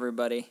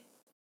 everybody.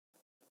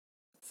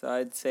 So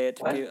I'd say it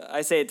to What? people.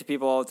 I say it to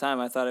people all the time.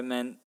 I thought it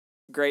meant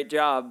great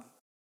job.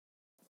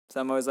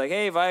 So I'm always like,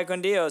 hey, vaya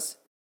con Dios.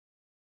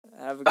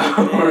 Have a good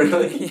day.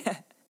 Really? Yeah.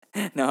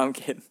 No, I'm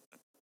kidding.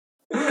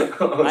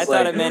 I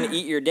thought it meant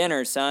eat your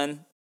dinner,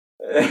 son.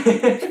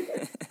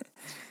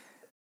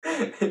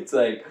 It's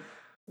like,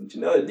 did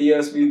you know that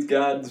Dios means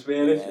God in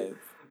Spanish?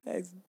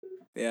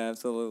 Yeah,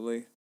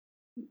 absolutely.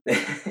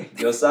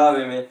 Yo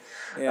sabe, man.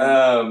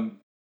 Yeah.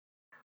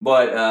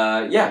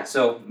 Yeah,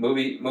 so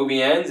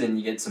movie ends and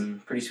you get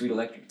some pretty sweet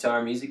electric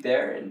guitar music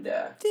there, and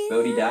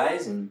Bodhi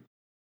dies, and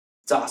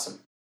it's awesome.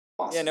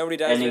 Yeah, nobody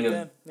dies right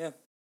then. Yeah.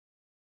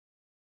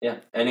 Yeah,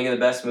 ending of the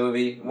best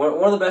movie. One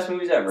of the best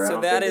movies ever.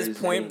 So that is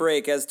Point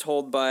Break as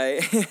told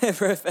by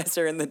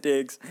Professor in the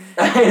Digs.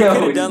 I know.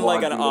 Could have done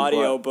like an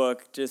audio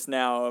book just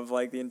now of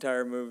like the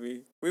entire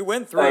movie. We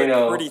went through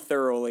it pretty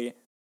thoroughly,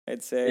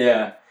 I'd say.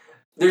 Yeah.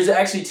 There's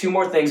actually two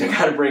more things I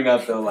gotta bring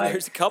up though. Like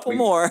there's a couple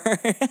more.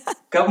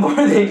 Couple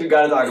more things we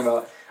gotta talk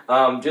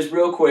about. Just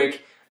real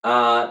quick,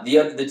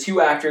 the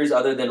two actors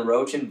other than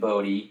Roach and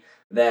Bodhi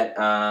that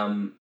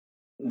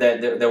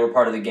were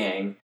part of the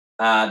gang,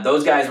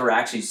 those guys were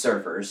actually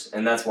surfers,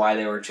 and that's why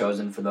they were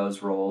chosen for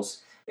those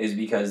roles, is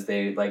because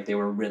they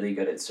were really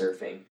good at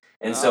surfing.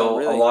 And so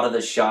really? A lot of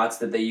the shots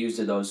that they used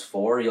of those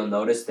four, you'll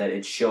notice that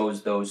it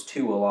shows those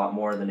two a lot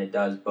more than it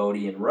does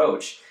Bodhi and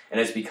Roach. And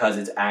it's because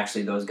it's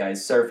actually those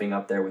guys surfing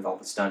up there with all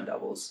the stunt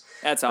doubles.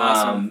 That's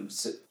awesome.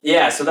 So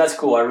that's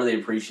cool. I really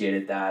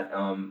appreciated that.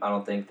 I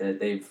don't think that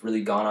they've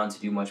really gone on to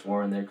do much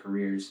more in their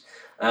careers.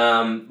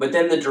 But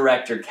then the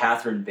director,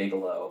 Kathryn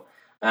Bigelow.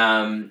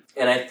 And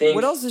I think...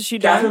 What else has she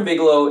done? Kathryn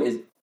Bigelow is...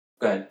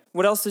 Go ahead.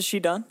 What else has she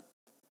done?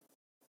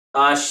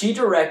 She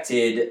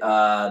directed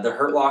The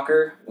Hurt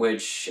Locker,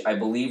 which I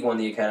believe won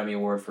the Academy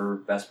Award for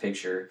Best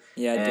Picture.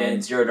 Yeah, it and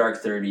did. Zero Dark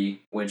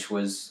 30, which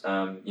was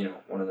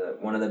one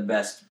of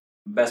the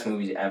best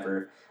movies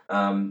ever.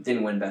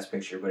 Didn't win Best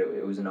Picture, but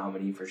it was a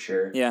nominee for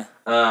sure. Yeah.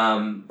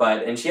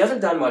 And she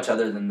hasn't done much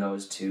other than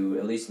those two,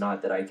 at least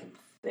not that I can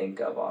think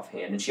of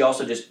offhand. And she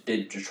also just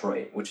did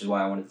Detroit, which is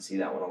why I wanted to see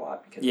that one a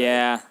lot, because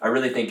I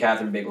really think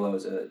Kathryn Bigelow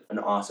is an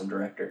awesome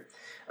director.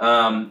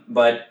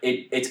 But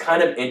it's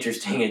kind of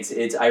interesting.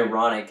 It's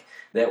ironic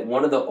that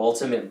one of the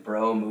ultimate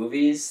bro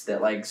movies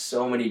that like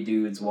so many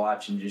dudes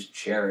watch and just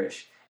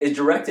cherish is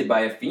directed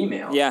by a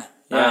female. Yeah.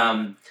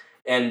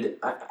 And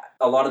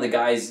a lot of the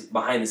guys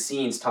behind the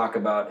scenes talk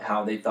about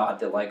how they thought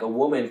that like a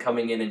woman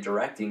coming in and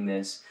directing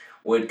this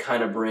would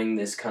kind of bring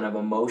this kind of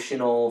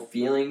emotional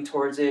feeling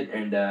towards it,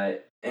 and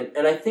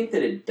I think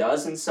that it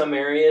does in some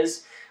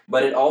areas,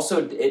 but it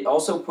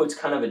also puts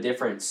kind of a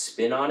different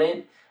spin on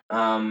it.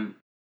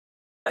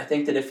 I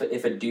think that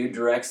if a dude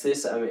directs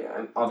this, I mean,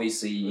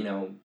 obviously,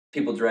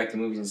 people direct the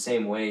movies in the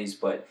same ways,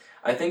 but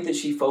I think that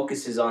she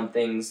focuses on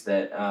things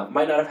that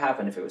might not have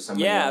happened if it was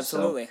somebody else. Yeah,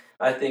 absolutely. So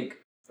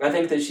I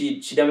think that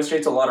she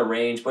demonstrates a lot of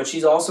range, but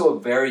she's also a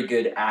very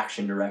good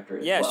action director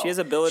as well. Yeah, she has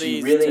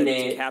abilities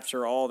to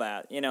capture all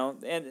that,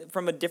 and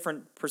from a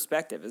different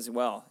perspective as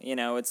well.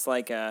 It's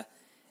like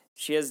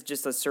she has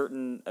just a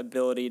certain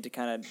ability to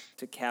kind of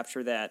to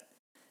capture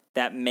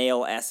that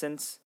male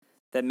essence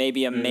that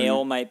maybe a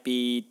male might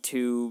be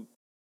too,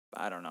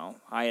 I don't know,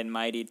 high and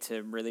mighty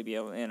to really be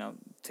able,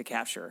 to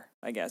capture,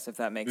 I guess, if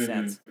that makes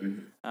sense.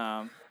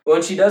 Well,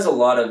 and she does a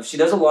lot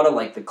of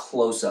like the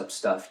close-up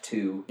stuff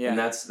too, yeah. And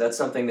that's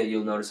something that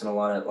you'll notice in a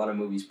lot of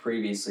movies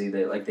previously,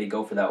 that like they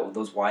go for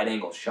those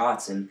wide-angle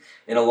shots, and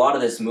a lot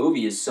of this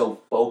movie is so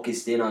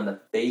focused in on the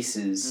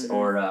faces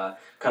or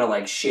kind of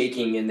like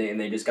shaking, and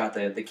they just got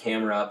the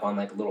camera up on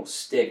like a little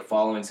stick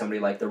following somebody,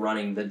 like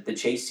the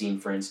chase scene,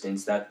 for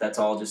instance. That's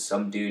all just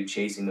some dude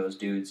chasing those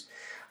dudes,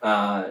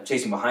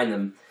 chasing behind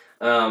them.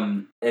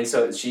 And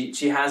so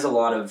she has a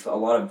lot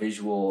of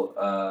visual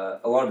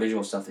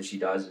stuff that she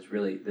does that's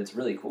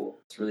really cool.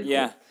 It's really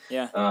cool.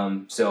 Yeah.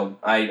 So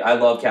I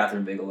love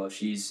Kathryn Bigelow.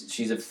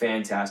 She's a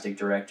fantastic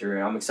director,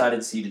 and I'm excited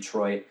to see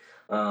Detroit.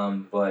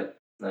 But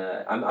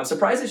I'm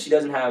surprised that she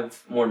doesn't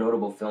have more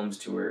notable films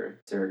to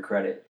her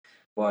credit.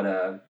 But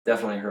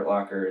definitely Hurt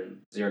Locker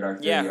and Zero Dark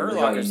 30. Yeah, Hurt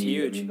Locker's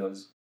huge. I mean,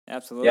 those.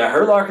 Absolutely. Yeah,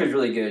 Hurt Locker is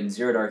really good, and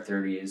Zero Dark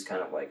 30 is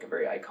kind of like a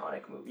very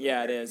iconic movie.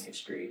 Yeah, it is. In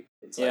history.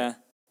 It's like,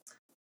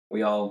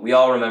 we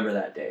all remember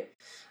that day.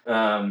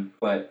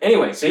 But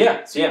anyway, so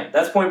yeah,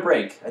 that's Point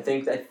Break. I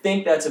think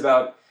that's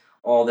about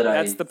all that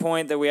That's the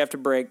point that we have to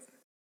break.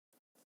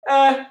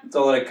 That's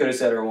all that I could have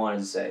said or wanted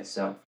to say.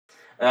 So,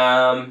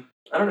 I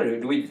don't know.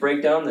 Do we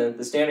break down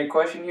the standard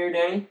question here,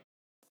 Danny?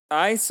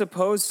 I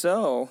suppose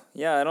so.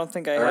 Yeah, I don't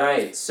think I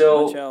have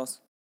so much else.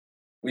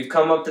 We've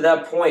come up to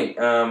that point.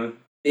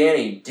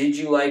 Danny, did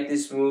you like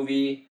this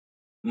movie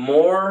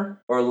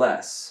more or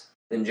less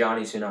than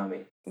Johnny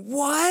Tsunami?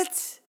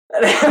 What?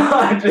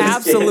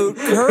 Absolute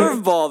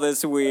curveball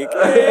this week. No,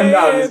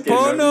 I'm just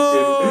kidding.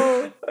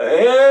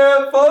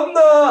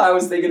 I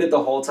was thinking it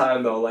the whole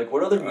time though. Like,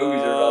 what other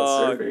movies are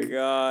about surfing?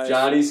 Gosh.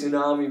 Johnny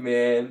Tsunami,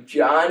 man.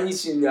 Johnny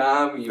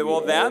Tsunami.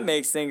 Well, man. that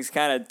makes things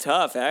kind of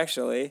tough,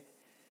 actually.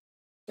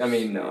 I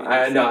mean, no,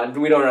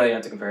 we don't really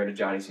have to compare it to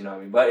Johnny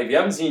Tsunami. But if you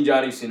haven't seen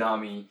Johnny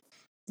Tsunami,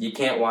 You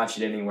can't watch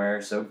it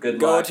anywhere, so good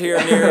Go luck. to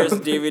your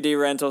nearest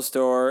DVD rental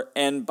store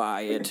and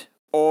buy it,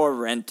 or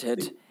rent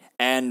it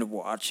and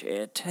watch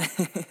it.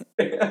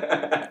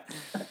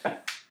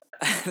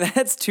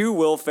 That's 2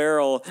 Will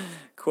Ferrell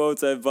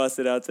quotes I've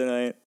busted out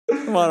tonight.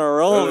 I'm on a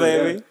roll,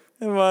 baby.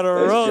 I'm on a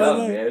roll job,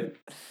 tonight. man.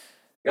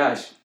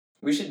 Gosh,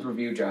 we should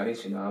review Johnny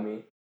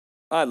Tsunami.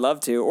 I'd love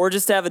to. Or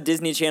just have a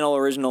Disney Channel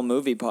original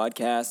movie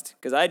podcast.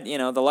 Because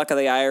The Luck of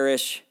the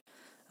Irish,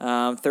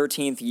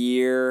 13th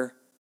Year.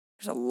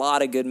 There's a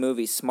lot of good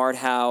movies. Smart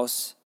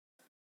House.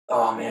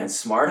 Oh, man,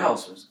 Smart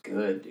House was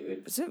good,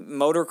 dude. Is it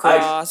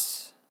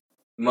Motocross?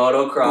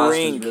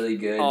 Motocross was really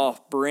good. Oh,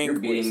 Brink.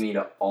 You're beating me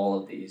to all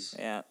of these.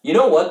 Yeah. You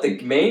know what?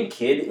 The main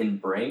kid in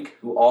Brink,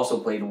 who also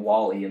played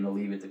Wally in the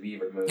Leave It to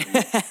Beaver movie.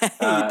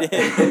 He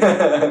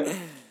did.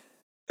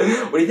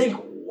 What do you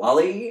think,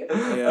 Wally?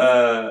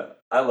 Yeah.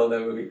 I love that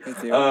movie. Me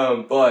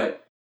too.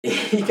 But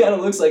he kind of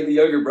looks like the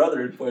younger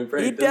brother in Point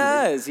Break. He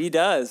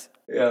does.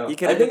 Yeah.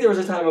 I think there was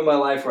a time in my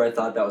life where I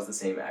thought that was the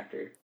same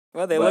actor.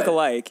 Well, they look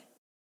alike.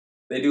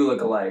 They do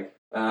look alike.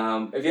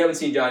 If you haven't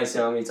seen Johnny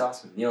Tsunami, it's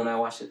awesome. Neil and I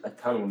watched it a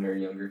ton when we were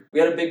younger.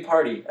 We had a big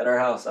party at our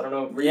house. I don't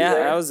know. Were you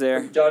there? I was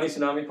there. Johnny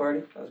Tsunami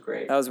party? That was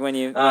great. That was when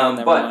you...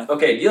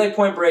 Okay, do you like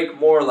Point Break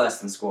more or less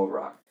than School of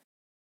Rock?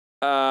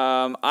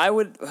 I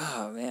would...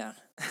 Oh, man.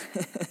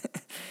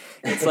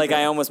 It's like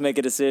I almost make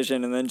a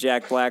decision and then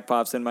Jack Black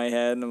pops in my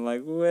head and I'm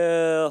like,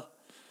 well...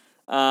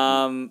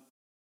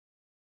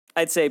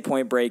 I'd say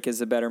Point Break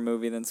is a better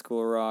movie than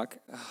School of Rock.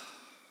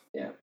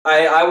 Yeah.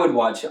 I would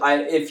watch.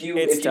 If you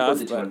It's put tough,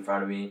 the two in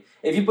front of me.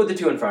 If you put the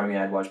two in front of me,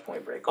 I'd watch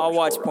Point Break. I'll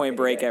watch Point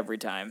Break every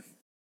time.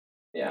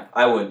 Yeah,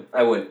 I would.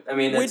 I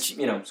mean, that's,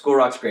 School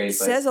Rock's great. It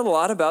says a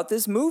lot about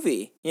this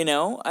movie.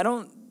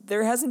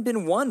 There hasn't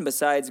been one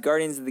besides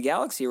Guardians of the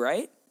Galaxy,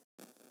 right?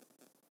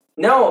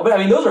 No, but I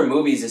mean, those are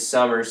movies this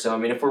summer. So I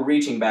mean, if we're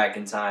reaching back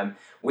in time,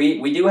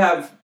 we do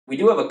have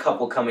a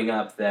couple coming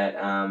up that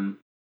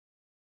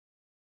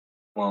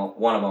well,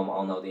 one of them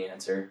I'll know the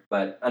answer,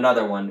 but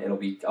another one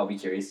I'll be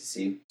curious to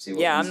see what.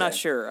 Yeah, I'm not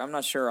sure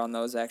on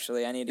those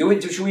actually. I need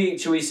to.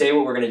 Should we say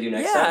what we're gonna do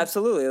next time? Yeah,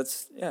 absolutely.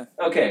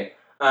 Okay.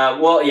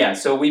 Well, yeah.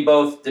 So we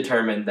both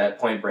determined that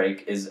Point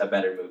Break is a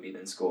better movie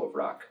than School of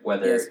Rock.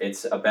 Whether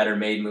it's a better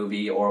made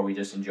movie or we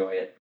just enjoy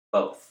it,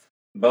 both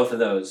of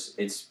those,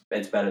 it's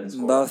better than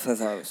School. Both of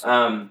those.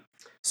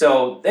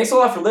 So thanks a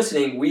lot for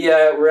listening.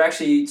 We're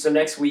actually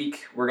next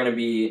week we're gonna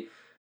be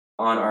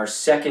on our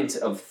second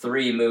of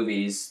 3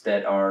 movies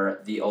that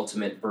are the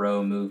ultimate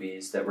bro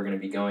movies that we're going to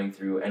be going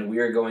through, and we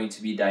are going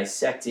to be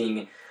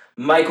dissecting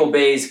Michael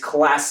Bay's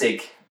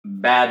classic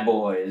Bad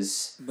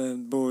Boys.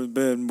 Bad boy,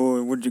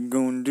 what you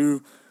gonna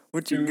do?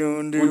 What you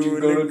gonna do? What you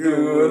gonna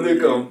do when they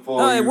come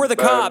for you? We're the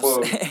cops.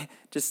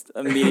 Just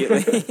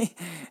immediately.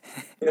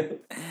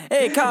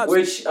 Hey, cops.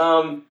 Which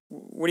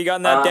what do you got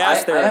in that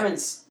dash there? I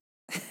haven't.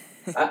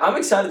 I'm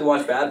excited to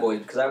watch Bad Boys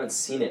because I haven't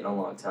seen it in a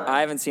long time.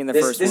 I haven't seen the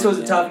first one. This was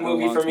a tough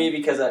movie for me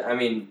because, I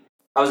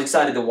was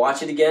excited to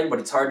watch it again, but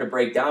it's hard to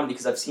break down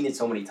because I've seen it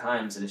so many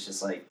times and it's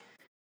just like,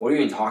 what do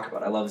you even talk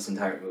about? I love this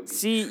entire movie.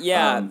 See,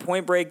 yeah,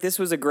 Point Break, this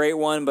was a great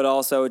one, but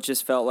also it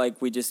just felt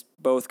like we just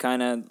both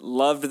kind of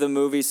loved the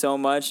movie so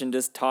much and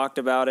just talked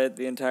about it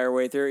the entire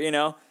way through,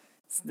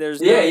 It's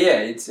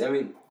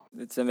amazing.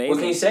 What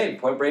can you say?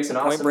 Point Break's an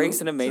awesome movie. Point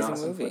Break's an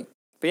amazing movie.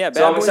 But yeah,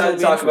 Bad Boys will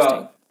be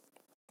interesting.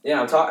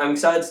 I'm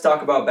excited to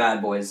talk about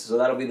Bad Boys, so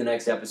that'll be the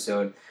next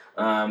episode.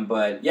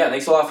 But yeah,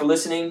 thanks a lot for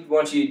listening. You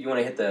want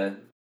to hit the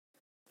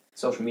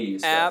social media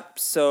stuff?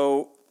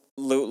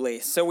 Absolutely.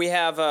 So we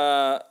have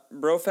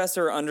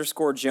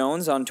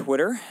Brofessor_Jones on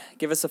Twitter.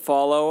 Give us a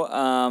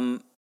follow.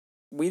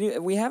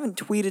 We haven't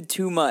tweeted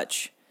too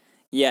much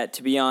yet,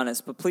 to be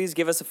honest, but please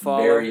give us a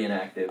follow. Very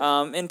inactive.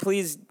 And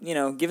please,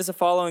 give us a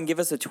follow and give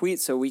us a tweet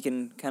so we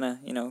can kind of,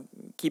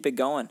 keep it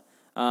going.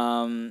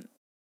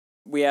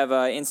 We have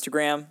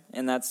Instagram,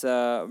 and that's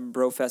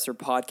Brofessor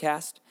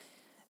Podcast.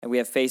 And we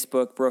have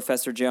Facebook,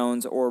 Brofessor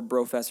Jones or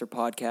Brofessor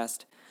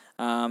Podcast.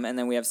 And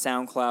then we have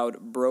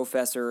SoundCloud,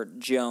 Brofessor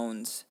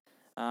Jones.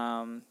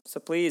 So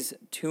please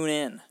tune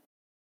in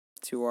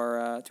to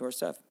our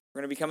stuff.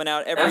 We're going to be coming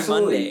out every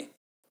Monday.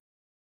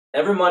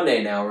 Every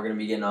Monday now we're going to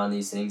be getting on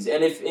these things.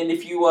 And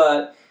if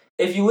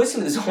you listen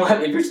to this whole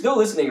time, if you're still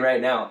listening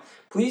right now,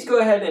 please go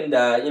ahead and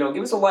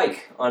give us a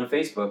like on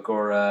Facebook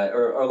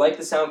or like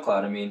the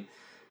SoundCloud. I mean,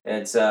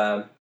 it's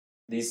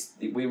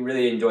we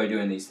really enjoy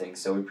doing these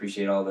things, so we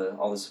appreciate all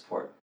the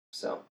support.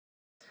 So,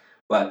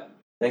 but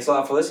thanks a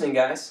lot for listening,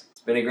 guys.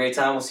 It's been a great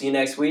time. We'll see you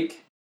next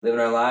week. Living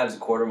our lives a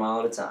quarter mile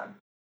at a time.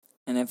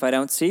 And if I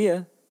don't see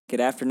you, good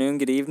afternoon,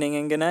 good evening,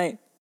 and good night.